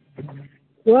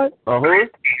 What?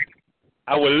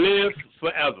 I will live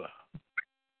forever.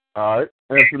 All right.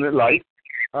 Infinite life.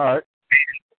 All right.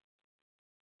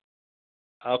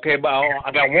 Okay, but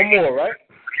I got 1 more, right?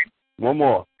 1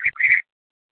 more.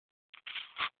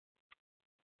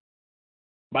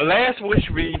 My last wish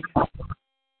would be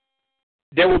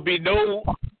there will be no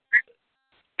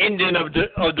ending of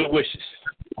the wishes.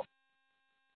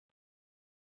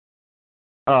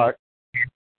 All right.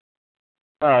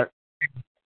 All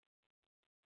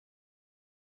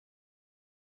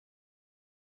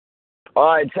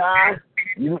right, Ty.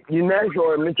 You next,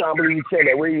 or Miss Tomlin, you said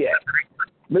that. Where you at?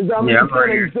 Miss Tomlin,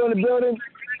 you still in the building?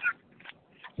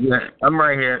 Yeah, I'm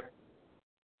right here.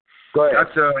 Go ahead.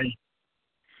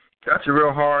 That's a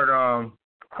real hard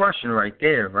question right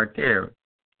there.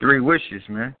 3 wishes,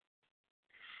 man.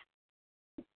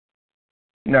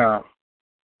 Now,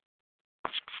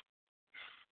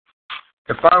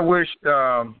 if I wished,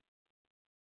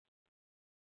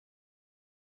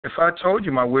 if I told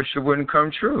you my wish, it wouldn't come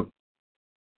true.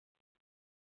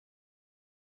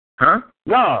 Huh?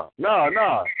 No.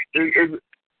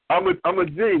 I'm a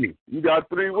genie. You got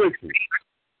 3 wishes.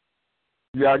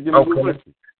 You gotta give me the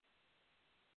wishes.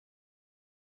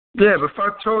 Yeah, but if I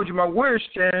told you my wish,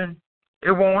 then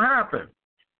it won't happen.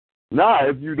 Nah,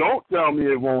 if you don't tell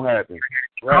me, it won't happen.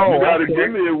 Right? You gotta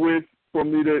give me a wish for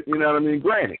me to, you know what I mean,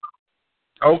 grant it.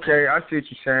 Okay, I see what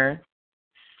you're saying.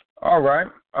 All right.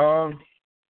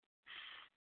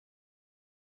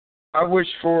 I wish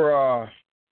for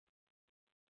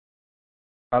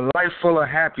a life full of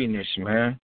happiness,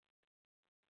 man.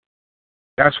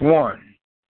 That's 1.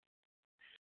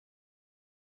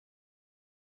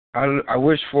 I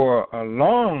wish for a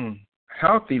long,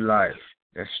 healthy life.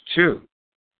 That's 2.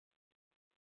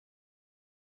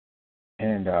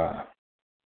 And I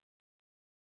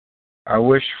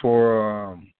wish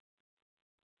for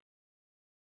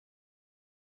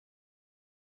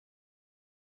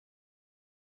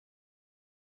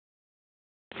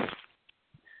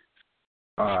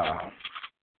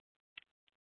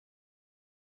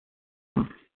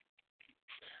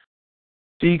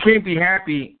So you can't be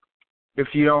happy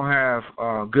if you don't have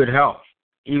good health,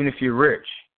 even if you're rich.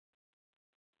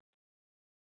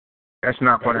 That's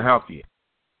not going to help you.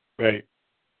 Right.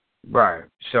 Right.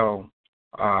 So,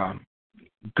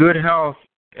 good health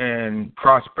and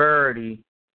prosperity,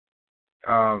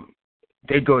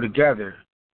 they go together.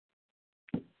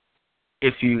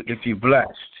 If you're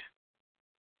blessed.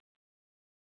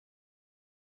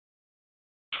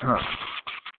 Huh.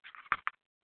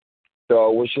 So,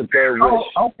 what's your third wish?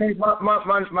 Okay.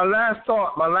 My last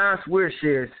thought, my last wish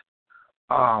is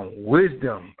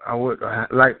wisdom. I would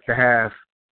like to have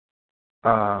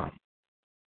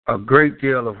a great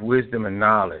deal of wisdom and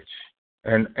knowledge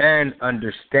and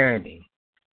understanding.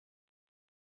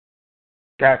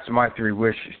 That's my 3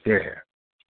 wishes there.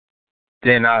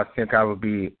 Then I think I would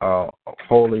be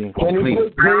wholly and complete. Can you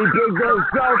pick those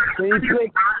stuff? Can you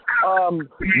pick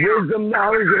wisdom,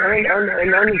 knowledge,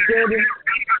 and understanding?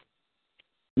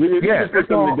 You can put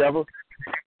them together.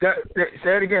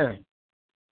 Say it again.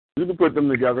 You can put them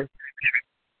together.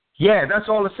 Yeah, that's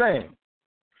all the same.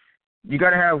 You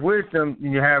got to have wisdom,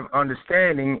 and you have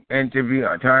understanding, and to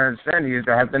understand is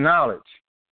to have the knowledge.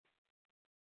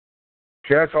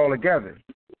 So that's all together.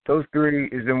 Those 3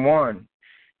 is in one.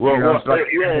 Well, you know, it's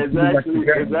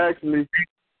actually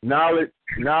knowledge.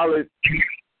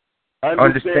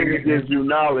 Understanding gives you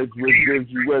knowledge, which gives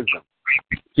you wisdom.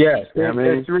 Yes,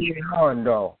 there's 3 in 1,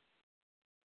 though.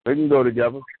 They can go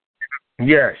together.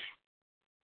 Yes.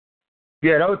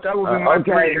 Yeah, that would be my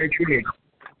okay.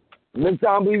 Miss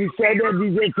Tom, you said that,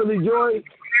 DJ Philly Joy?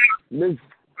 Miss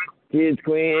Kids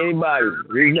Queen, anybody?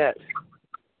 Who's next?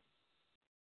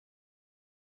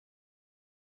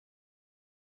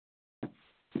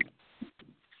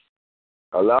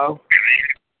 Hello?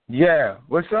 Yeah,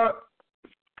 what's up?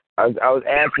 I was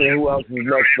asking who else is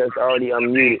next that's already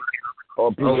unmuted.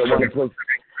 Or people that want to put...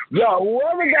 Yo,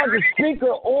 whoever got the speaker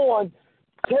on,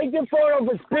 take your phone off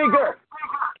the speaker.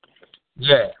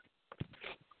 Yeah.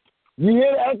 You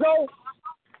hear the echo?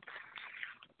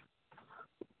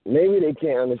 Maybe they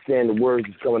can't understand the words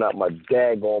that's coming out my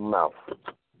daggone mouth.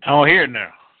 I don't hear it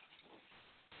now.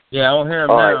 Yeah, I don't hear him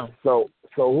now. All right, so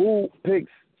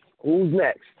who's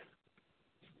next?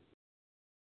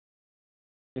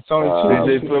 It's only 2.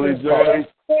 DJ Philly Joy,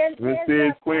 Miss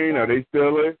Kids Queen, are they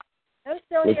still there? I'm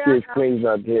still Miss here. Kids Queen's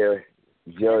not there.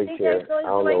 Joey's here. I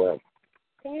don't know what.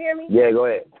 Can you hear me? Yeah, go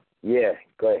ahead. Yeah,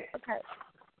 go ahead. Okay.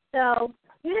 So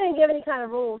you didn't give any kind of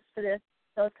rules for this,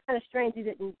 so it's kind of strange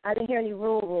I didn't hear any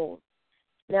rules.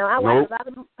 Now I want a lot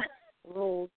of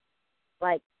rules,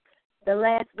 like the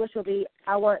last wish will be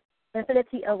I want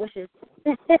infinity of wishes.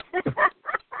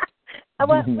 I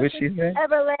want wishes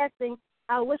everlasting.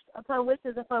 I wish upon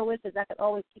wishes upon wishes. I could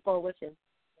always keep on wishing.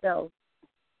 So,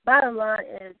 bottom line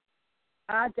is,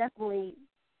 I definitely,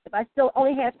 if I still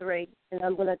only have 3, and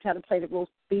I'm going to try to play the rules,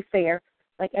 be fair,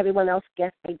 like everyone else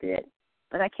guessed they did.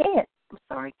 But I can't. I'm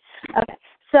sorry. Okay.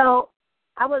 So,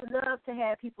 I would love to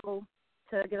have people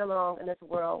to get along in this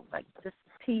world, like just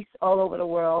peace all over the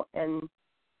world, and,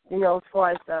 you know, as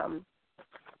far as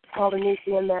all the needs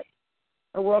being met,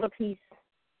 a world of peace,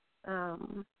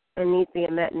 and needs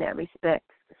being met in that respect.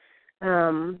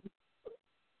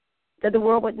 That the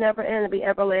world would never end and be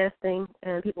everlasting,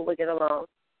 and people would get along.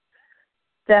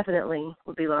 Definitely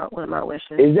would be one of my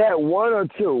wishes. Is that 1 or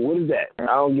 2? What is that? I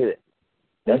don't get it.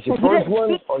 That's your first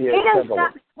one? Or your second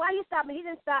one? Why you stop me? He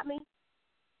didn't stop me.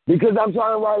 Because I'm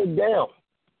trying to write it down.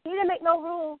 He didn't make no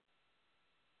rules.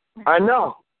 I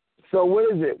know. So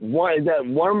what is it? Is that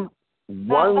one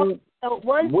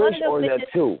wish or is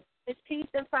that 2? It's peace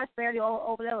and prosperity all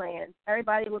over the land.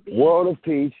 Everybody would be... World of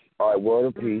peace. All right, world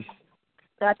of peace.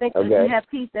 So I think if you have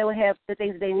peace, they would have the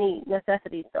things they need,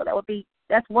 necessities. So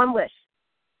that's 1 wish.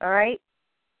 All right?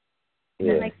 Does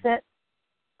that make sense?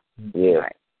 Yeah. All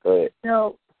right. Go ahead.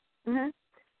 So,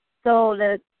 so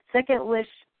the second wish,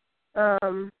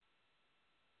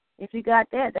 if you got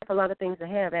that, that's a lot of things to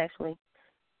have, actually.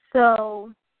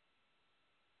 So,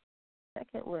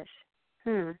 second wish.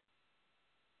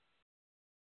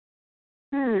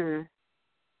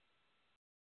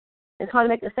 It's hard to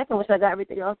make the second wish. I got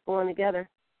everything else going together.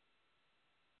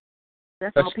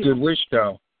 That's a good wish,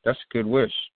 though. That's a good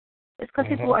wish. It's because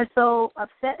people are so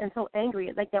upset and so angry.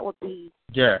 It's like that would be...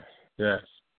 Yes.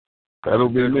 That'll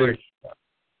be a good wish.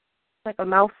 It's like a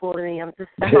mouthful to me.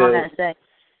 That's all I got to say.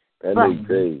 That is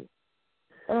crazy.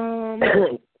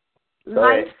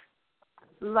 Life.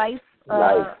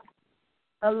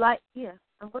 Yeah.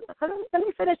 Let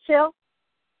me finish, CHiLL.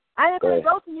 I didn't finish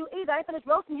roasting you either. I ain't finished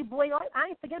roasting you, boy. I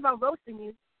ain't forget about roasting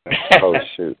you. Oh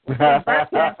shoot. Yeah,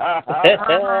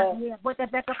 put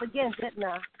that back up again, didn't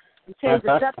I? You changed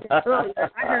the subject earlier. I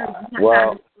heard.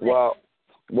 Well,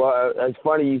 it's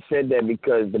funny you said that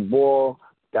because the boy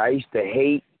that I used to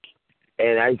hate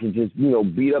and I used to just,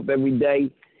 beat up every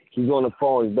day, he's on the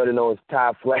phone. He's better known as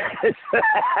Ty Flash.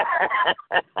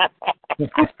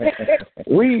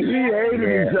 we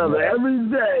hated each other every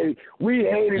day. We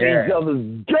hated each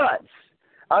other's guts.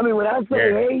 I mean, when I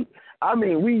say hate, I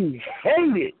mean we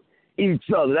hated each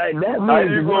other. That How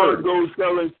you going to go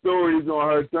telling stories on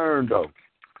her turn, though?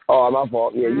 Oh, my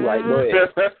fault. Yeah, you right. Go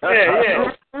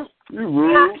ahead. You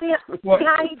rude. See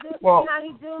how he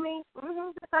do me?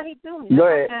 Mm-hmm. That's how he do me. Go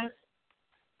ahead. Okay.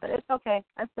 But it's okay.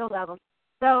 I still love him.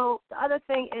 So the other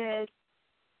thing is,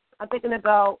 I'm thinking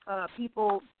about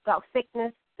people about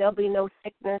sickness. There'll be no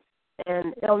sickness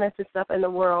and illness and stuff in the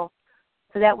world.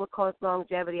 So that would cause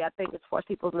longevity, I think, as far as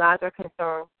people's lives are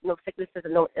concerned. No sicknesses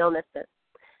and no illnesses.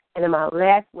 And then my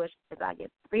last wish is I get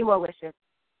 3 more wishes.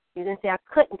 You didn't say I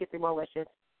couldn't get 3 more wishes.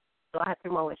 So I have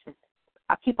 3 more wishes.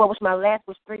 I'll keep on with my last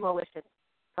wish, 3 more wishes.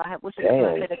 So I have wishes.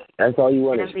 Dang, that's all you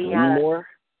want is 3 more?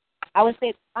 I would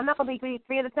say I'm not going to be greedy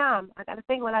 3 at a time. I got to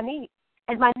think what I need.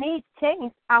 As my needs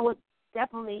change, I would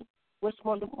definitely wish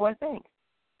more things.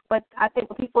 But I think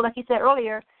for people, like you said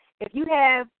earlier, if you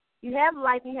have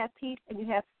life, you have peace, and you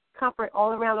have comfort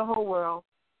all around the whole world.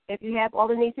 If you have all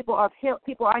the needs, people are healed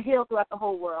throughout the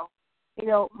whole world.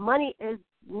 Money is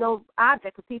no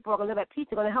object because people are going to live at peace.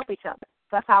 They're going to help each other.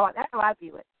 So that's how I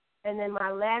view it. And then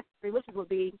my last 3 wishes would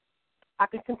be I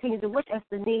can continue to wish as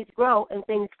the needs grow and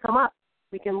things come up.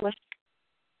 We can wish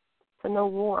for no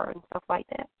war and stuff like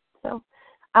that. So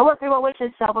I want 3 more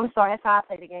wishes, so I'm sorry. That's how I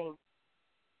play the game.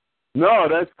 No,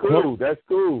 that's cool. That's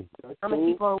cool. I'm going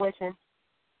to keep on wishing.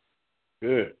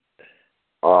 Good.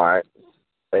 All right.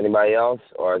 Anybody else,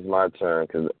 or it's my turn?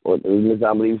 Because what Miss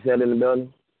I believe said in the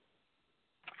building?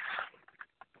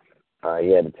 All right,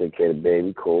 you had to take care of the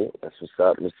baby. Cool. That's what's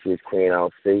up. Miss Chief Queen, I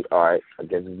don't see. All right, I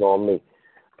guess it's on me.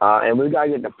 And we got to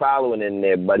get the following in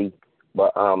there, buddy.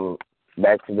 But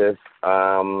back to this.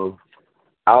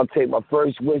 I'll take my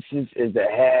first wishes is to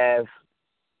have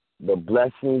the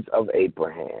blessings of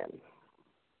Abraham.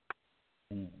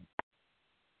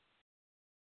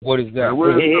 What is that?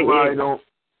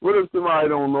 What if somebody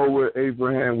don't know what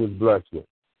Abraham was blessed with?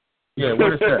 Yeah,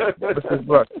 what is that? What's his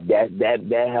blessing?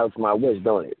 That helps my wish,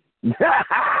 don't it?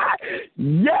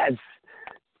 Yes.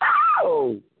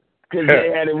 Oh, because they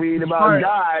had to read about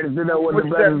God to know what the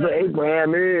blessings of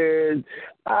Abraham is.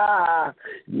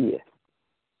 Yeah.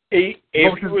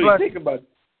 If you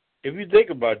think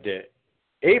about that,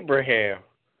 Abraham,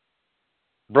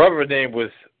 brother name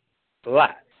was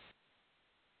Lot,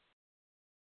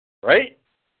 right?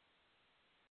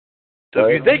 So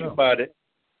if you think about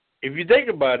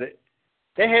it,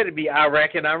 that had to be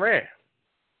Iraq and Iran.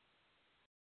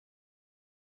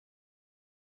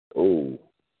 Oh,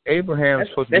 Abraham's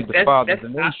supposed to be the father of the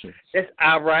nation. That's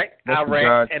Iraq,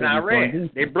 Iran, and Iran.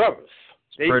 They're brothers.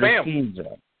 They family.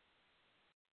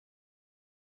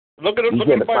 Look at He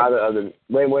said the father of the.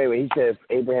 Wait. He said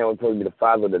Abraham was supposed to be the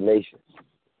father of the nation.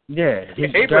 Yeah,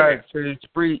 God said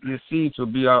your seeds will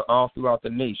be all throughout the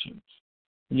nations.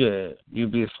 Yeah, you'll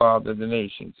be the father of the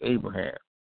nations, Abraham.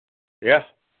 Yeah.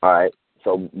 All right.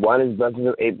 So one is blessings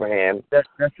of Abraham. That's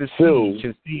his seed.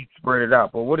 His seed spread it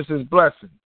out. But what is his blessing?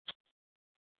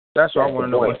 That's what I want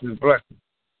to know. What's his blessing?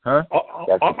 Huh?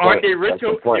 Aren't they rich?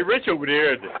 They're rich over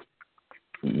there.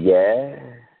 Yeah.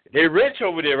 They're rich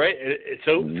over there, right?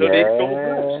 So they so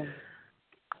blessed.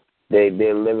 They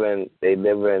live in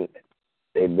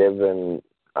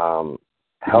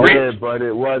health. Yeah, but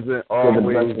it wasn't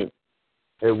always.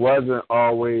 It wasn't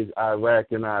always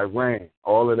Iraq and Iran.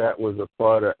 All of that was a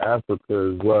part of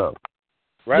Africa as well.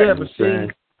 Right. Yeah, but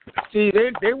see,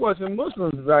 they wasn't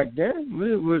Muslims back then.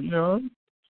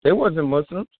 They wasn't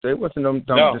Muslims. They wasn't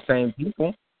the same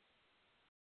people.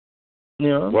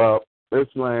 Well,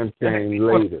 Islam came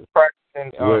later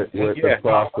with the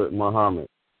Prophet Muhammad.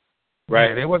 Right.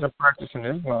 Yeah, they wasn't practicing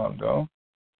Islam though.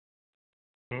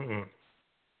 Mm-mm.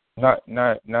 Not.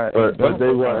 But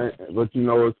they weren't. But you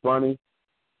know what's funny?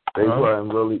 They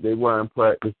weren't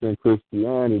practicing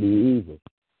Christianity either.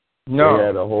 No, they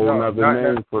had a whole other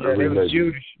name for the religion. They was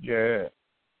Jewish. Yeah.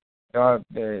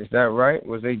 Is that right?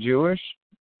 Was they Jewish?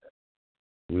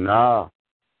 Nah.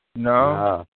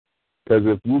 No. Because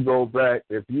if you go back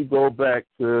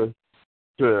to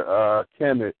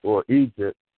Kemet or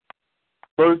Egypt,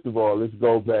 first of all, let's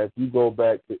go back. You go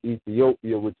back to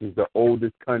Ethiopia, which is the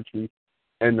oldest country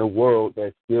in the world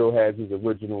that still has his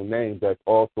original name. That's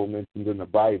also mentioned in the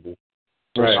Bible.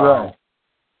 That's right.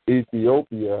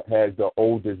 Ethiopia has the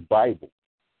oldest Bible.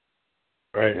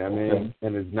 Right. You know what I mean?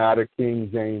 And it's not a King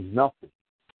James nothing.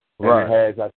 And Right.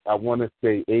 it has, I want to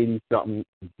say, 80-something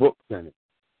books in it,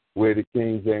 where the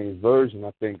King James Version,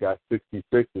 I think, got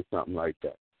 66 or something like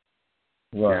that.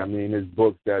 Right. You know what I mean? There's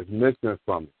books that's missing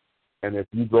from it. And if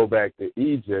you go back to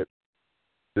Egypt,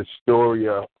 the story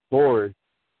of Horus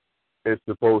is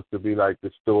supposed to be like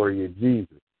the story of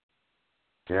Jesus.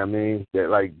 You know what I mean? That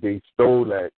like they stole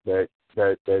that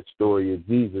story of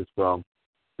Jesus from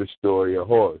the story of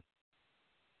Horus.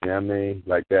 You know what I mean?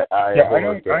 Like that eye of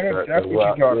Horus. I know that's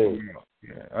what you're talking about.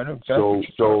 Yeah, I know exactly.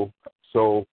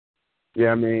 So, yeah,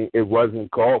 I mean, it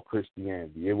wasn't called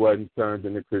Christianity. It wasn't turned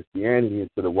into Christianity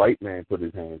until the white man put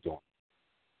his hands on it.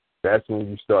 That's when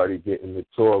you started getting the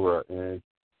Torah,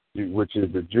 which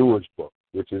is the Jewish book,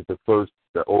 which is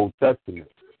the Old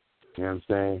Testament. You know what I'm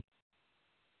saying?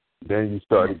 Then you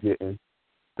started getting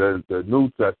the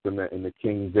New Testament in the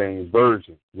King James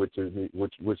Version, which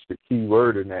the key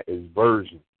word in that is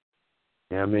version.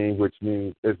 You know what I mean? Which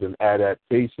means it's an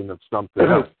adaptation of something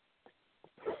else.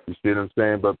 You see what I'm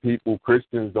saying? But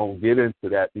Christians don't get into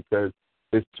that because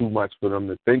it's too much for them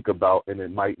to think about, and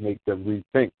it might make them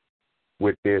rethink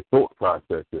what their thought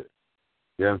process is.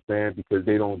 You know what I'm saying? Because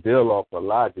they don't deal off of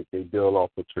logic, they deal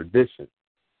off of tradition.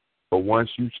 But once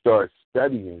you start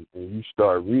studying and you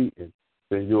start reading,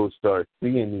 then you'll start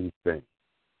seeing these things.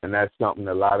 And that's something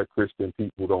a lot of Christian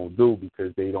people don't do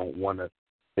because they don't want to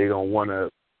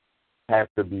have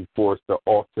to be forced to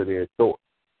alter their thoughts.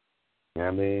 You know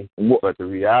what I mean? But the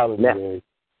reality is,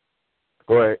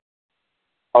 go ahead.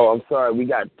 Oh, I'm sorry. We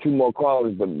got two more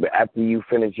callers, but after you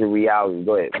finish your reality,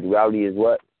 go ahead. The reality is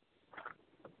what?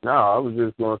 No, I was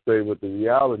just going to say what the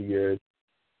reality is.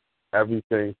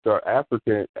 Everything start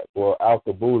African, well,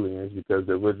 Alkebulians, because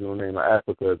the original name of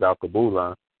Africa is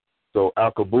Alkebulan. So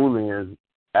Alkebulians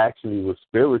actually were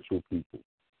spiritual people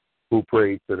who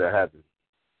prayed to the heavens.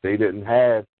 They didn't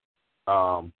have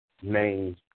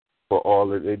names for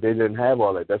all of it. They didn't have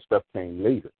all that. That stuff came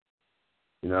later.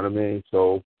 You know what I mean?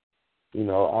 So, I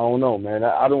don't know, man.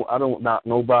 I don't knock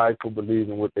nobody for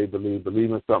believing what they believe.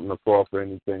 Believing something to fall for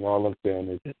anything. All I'm saying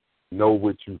is know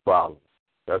what you follow.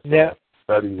 That's all.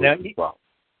 Study what you follow.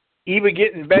 Even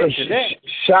getting back to that.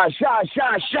 Shot.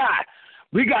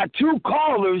 We got two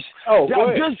callers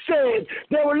that just said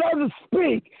they would love to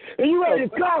speak, and you ready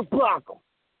to cock block them.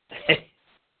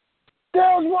 The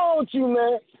hell's wrong with you,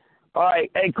 man? All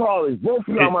right, hey, callers, both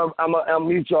of them, I'm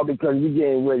mute y'all because we're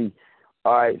getting ready.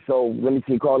 All right, so let me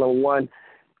see, call number one.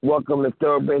 Welcome to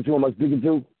THoRoughBred. Who am I speaking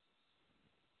to?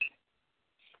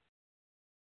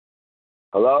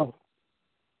 Hello?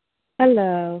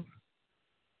 Hello.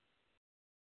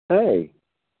 Hey.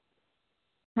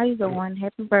 How you doing?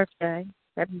 Happy birthday.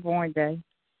 Happy born day.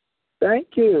 Thank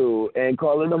you. And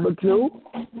caller number two.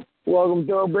 Welcome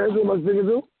to THoRoughBred. Who am I speaking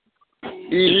to?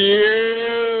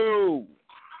 You.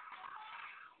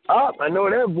 Oh, I know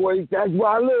that voice. That's where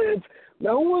I live.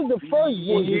 Now, who was the first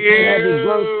voice to have his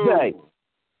birthday?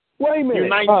 Wait a minute. You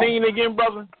 19 again,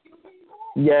 brother?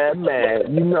 Yeah,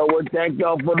 man. You know what? Thank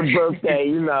y'all for the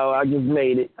birthday. I just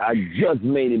made it.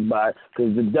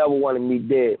 Because the devil wanted me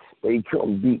dead, but he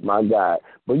couldn't beat my God.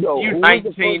 But, yo, you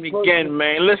 19 again,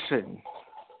 man. Listen.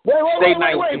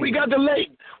 Wait. We got the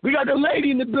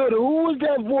lady in the building. Who was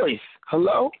that voice?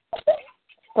 Hello?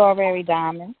 Strawberry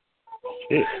Diamond.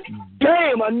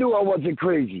 Damn, I knew I wasn't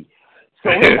crazy. So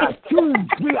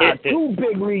we got two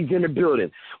big leagues in the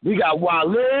building. We got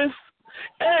Wallace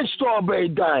and Strawberry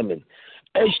Diamond.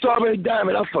 Hey, Strawberry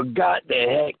Diamond, I forgot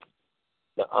the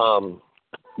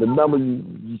number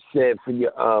you said for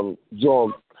your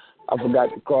John. I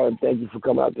forgot to call and thank you for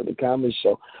coming out to the comedy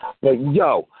show. But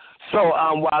yo, so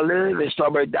Wallace and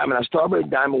Strawberry Diamond. Now, Strawberry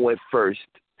Diamond went first.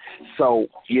 So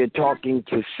you're talking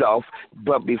to Self,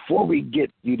 but before we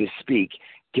get you to speak,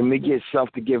 can we get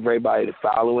Self to give everybody the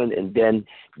following, and then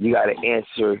you got to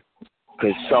answer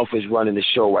because Self is running the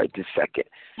show right this second.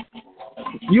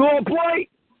 You on point?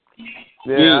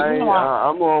 Yeah,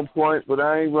 I'm on point, but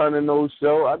I ain't running no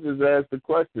show. I just asked the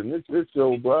question. It's this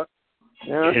show, bro.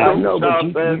 I know, but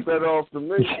you pass that off to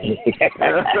me.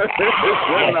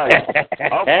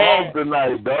 I'm off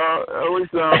tonight, dog. Every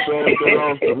time pass that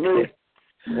off to me.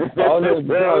 I don't know what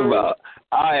you're talking about.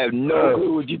 I have no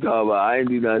clue what you're talking about. I ain't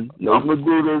do nothing. No. I'm going to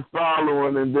do this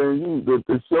following, and then you get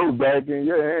the show back in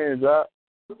your hands, huh?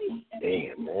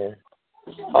 Damn, man.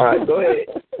 All right, go ahead.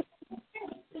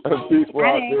 People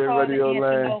out there in Radio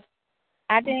Land.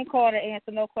 I didn't call to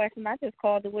answer no question. I just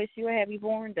called to wish you a happy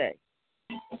born day.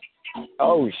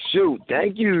 Oh, shoot.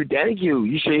 Thank you.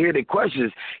 You should hear the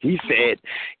questions. He said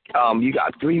you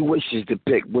got 3 wishes to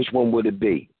pick. Which one would it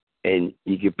be? And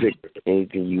you can pick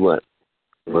anything you want.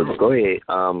 But go ahead.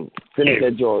 Finish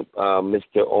that joint,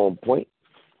 Mr. On Point.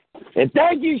 And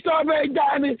thank you, Strawberry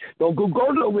Diamond. Don't go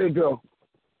nowhere, girl.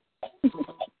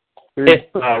 Peace,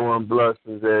 power, and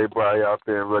blessings, everybody out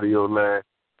there in Radio Land.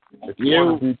 If you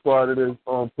want to be part of this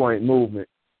On Point movement,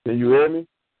 can you hear me?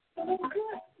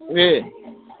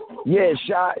 Yeah,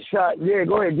 shot. Yeah,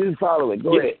 go ahead. Just follow it.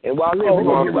 Go ahead. And while we're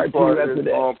going to get right to the rest of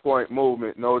that. On Point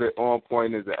movement, know that On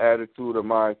Point is an attitude, a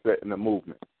mindset, and a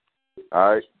movement.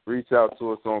 All right? Reach out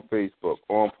to us on Facebook,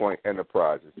 On Point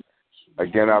Enterprises.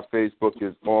 Again, our Facebook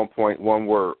is On Point, one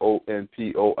word,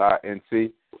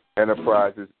 ONPOINT,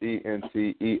 Enterprises,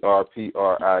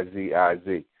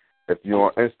 ENTERPRIZIZ. If you're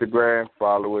on Instagram,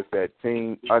 follow us at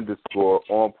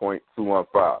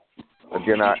team_OnPoint215.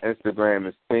 Again, our Instagram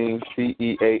is team,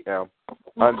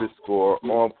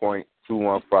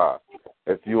 TEAM_OnPoint215.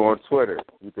 If you're on Twitter,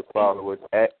 you can follow us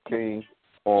at Team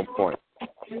On Point.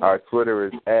 Our Twitter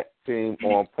is at Team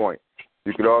On Point.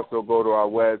 You can also go to our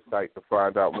website to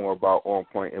find out more about On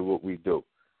Point and what we do.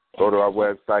 Go to our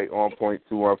website,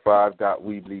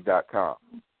 onpoint215.weebly.com.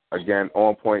 Again,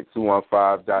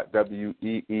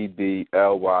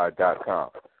 onpoint215.weebly.com.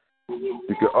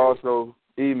 You can also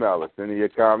email us. Any of your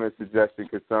comments, suggestions,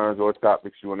 concerns, or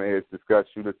topics you want to hear us discuss,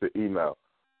 shoot us an email,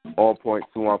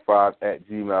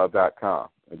 onpoint215@gmail.com.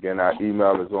 Again, our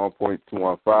email is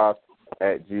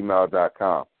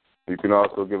onpoint215@gmail.com. You can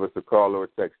also give us a call or a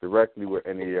text directly with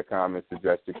any of your comments,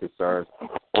 suggestions, concerns,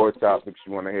 or topics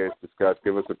you want to hear us discuss.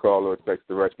 Give us a call or a text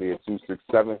directly at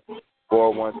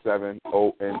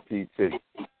 267-417-ONPT.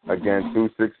 Again,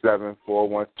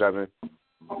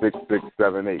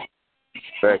 267-417-6678.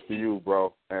 Back to you,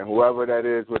 bro. And whoever that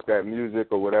is with that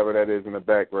music or whatever that is in the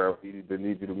background, you either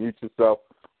need you to mute yourself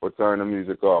or turn the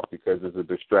music off because it's a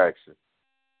distraction.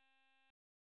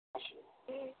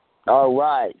 All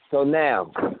right. So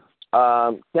now,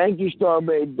 thank you,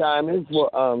 Strawberry Diamond, for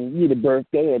you the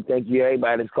birthday, and thank you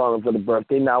everybody that's calling for the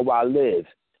birthday. Now, while I live,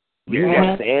 you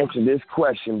have to answer this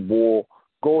question, boy.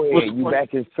 Go ahead. You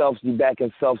back in self's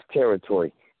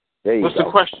territory. There you go. What's the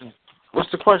question?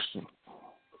 What's the question?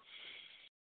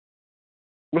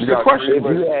 You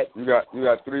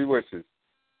got 3 wishes.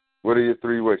 What are your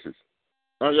 3 wishes?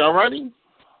 Are y'all ready?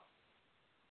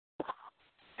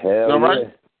 Hell y'all yeah.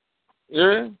 Ready?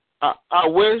 Yeah. I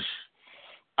wish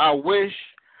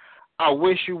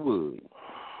you would.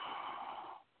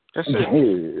 That's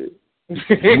it.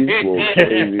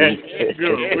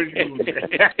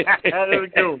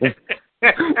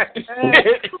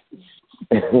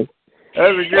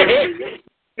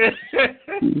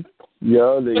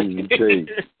 Y'all niggas crazy.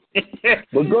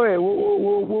 But go ahead.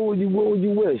 What would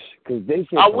you wish? Because they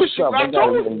said I wish you. I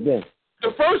told you.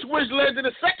 The first wish led to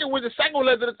the second wish. The second one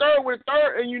led to the third one.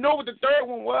 And you know what the third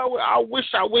one? Well, I wish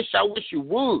you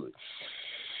would.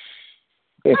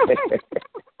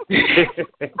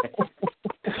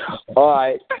 All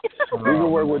right, we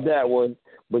can work with that one.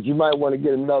 But you might want to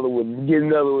get another one.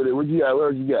 What you got?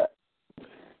 What you got?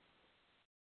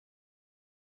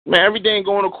 Man, everything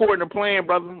going according to plan,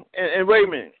 brother. And wait a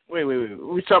minute. Wait.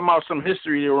 We talking about some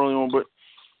history there early on, but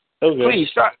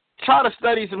please try to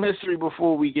study some history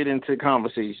before we get into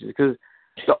conversations, because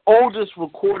the oldest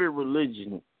recorded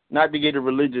religion, not to get a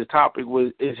religious topic,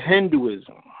 is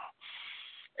Hinduism.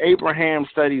 Abraham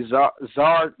studied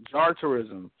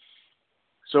Zoroastrianism.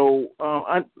 So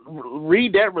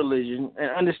read that religion and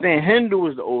understand Hindu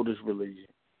is the oldest religion.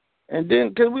 And then,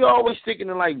 because we always sticking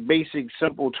to like basic,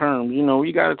 simple terms, you know,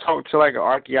 you got to talk to like an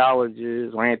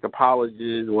archaeologist or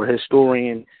anthropologist or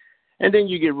historian, and then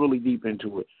you get really deep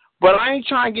into it. But I ain't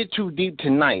trying to get too deep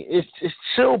tonight. It's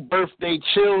CHiLL birthday.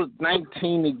 CHiLL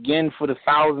 19 again for the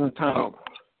 1,000th time.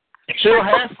 CHiLL,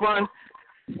 have fun.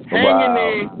 Hang in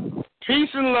there. Peace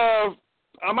and love.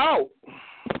 I'm out.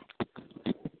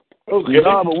 Okay.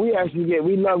 No, but we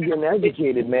love getting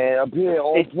educated, man. Up here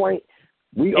On Point,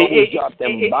 we always drop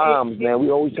them bombs, man. We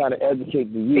always try to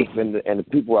educate the youth and the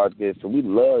people out there. So we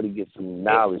love to get some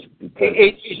knowledge.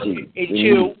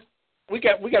 CHiLL. We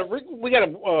got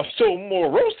still more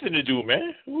roasting to do,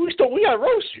 man. We got to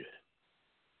roast you.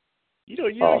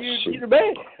 You're the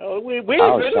man. I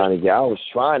was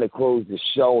trying to close the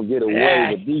show and get away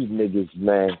with these niggas,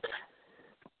 man.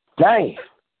 Dang.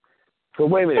 So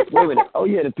wait a minute. Oh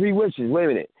yeah, the 3 wishes. Wait a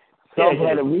minute. Some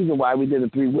had a reason why we did the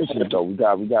 3 wishes though. We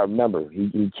got to remember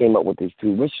he came up with this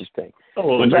 3 wishes thing.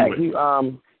 Oh, in fact,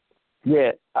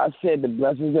 I said the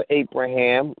blessings of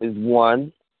Abraham is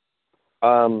one.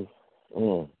 Oh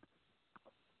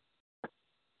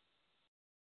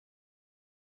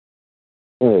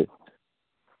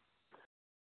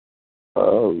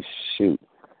shoot,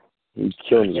 he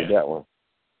killed me with that one.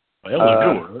 That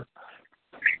was good.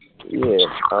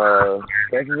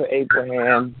 Thank you for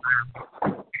Abraham.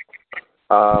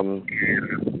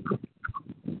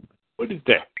 What is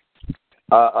that?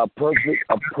 A perfect.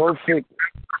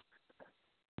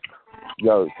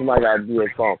 Yo, somebody got to do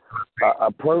their phone.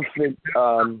 A perfect.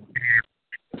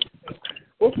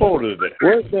 What phone is that?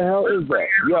 What the hell is that?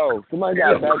 Yo, somebody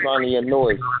got background in your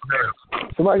noise.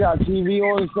 Somebody got TV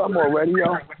on or something or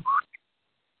radio?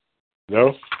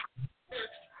 No.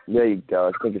 There you go.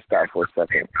 I think it stopped for a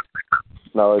second.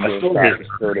 No, it didn't stop. It's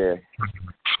still there.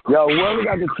 Yo, whoever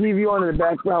got the TV on in the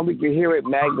background, we can hear it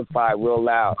magnified real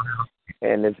loud.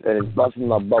 And it's busting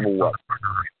my bubble up.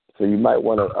 So you might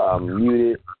want to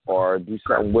mute it or do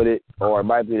something with it. Or it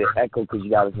might be the echo because you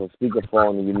got it on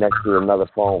speakerphone and you're next to another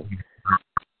phone.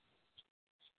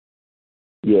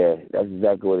 Yeah, that's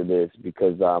exactly what it is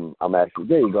because I'm actually,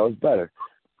 there you go, it's better.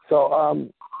 So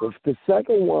the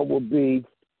second one will be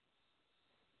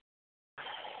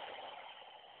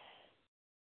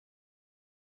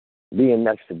being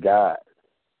next to God.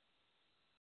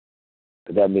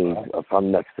 That means if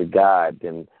I'm next to God,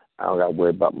 then I don't got to worry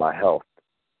about my health.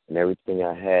 And everything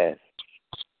I have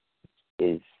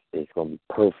is going to be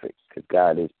perfect because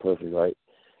God is perfect, right?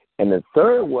 And the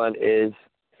third one is,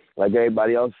 like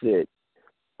everybody else said,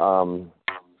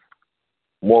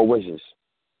 more wishes.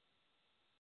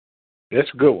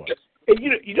 That's a good one. Hey,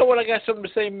 you know what? I got something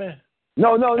to say, man.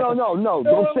 No. Don't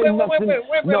say nothing.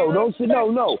 No, don't say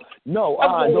no. Don't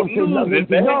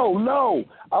say nothing. No.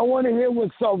 I want to hear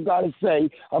what Self got to say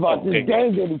about this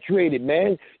game that he created,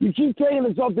 man. You keep taking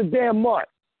us off the damn mark.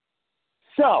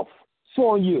 Self, it's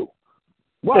on you.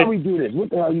 Why we do this? What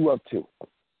the hell are you up to?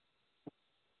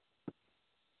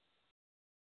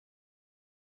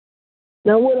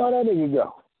 Now, where'd all that nigga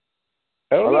go?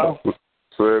 Hello? Say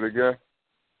it again.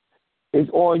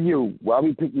 It's on you. Why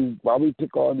we pick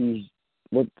all these?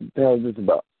 What the hell is this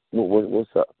about?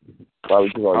 What's up? Why we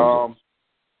pick all these?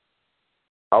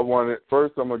 I wanted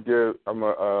first. I'm gonna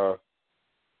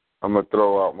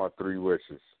throw out my 3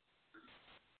 wishes.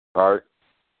 All right.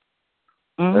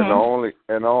 Mm-hmm.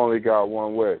 And I only got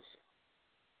one wish,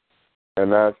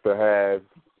 and that's to have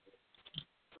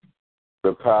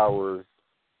the powers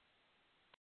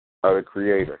of the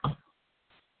Creator.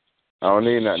 I don't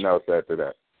need nothing else after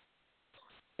that.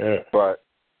 Yeah. But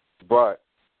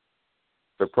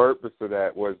the purpose of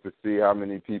that was to see how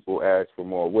many people ask for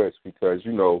more wish because,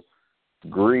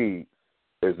 greed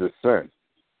is a sin.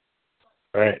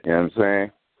 Right. You know what I'm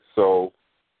saying? So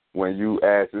when you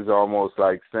ask, it's almost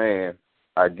like saying,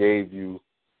 I gave you,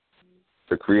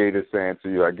 the Creator saying to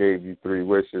you, I gave you 3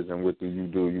 wishes, and what do?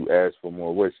 You ask for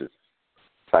more wishes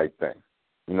type thing.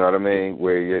 You know what I mean?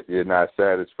 Where you're not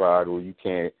satisfied or you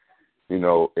can't,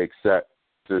 accept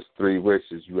just 3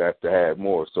 wishes. You have to have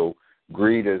more. So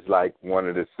greed is like one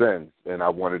of the sins, and I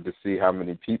wanted to see how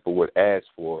many people would ask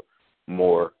for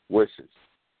more wishes.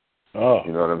 Oh.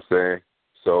 You know what I'm saying?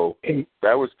 So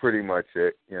that was pretty much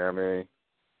it. You know what I mean?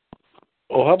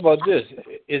 Oh, how about this?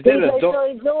 Is there a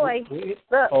Joy? Look,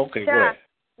 okay, Sha. go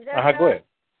ahead. Go ahead.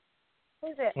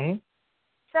 Who's it? Mm-hmm.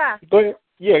 Sha. Go ahead.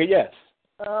 Yeah, yes.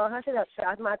 Hush it up,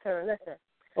 Sha. It's my turn. Listen.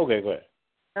 Okay, go ahead.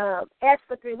 Ask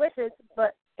for 3 wishes,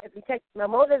 but if you take my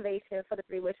motivation for the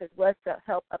 3 wishes was to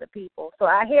help other people. So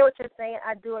I hear what you're saying.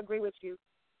 I do agree with you.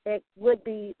 It would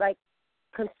be like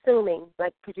consuming,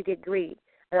 like because you get greed.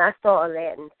 And I saw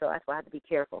Aladdin, so that's why I have to be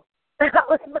careful. That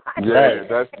was my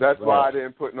that's why I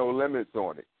didn't put no limits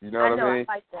on it. You know what I mean?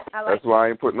 I like that. That's why I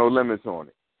ain't put no limits on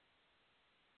it.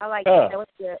 I like that. That was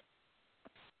good.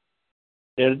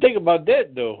 Yeah, the thing about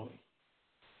that though,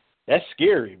 that's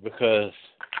scary because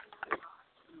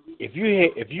if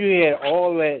you had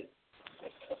all that,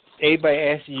 everybody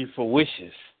asking you for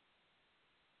wishes,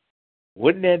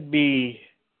 wouldn't that be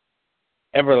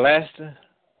everlasting?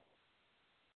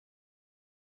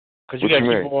 Because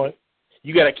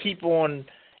you got to keep on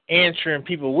answering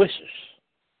people's wishes.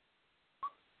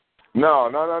 No.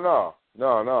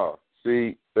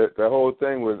 See, the whole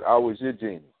thing was I was your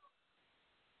genie.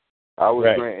 I was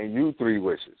granting you 3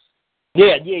 wishes.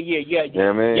 Yeah. You know what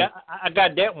I mean? Yeah, I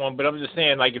got that one, but I'm just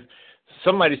saying, like, if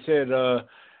somebody said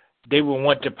they would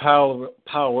want the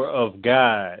power of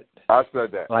God. I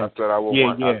said that. Like, I said I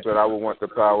would want the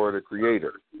power of the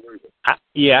Creator. I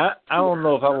don't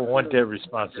know if I would want that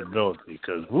responsibility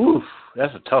because,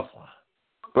 that's a tough one.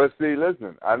 But see,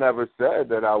 listen, I never said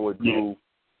that I would do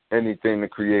anything the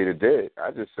Creator did.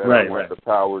 I just said I want the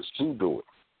powers to do it.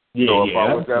 So if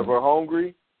I was ever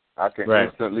hungry, I can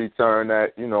instantly turn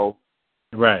that,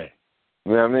 Right.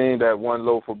 You know what I mean? That 1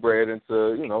 loaf of bread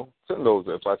into, 10 loaves.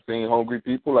 If I seen hungry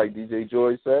people, like DJ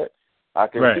Joy said, I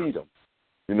can feed them.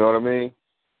 You know what I mean?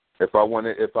 If I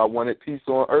wanted peace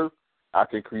on earth, I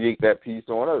can create that peace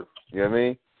on earth. You know what I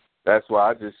mean? That's why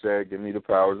I just said, give me the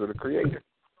powers of the Creator.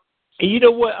 And you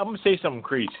know what? I'm going to say something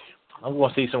crazy.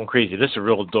 This is a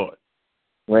real thought.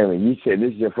 Wait a minute. You said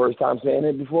this is your first time saying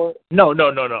it before? No. I'm going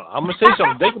to say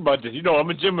something. Think about this. You know, I'm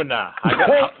a Gemini.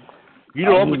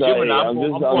 I'm a Gemini. I'm going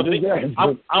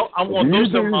to do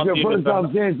something out there. Your first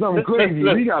time saying something crazy.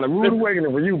 We got a rude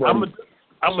awakening for you, buddy.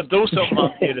 I'm going to throw something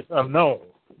out there that's unknown.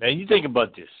 Now, you think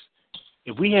about this.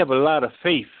 If we have a lot of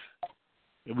faith,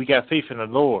 if we got faith in the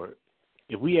Lord,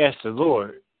 if we ask the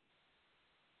Lord,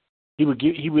 He would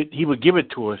give it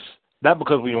to us, not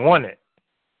because we want it.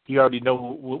 He already know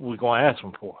what we're going to ask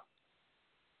Him for.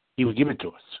 He would give it to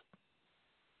us,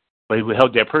 but He would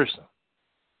help that person.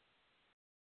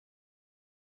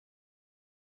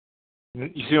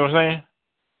 You see what I'm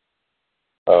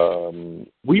saying?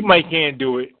 We can't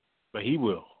do it, but He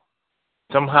will.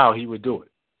 Somehow He would do it.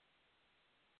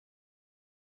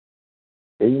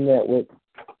 Isn't that what?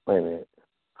 Wait a minute.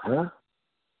 Huh?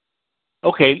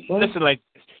 Okay, listen like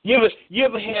this. You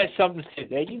ever had something said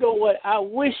that, you know what, I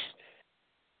wish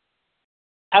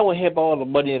I would have all the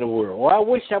money in the world, or I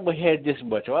wish I would have this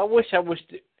much, or I wish.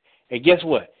 And guess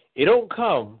what? It don't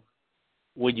come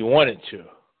when you want it to.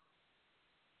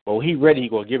 But when He's ready,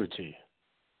 He's going to give it to you.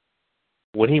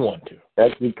 When He wants to.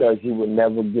 That's because He would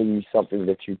never give you something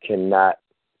that you cannot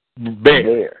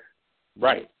bear.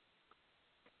 Right.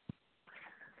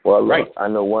 Well, look, I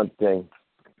know one thing.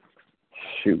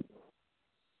 Shoot.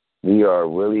 We are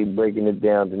really breaking it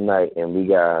down tonight, and we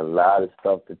got a lot of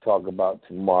stuff to talk about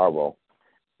tomorrow.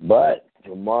 But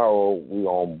tomorrow we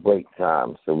on break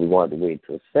time, so we want to wait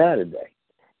till Saturday.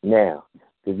 Now,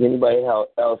 does anybody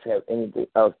else have anything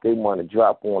else they want to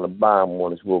drop on a bomb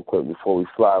on us real quick before we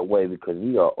fly away? Because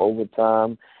we are over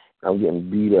time. I'm getting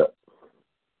beat up.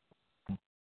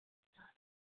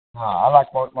 I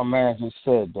like what my man just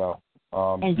said, though.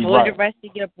 Enjoy the rest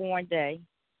of your born day.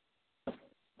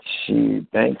 Shoot,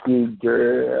 thank you,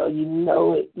 girl. You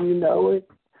know it.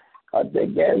 I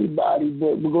think everybody,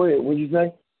 but go ahead. What'd you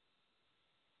say?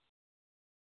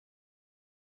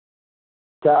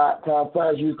 Todd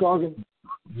Flash, you talking?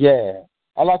 Yeah.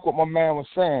 I like what my man was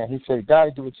saying. He said, God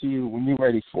will do it to you when you're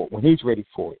ready for it, when He's ready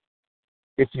for it.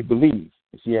 If you believe,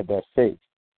 if you have that faith.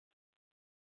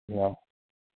 And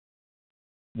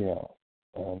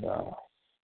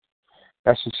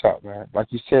that's what's up, man. Like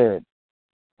you said,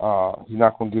 He's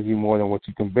not going to give you more than what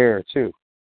you can bear, too.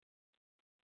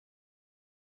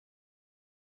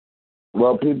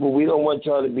 Well, people, we don't want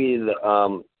y'all to be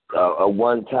a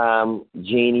one-time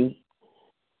genie.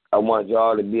 I want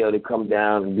y'all to be able to come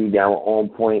down and be down on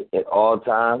point at all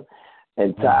times.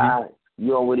 And Ty, you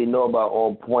don't really know about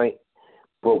on point,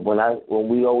 but when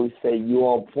we always say you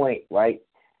on point, right?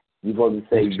 You're supposed to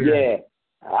say, yeah,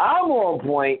 I'm on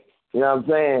point. You know what I'm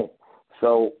saying?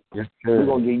 So we're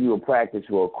gonna give you a practice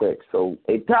real quick. So,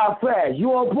 hey, Ty Flash, you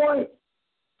on point?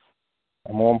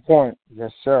 I'm on point.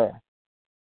 Yes, sir.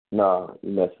 No,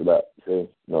 you messed it up. See?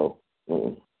 No.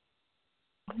 Mm-mm.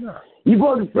 No. You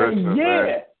supposed to say,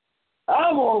 yeah,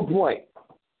 I'm on point.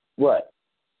 What?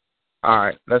 All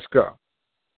right, let's go.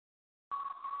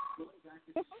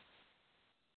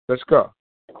 Let's go.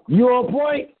 You on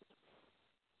point?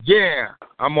 Yeah,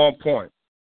 I'm on point.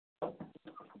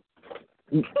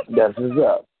 That's what's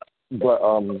up. But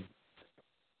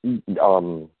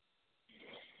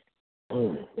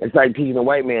it's like teaching a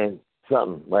white man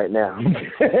something right now.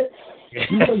 You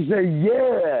supposed to say,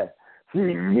 yeah.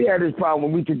 See, we had this problem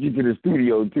when we took you to the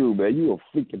studio too, man. You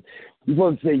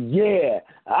supposed to say, yeah,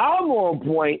 I'm on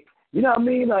point. You know what I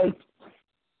mean? Like,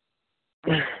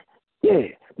 yeah.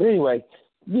 But anyway,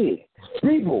 yeah.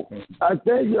 People, I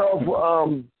thank y'all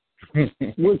for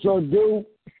what y'all do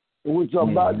and what y'all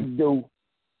about to do.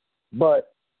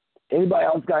 But anybody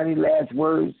else got any last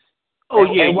words? Oh,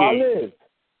 and, yeah, and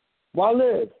Why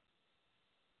live?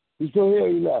 You still here?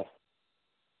 You left?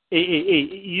 Hey,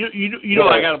 you know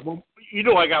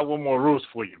I got one more rules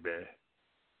for you, man.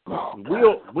 Oh,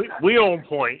 we on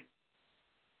point.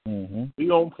 Mm-hmm. We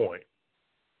on point.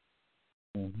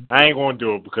 Mm-hmm. I ain't gonna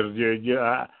do it because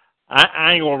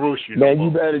I ain't gonna roast you. Man, no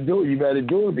you better do it. You better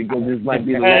do it because this might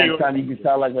be the last time you can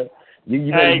sound like a. You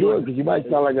better do it because you might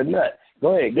sound like a nut.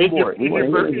 Go ahead, go for it.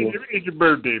 It's your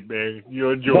birthday, man.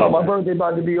 You enjoy. No, my birthday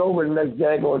about to be over in the next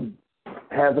daggone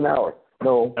half an hour.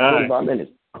 No, 45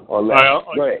 minutes or less.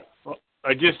 Go ahead.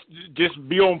 Just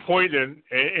be on point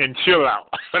and chill out.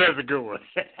 That's a good one.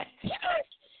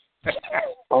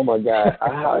 Oh my God!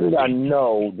 How did I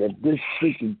know that this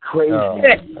freaking crazy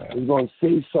is going to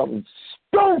say something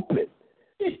stupid?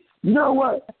 You know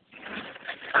what?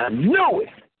 I know it.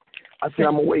 I said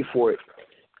I'm gonna wait for it.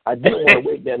 I didn't want to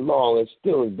wait that long. It's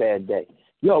still a bad day.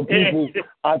 Yo, people,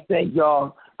 I thank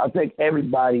y'all. I thank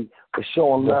everybody for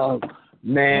showing love,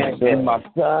 man, and my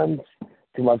sons,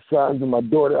 to my sons and my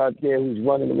daughter out there who's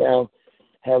running around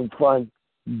having fun.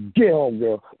 Get home,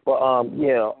 girl. But,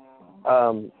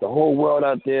 the whole world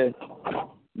out there,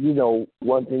 you know,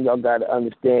 one thing y'all got to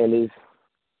understand is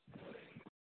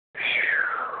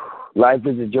life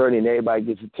is a journey and everybody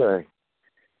gets a turn.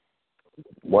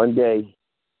 One day,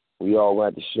 we all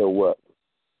want to show up.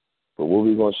 But what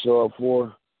we going to show up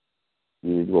for,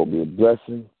 either going to be a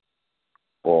blessing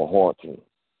or a haunting.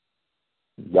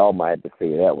 Y'all might have to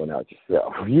figure that one out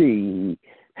yourself.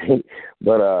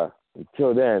 But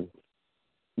until then,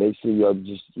 make sure y'all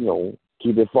just,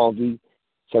 keep it funky.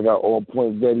 Check out On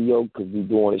Point Video because we're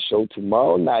doing a show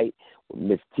tomorrow night with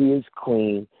Miss Tia's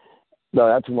Queen. No,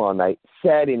 not tomorrow night.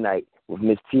 Saturday night with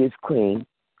Miss Tia's Queen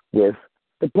with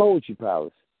the Poetry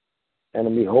Palace. And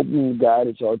I'm hoping, God,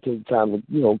 that y'all take the time to,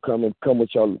 come with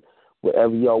y'all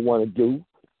whatever y'all want to do.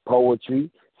 Poetry,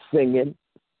 singing,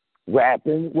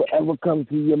 rapping, whatever comes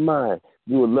to your mind.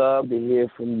 We would love to hear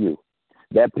from you.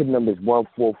 That PIN number is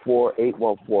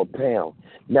 144-814-POUND.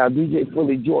 Now, DJ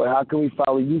Fully Joy, how can we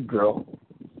follow you, girl?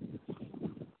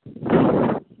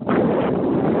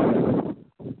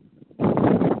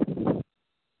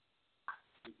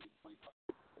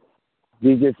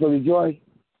 DJ Fully Joy?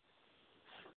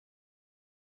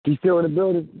 She's still in the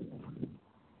building?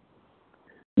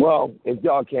 Well, if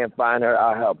y'all can't find her,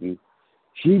 I'll help you.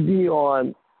 She be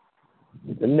on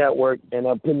the network, and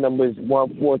her PIN number is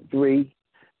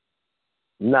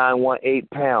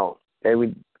 143-918-POUND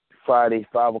every Friday,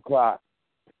 5 o'clock,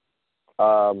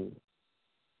 from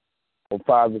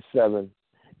 5 to 7.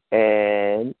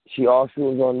 And she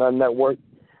also is on our network,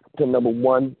 PIN number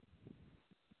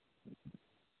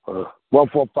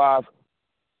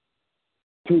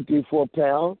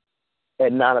 145-234-POUND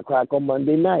at 9 o'clock on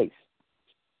Monday nights.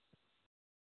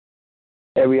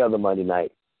 Every other Monday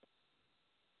night.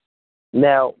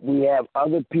 Now, we have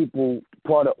other people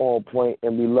part of On Point,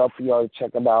 and we love for y'all to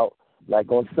check them out.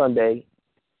 Like on Sunday,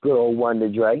 good old Wonder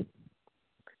Dre.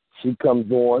 She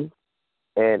comes on,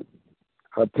 and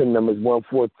her PIN number is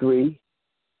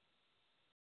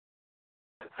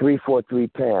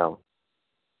 143-343-POUND.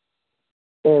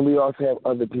 And we also have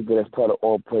other people that's part of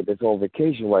On Point that's on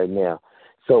vacation right now.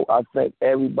 So I thank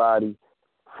everybody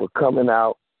for coming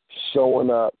out, showing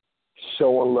up,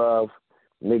 showing love,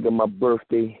 making my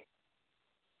birthday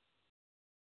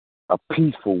a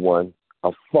peaceful one,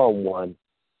 a fun one,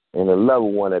 and a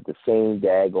loving one at the same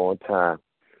daggone time.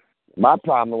 My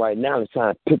problem right now is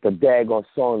trying to pick a daggone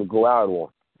song to go out on.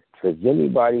 Does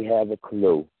anybody have a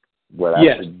clue what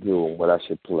I should do and what I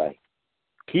should play?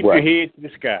 Keep your head to the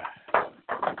sky.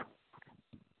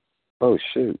 Oh,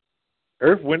 shoot.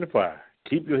 Earth, Wind, and Fire.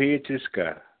 Keep your head to the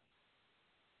sky.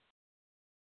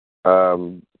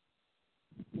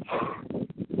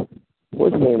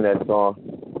 What's the name of that song?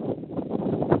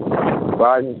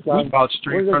 Rising Sun? It's about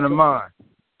Straight from the Mind.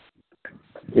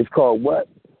 It's called what?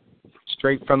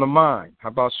 Straight from the Mind. How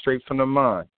about Straight from the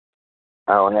Mind?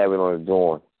 I don't have it on the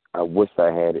dawn. I wish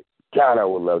I had it. God, I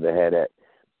would love to have that.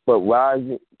 But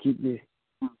Rising, keep your...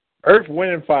 Earth,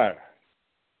 Wind, and Fire.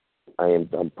 I'm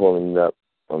pulling it up.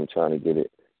 I'm trying to get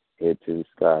it here to the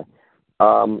sky.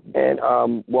 And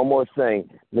one more thing.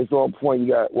 Miss On Point, you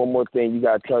got one more thing. You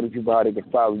got to tell the people how they can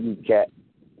follow you, Cat.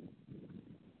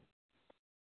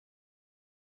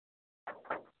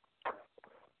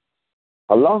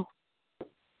 Hello?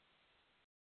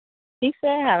 He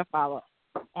said how to follow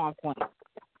On Point.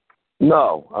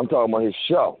 No, I'm talking about his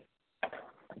show.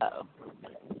 Oh.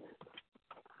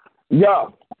 Yeah.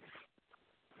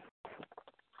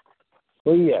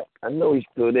 Well, yeah, I know he's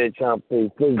still there trying to play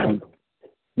frisbee.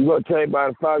 You gonna tell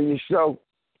everybody to follow your show?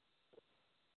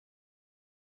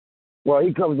 Well,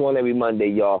 he comes on every Monday,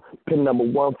 y'all. PIN number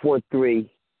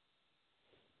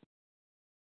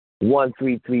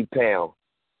 143-133-POUND.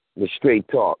 The Straight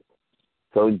Talk.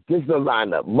 So this is the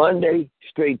lineup. Monday,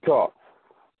 Straight Talk.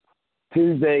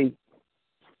 Tuesday,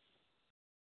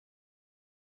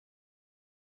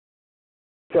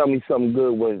 tell me something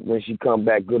good when she come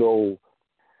back. Good old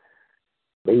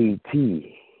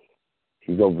A.T.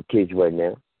 She's on vacation right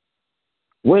now.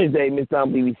 Wednesday, Miss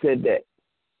Tomby, we said that.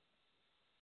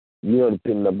 You know the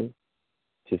PIN number.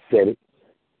 Just said it.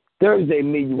 Thursday,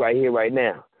 me, you right here, right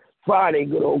now. Friday,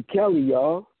 good old Kelly,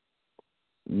 y'all.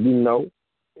 You know,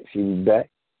 she's back.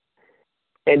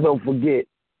 And don't forget,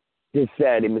 this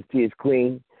Saturday, Miss Tia's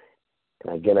Queen.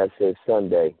 And again, I said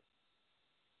Sunday.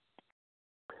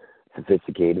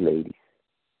 Sophisticated Ladies.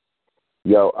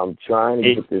 Yo, I'm trying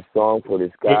to get this song for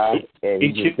this guy, and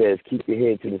he just says, keep your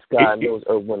head to the sky. I know it's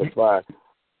Earth, Wind, and Fire.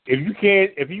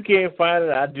 If you can't find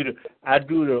it, I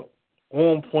do the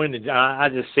on point, and I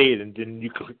just say it, and then you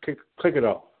click it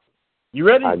off. You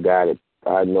ready? I got it.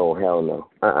 I know. Hell no.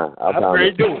 I'm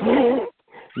ready to do it.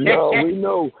 No, we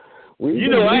know. You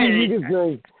know I ain't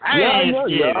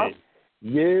scared.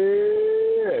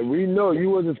 Yeah, we know you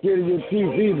wasn't scared of your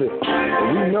teeth either.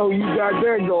 And we know you got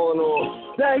that going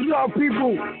on. Thank y'all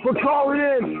people for calling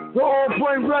in to All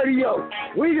Point Radio.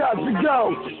 We got to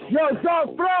go. Yo,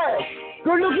 THoRoughBred,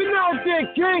 good looking out there,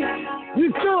 King.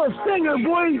 You still a singer,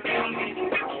 boy.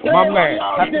 My man,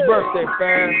 happy birthday,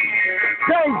 fam.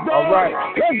 Thanks, man. All right.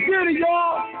 Let's get it,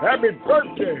 y'all. Happy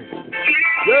birthday.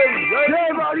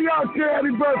 Everybody out there,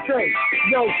 happy birthday.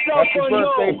 Yo, stuff happy on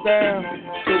birthday, yo. fam.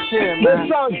 Take care, man.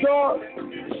 What's up, dog?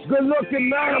 Good looking,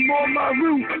 man. I'm on my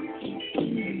route.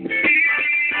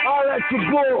 I'll let you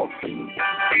boy.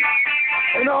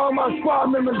 And all my squad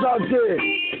members out there.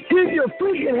 Keep your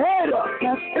freaking head up.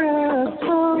 That's the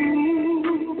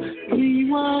we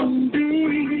one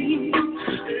day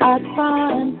I'd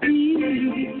find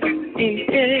peace in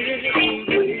every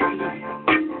way.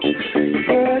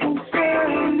 But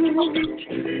search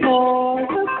for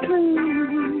the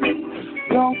clue,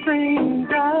 don't think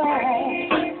I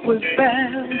was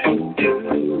bound to do.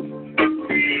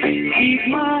 Keep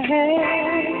my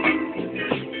head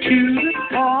to the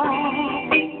sky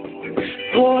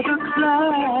for the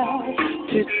clouds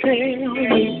to tell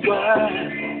me why.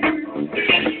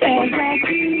 And I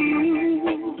do,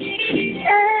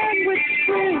 and with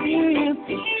strength,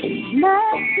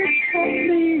 message for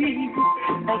me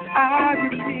as I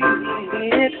repeat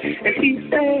it, as he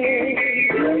said,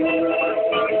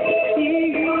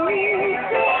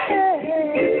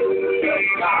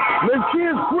 Let's see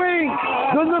his queen.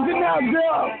 Good looking out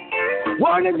there.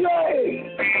 One a day.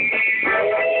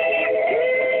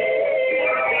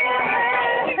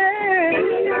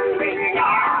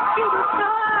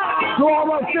 To all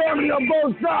my family on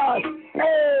both sides.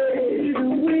 Hey, the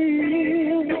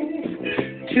will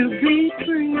to be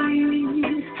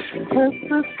free,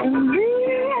 purpose to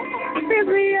live in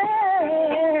reality.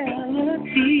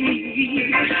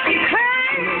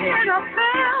 And I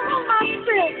found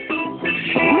myself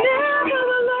never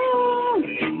alone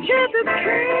to the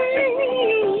pain.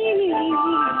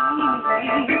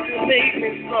 Make me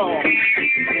strong.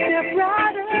 Step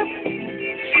right up,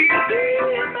 be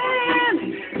a man.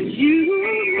 You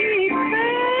need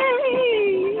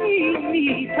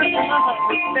faith to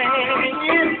understand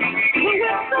what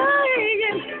we're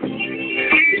saying.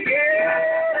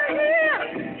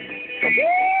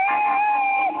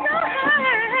 Go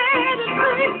ahead and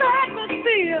bring back the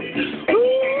fear. Ooh,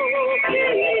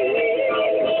 please,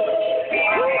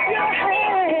 put your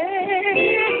head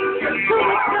to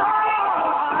the sky,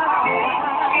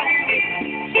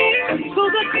 to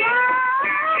the clouds.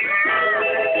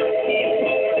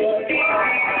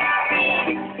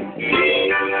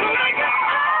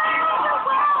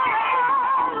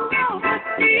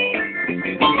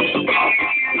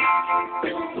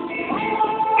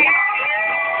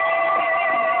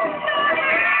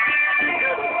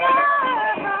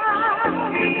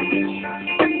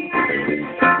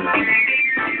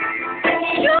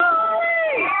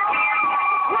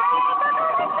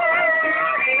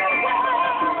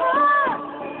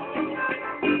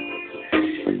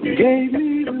 Gave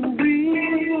me the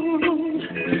will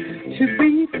to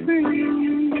be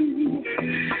free,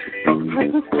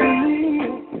 purpose to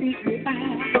live is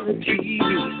reality.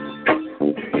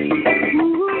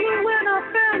 Ooh, when I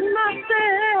found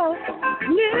myself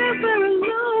never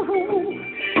alone,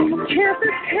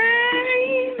 chances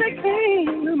came, they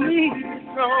came to me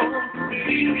strong.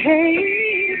 Hey,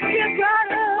 step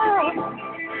right up,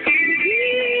 be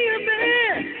a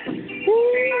man.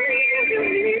 Ooh, you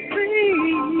need free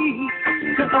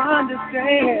to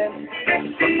understand.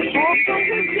 Also,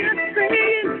 we're just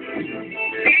saying,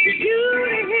 you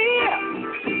to hear.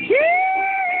 Keep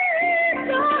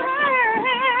your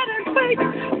head and faith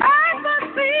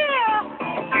atmosphere.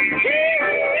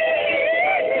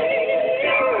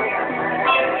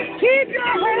 Keep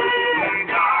your head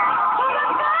on the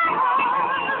ground.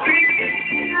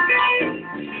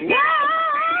 Yeah.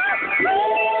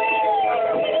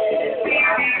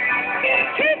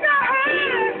 Keep your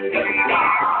head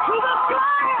to the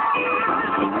sky.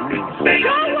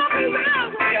 You're walking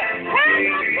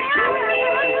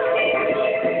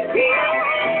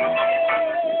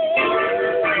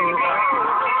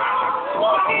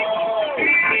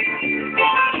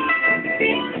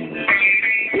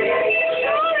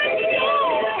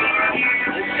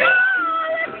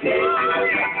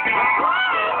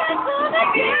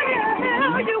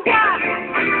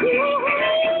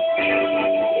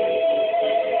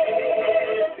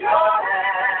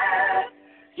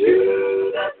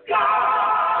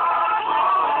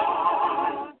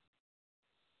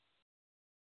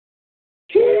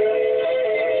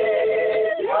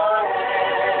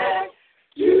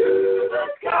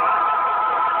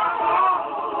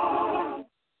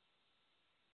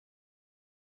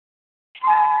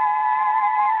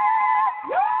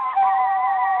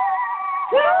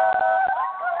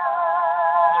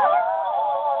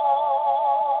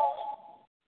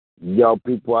Yo,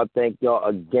 people, I thank y'all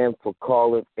again for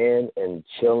calling in and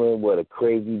chilling with a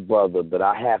crazy brother, but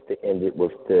I have to end it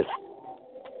with this,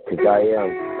 because I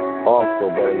am also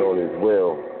better known as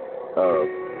Will of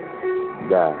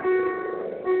God.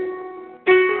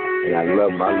 And I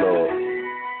love my Lord.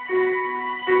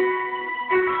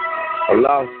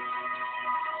 Hello?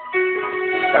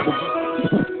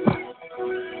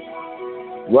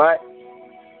 What?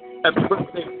 Happy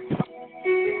birthday.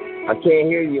 I can't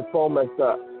hear you. Your phone messed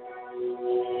up.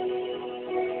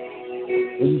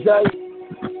 What you say?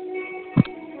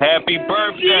 Happy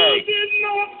birthday. You did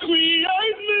not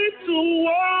create me to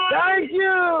worry. Thank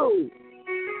you.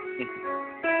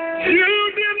 You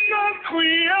did not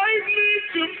create me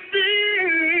to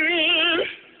fear.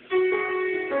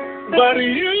 But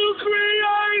you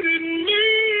created me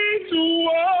to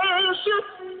worship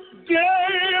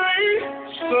daily.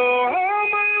 So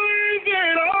I'm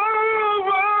leaving all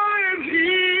right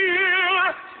here.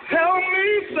 Help me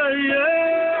say yeah.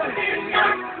 You did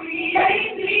not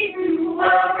create me to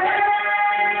worry.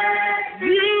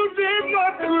 You did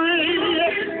not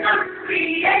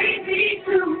create me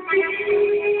to fear.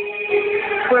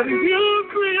 But you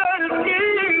created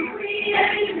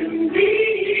me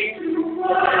to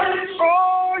worship.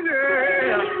 Oh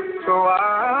yeah. So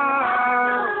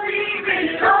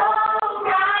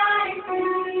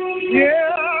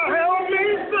yeah, help me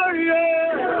say yeah.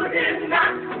 You did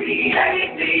not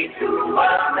create me to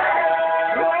worry.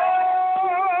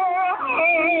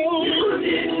 You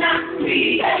did not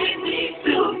create me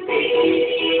to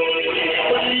fear.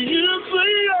 But you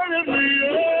created me,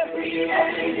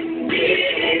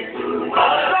 to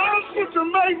worry. That's what you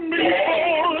make me for,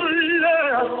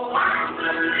 yeah. So I'm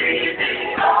believing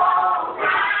all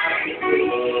right.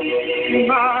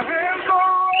 My hands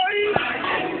are raised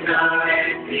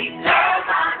because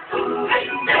I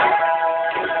surrender.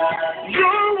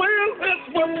 Your will is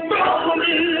what's best for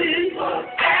me.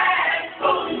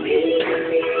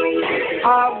 I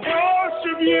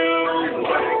worship you.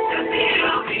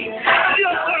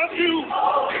 Yes, I do.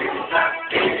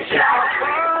 I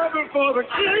bow before the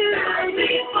King.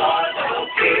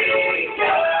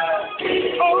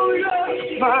 Oh, yes,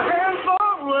 my hands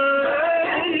are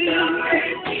raised.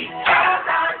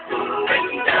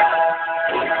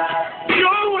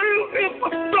 Your will is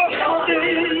what's best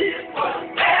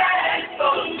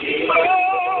for me. Oh,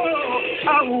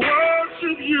 I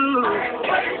worship you.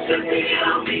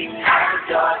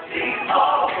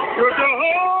 You're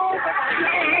Jehovah,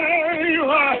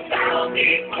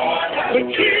 the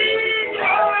King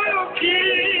of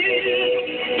Kings.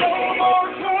 No more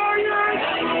crying,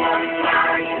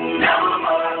 no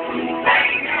more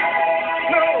complaining.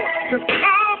 No, 'cause I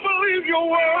believe your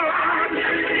word.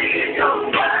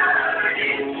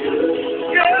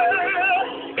 Yeah,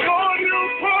 Lord, you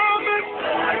promised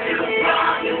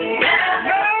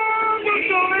never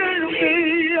to leave me.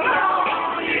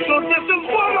 So this is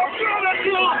what I'm gonna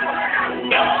do.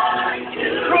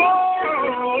 Oh,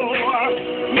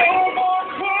 no more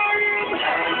crying,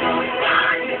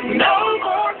 no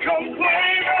more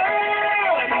complaining.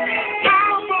 I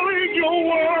believe your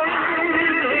word.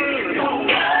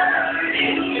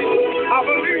 I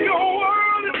believe your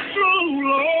word is true,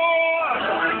 Lord.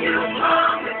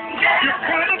 You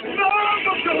promised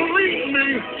never to leave me.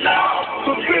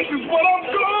 So this is what I'm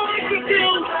going to do.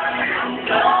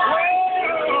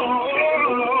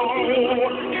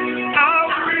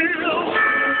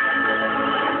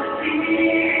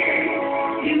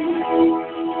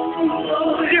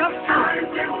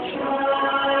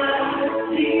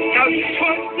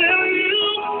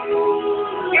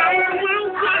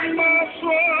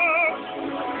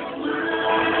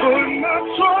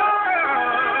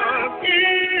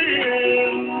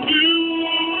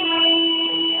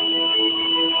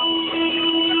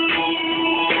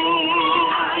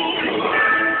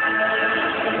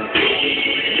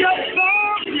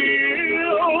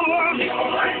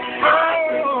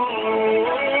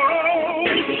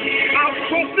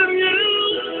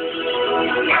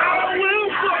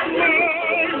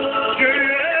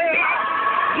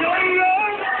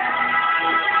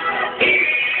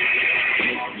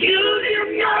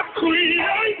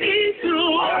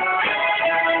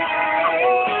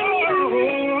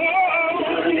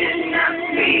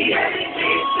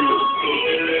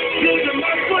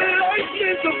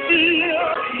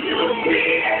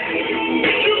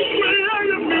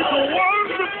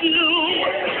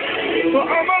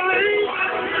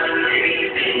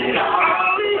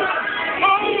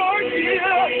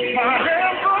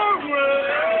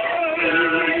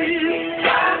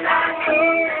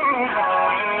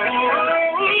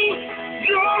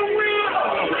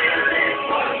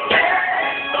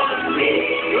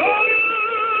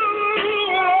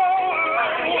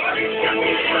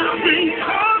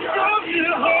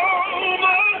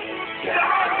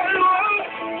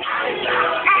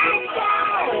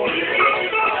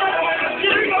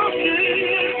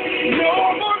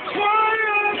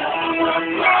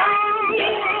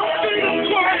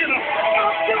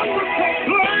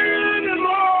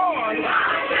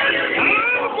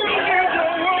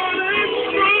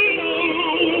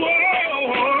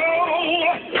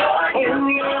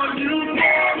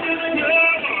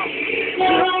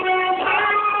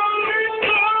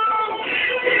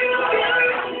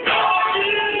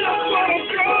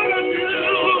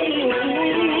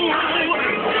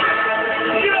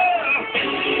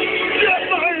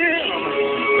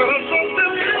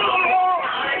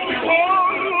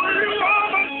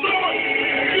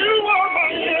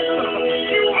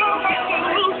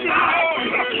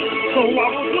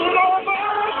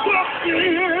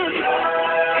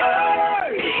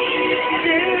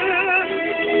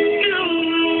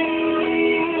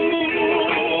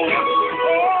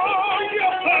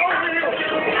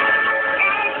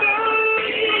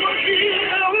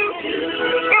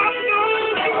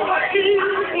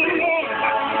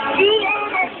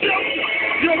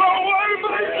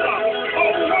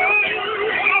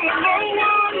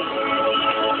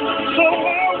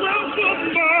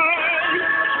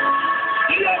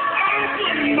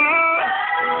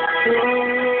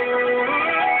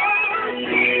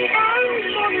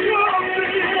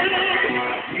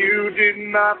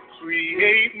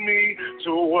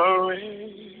 to worry.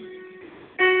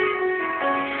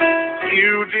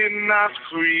 You did not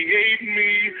create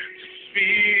me to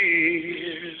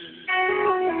fear,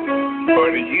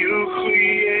 but you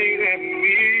created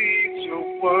me to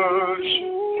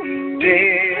worship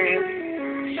dead.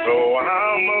 So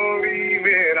I'ma leave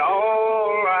it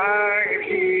all right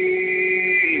here.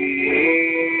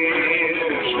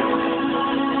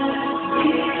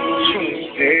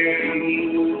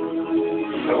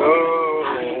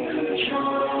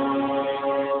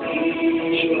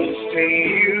 Trust in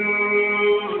you,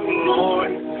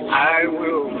 Lord, I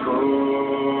will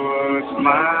put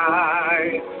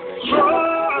my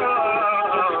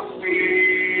trust in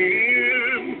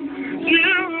you.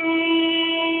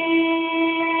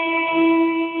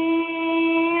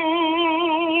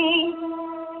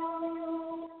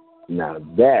 Now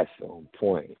that's on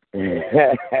point.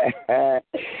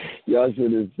 Y'all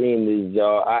should have seen this,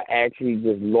 y'all. I actually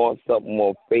just launched something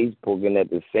on Facebook, and at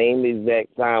the same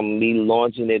exact time me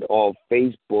launching it on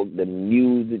Facebook, the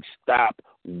music stopped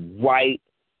right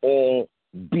on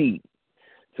beat.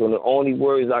 So the only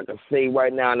words I can say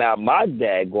right now, my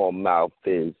daggone mouth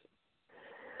is,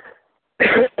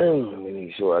 let me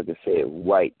make sure I can say it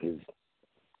right, because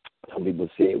some people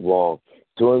say it wrong.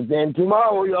 So then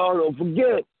tomorrow, y'all, don't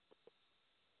forget,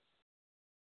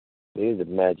 there's a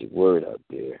magic word out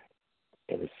there,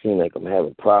 and it seems like I'm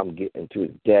having a problem getting to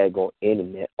the daggone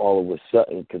internet all of a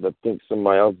sudden because I think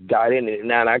somebody else got in it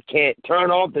now, and I can't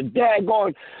turn off the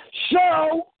daggone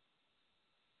show.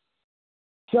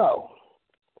 So,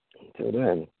 until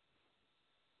then,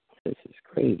 this is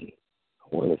crazy. I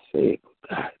want to say it, but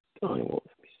God, don't even want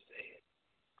me to say it.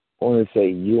 I want to say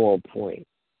you on point.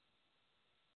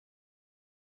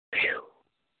 Phew.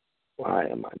 Why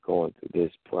am I going through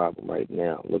this problem right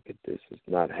now? Look at this. It's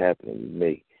not happening to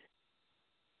me.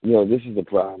 You know, this is the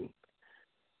problem.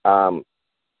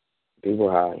 People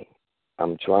high.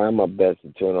 I'm trying my best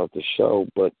to turn off the show,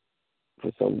 but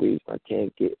for some reason I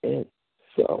can't get in.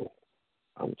 So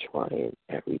I'm trying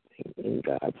everything in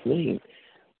God's name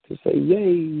to say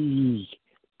yay.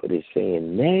 But it's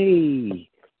saying nay.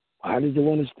 Why does it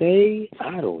want to stay?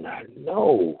 I do not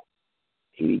know.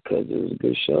 Because it was a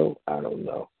good show? I don't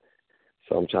know.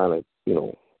 So I'm trying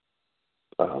to,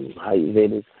 how you say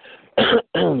this?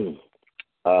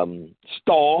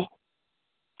 Stall.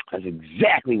 That's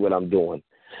exactly what I'm doing.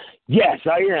 Yes,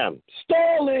 I am.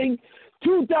 Stalling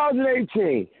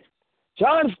 2018.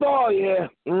 Trying to stall, yeah.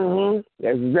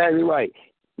 That's exactly right.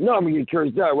 You know I'm going to get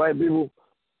cursed out, right, people?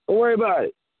 Don't worry about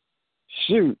it.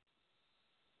 Shoot.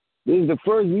 This is the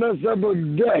first mess up of the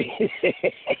day.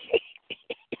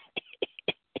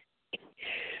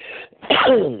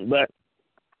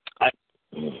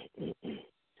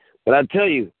 But I tell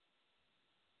you,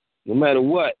 no matter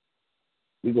what,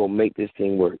 we're going to make this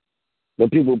thing work.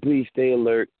 But people, please stay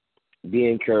alert, be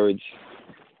encouraged,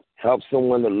 help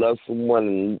someone that loves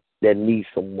someone that needs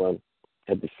someone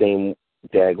at the same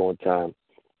daggone time.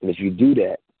 And if you do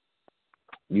that,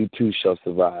 you too shall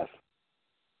survive.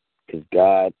 Because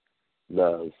God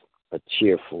loves a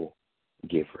cheerful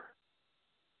giver.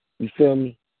 You feel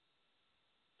me?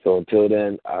 So until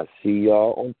then, I'll see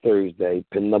y'all on Thursday.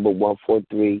 Pin number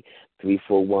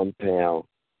 143-341#.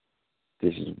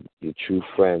 This is your true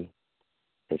friend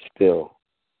and still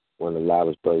one of the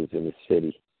loudest brothers in the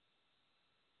city.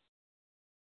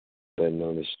 Better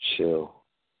known as CHiLL.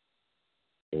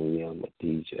 And yeah, I'm a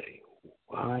DJ.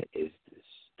 Why is this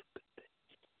stupid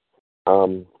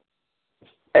thing?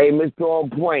 Hey, Mr. On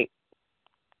Point.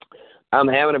 I'm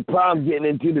having a problem getting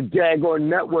into the daggone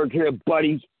network here,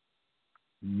 buddy.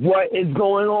 What is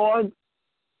going on?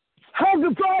 How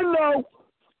can I know?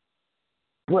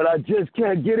 But I just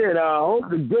can't get in. I hope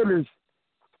to goodness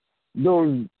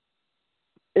those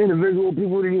individual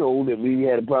people that we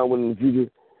had a problem with in the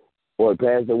future, or the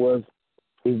past that was,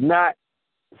 is not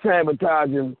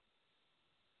sabotaging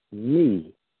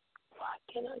me. Why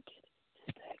can't I get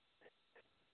it?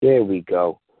 There we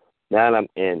go. Now I'm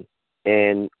in.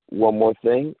 And one more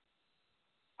thing.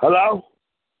 Hello?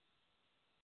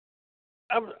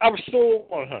 I'm still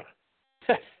on her.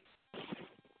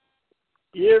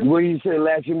 Yeah. What did you say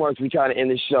last few months? We trying to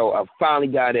end the show. I finally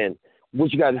got in.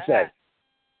 What you got to say?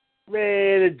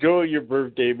 Man, enjoy your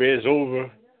birthday, man. It's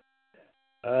over.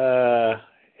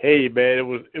 Hey, man,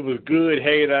 it was good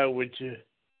hanging out with you.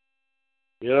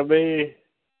 You know what I mean?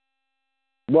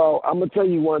 Well, I'm gonna tell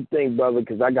you one thing, brother,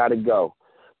 because I gotta go.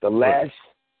 The last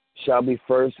shall be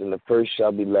first, and the first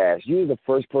shall be last. You were the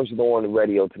first person on the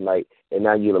radio tonight, and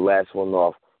now you're the last one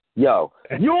off. Yo,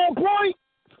 you on point?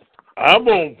 I'm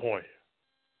on point.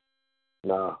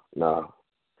 No.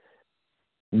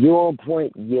 You on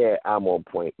point? Yeah, I'm on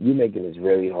point. You making this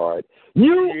really hard.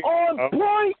 You on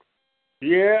point?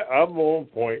 Yeah, I'm on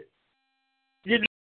point.